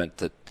absolutely adamant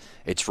that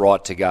it's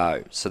right to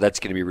go. So that's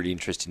going to be really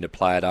interesting to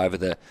play it over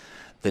the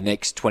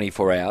next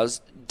 24 hours.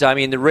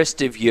 Damien, the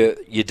rest of your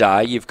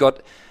day, you've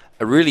got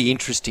a really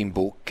interesting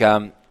book.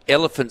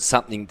 Elephant's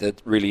something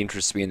that really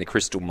interests me in the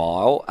Crystal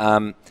Mile.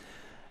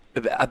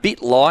 A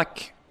bit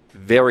like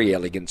Very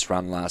Elegant's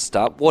run last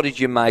start. What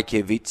did you make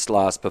of its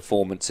last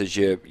performance as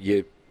your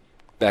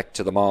back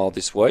to the mile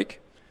this week?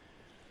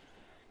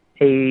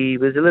 He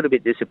was a little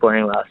bit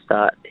disappointing last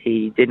start.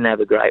 He didn't have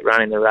a great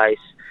run in the race.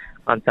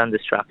 On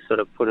Thunderstruck, sort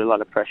of put a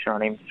lot of pressure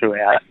on him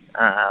throughout.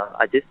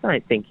 I just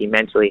don't think he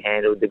mentally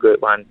handled the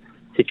Group 1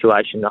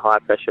 situation, the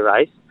high-pressure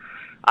race.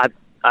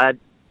 I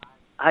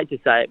hate to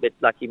say it, but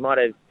like he might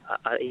have,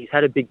 he's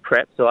had a big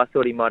prep, so I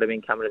thought he might have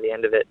been coming to the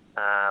end of it.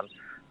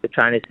 The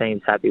trainer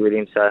seems happy with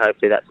him, so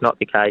hopefully that's not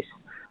the case.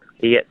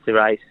 He gets to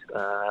race,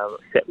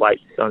 set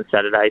weights on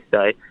Saturday,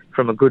 so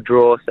from a good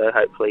draw, so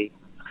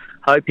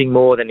hoping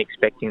more than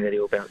expecting that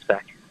he'll bounce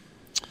back.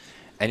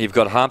 And you've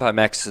got Harpo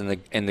Max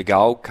in the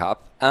Gold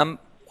Cup.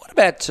 What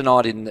about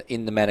tonight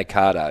in the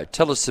Manikato?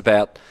 Tell us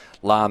about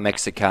La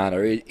Mexicana.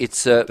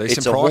 It's a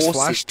decent price, horse,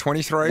 Flash,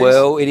 23s.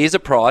 Well, it is a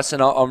price,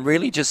 and I'm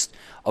really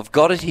I've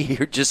got it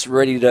here just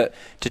ready to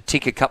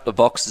tick a couple of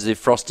boxes if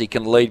Frosty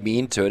can lead me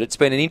into it. It's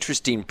been an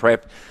interesting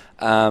prep,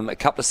 a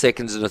couple of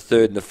seconds and a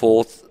third and a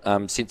fourth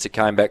since it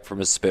came back from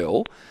a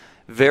spell.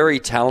 Very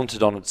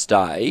talented on its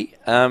day.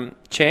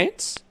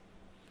 Chance?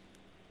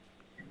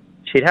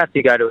 She'd have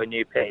to go to a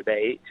new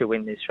PB to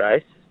win this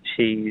race.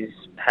 She's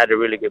had a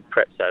really good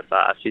prep so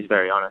far. She's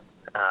very honest.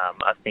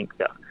 I think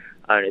the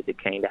owners are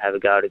keen to have a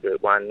go at a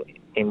Group 1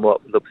 in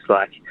what looks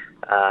like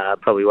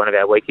probably one of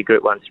our weaker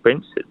Group 1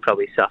 sprints. It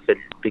probably suffered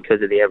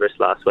because of the Everest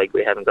last week.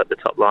 We haven't got the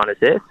top liners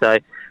there. So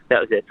that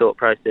was their thought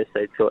process.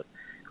 They thought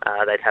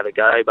they'd have a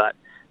go. But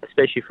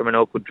especially from an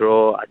awkward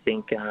draw, I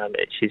think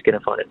she's going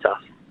to find it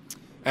tough.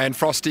 And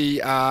Frosty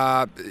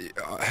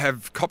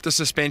have copped a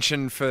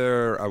suspension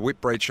for a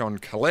whip breach on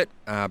Colette,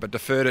 but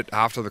deferred it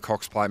after the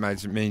Cox Plate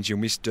means you'll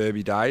miss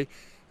Derby Day.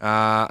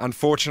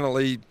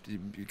 Unfortunately,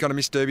 you've got to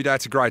miss Derby Day.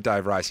 It's a great day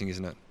of racing,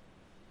 isn't it?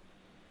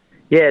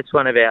 Yeah, it's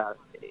one of our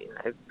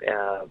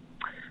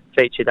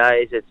feature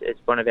days. It's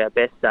one of our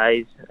best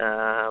days.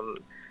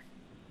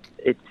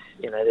 There's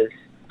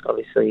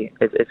obviously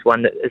it's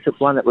one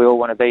that we all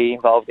want to be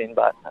involved in,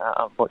 but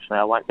unfortunately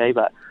I won't be.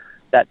 But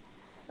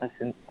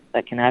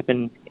that can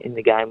happen in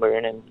the game we're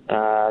in, and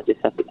just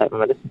have to take my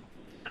medicine.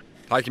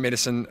 Take your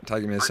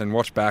medicine,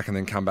 watch back, and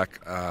then come back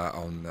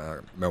on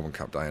Melbourne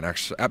Cup Day. And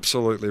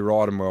absolutely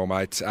right and well,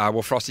 mate.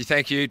 Well, Frosty,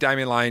 thank you.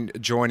 Damien Lane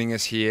joining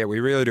us here.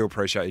 We really do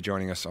appreciate you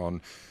joining us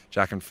on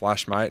Jack and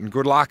Flash, mate. And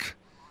good luck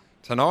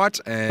tonight.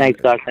 And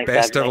thanks, Doug. Thanks,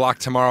 best of luck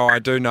tomorrow. I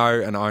do know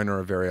an owner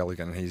of Very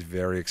Elegant, and he's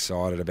very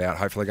excited about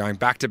hopefully going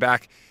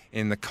back-to-back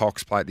in the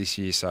Cox Plate this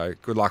year. So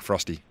good luck,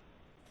 Frosty.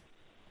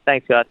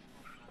 Thanks, guys.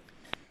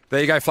 There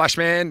you go,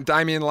 Flashman.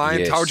 Damien Lane.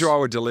 Yes. Told you I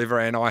would deliver,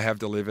 and I have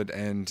delivered.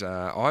 And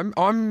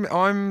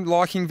I'm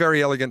liking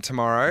Very Elegant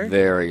tomorrow.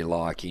 Very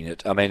liking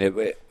it. I mean, it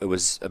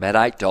was about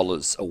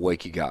 $8 a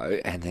week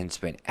ago, and then it's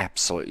been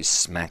absolutely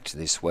smacked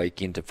this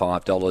week into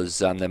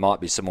 $5. There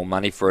might be some more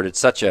money for it. It's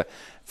such a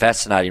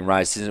fascinating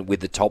race, isn't it? With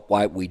the top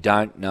weight, we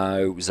don't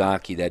know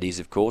Zaki. That is,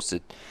 of course.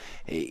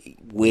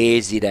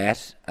 Where's it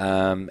at?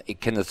 Can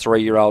the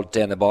 3-year-old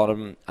down the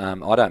bottom?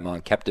 I don't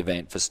mind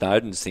Captivant for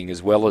Snowden's thing,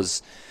 as well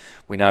as.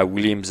 We know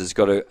Williams has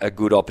got a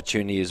good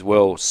opportunity as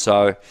well.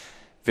 So,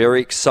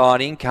 very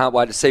exciting. Can't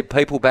wait to see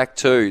people back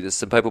too. There's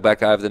some people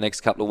back over the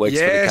next couple of weeks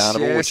for the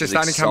carnival, which they're is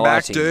starting exciting. to come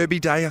back.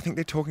 Derby Day, I think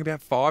they're talking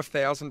about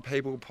 5,000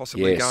 people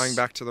possibly going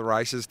back to the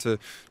races to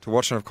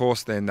watch. And, of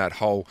course, then that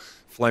whole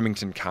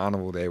Flemington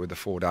Carnival there with the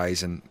 4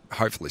 days and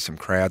hopefully some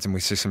crowds. And we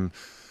see some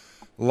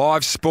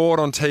live sport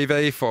on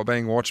TV for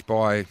being watched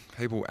by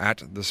people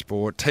at the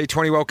sport.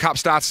 T20 World Cup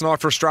starts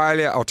tonight for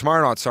Australia. Or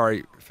tomorrow night,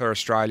 sorry, for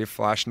Australia,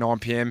 Flash, 9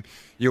 p.m.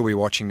 You'll be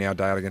watching now,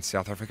 Dale, against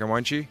South Africa,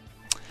 won't you?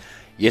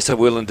 Yes, I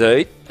will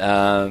indeed.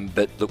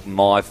 But look,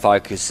 my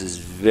focus is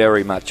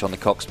very much on the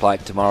Cox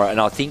Plate tomorrow, and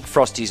I think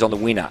Frosty's on the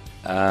winner.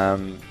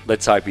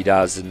 Let's hope he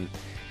does. And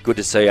good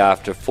to see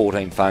after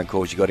 14 phone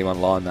calls you got him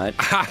online, mate.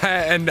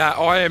 And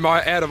I am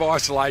out of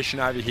isolation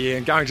over here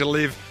and going to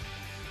live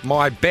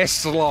my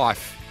best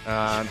life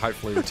and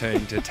hopefully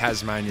returning to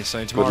Tasmania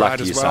soon. Tomorrow night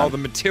as well. The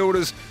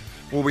Matildas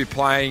will be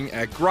playing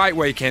a great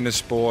weekend of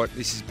sport.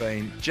 This has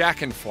been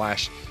Jack and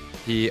Flash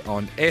here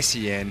on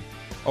SEN,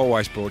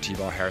 always brought to you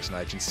by Harrison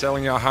Agents.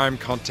 Selling your home,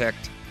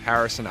 contact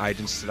Harrison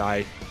Agents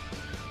today.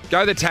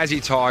 Go the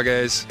Tassie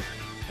Tigers,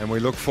 and we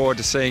look forward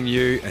to seeing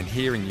you and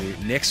hearing you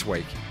next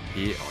week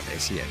here on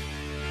SEN.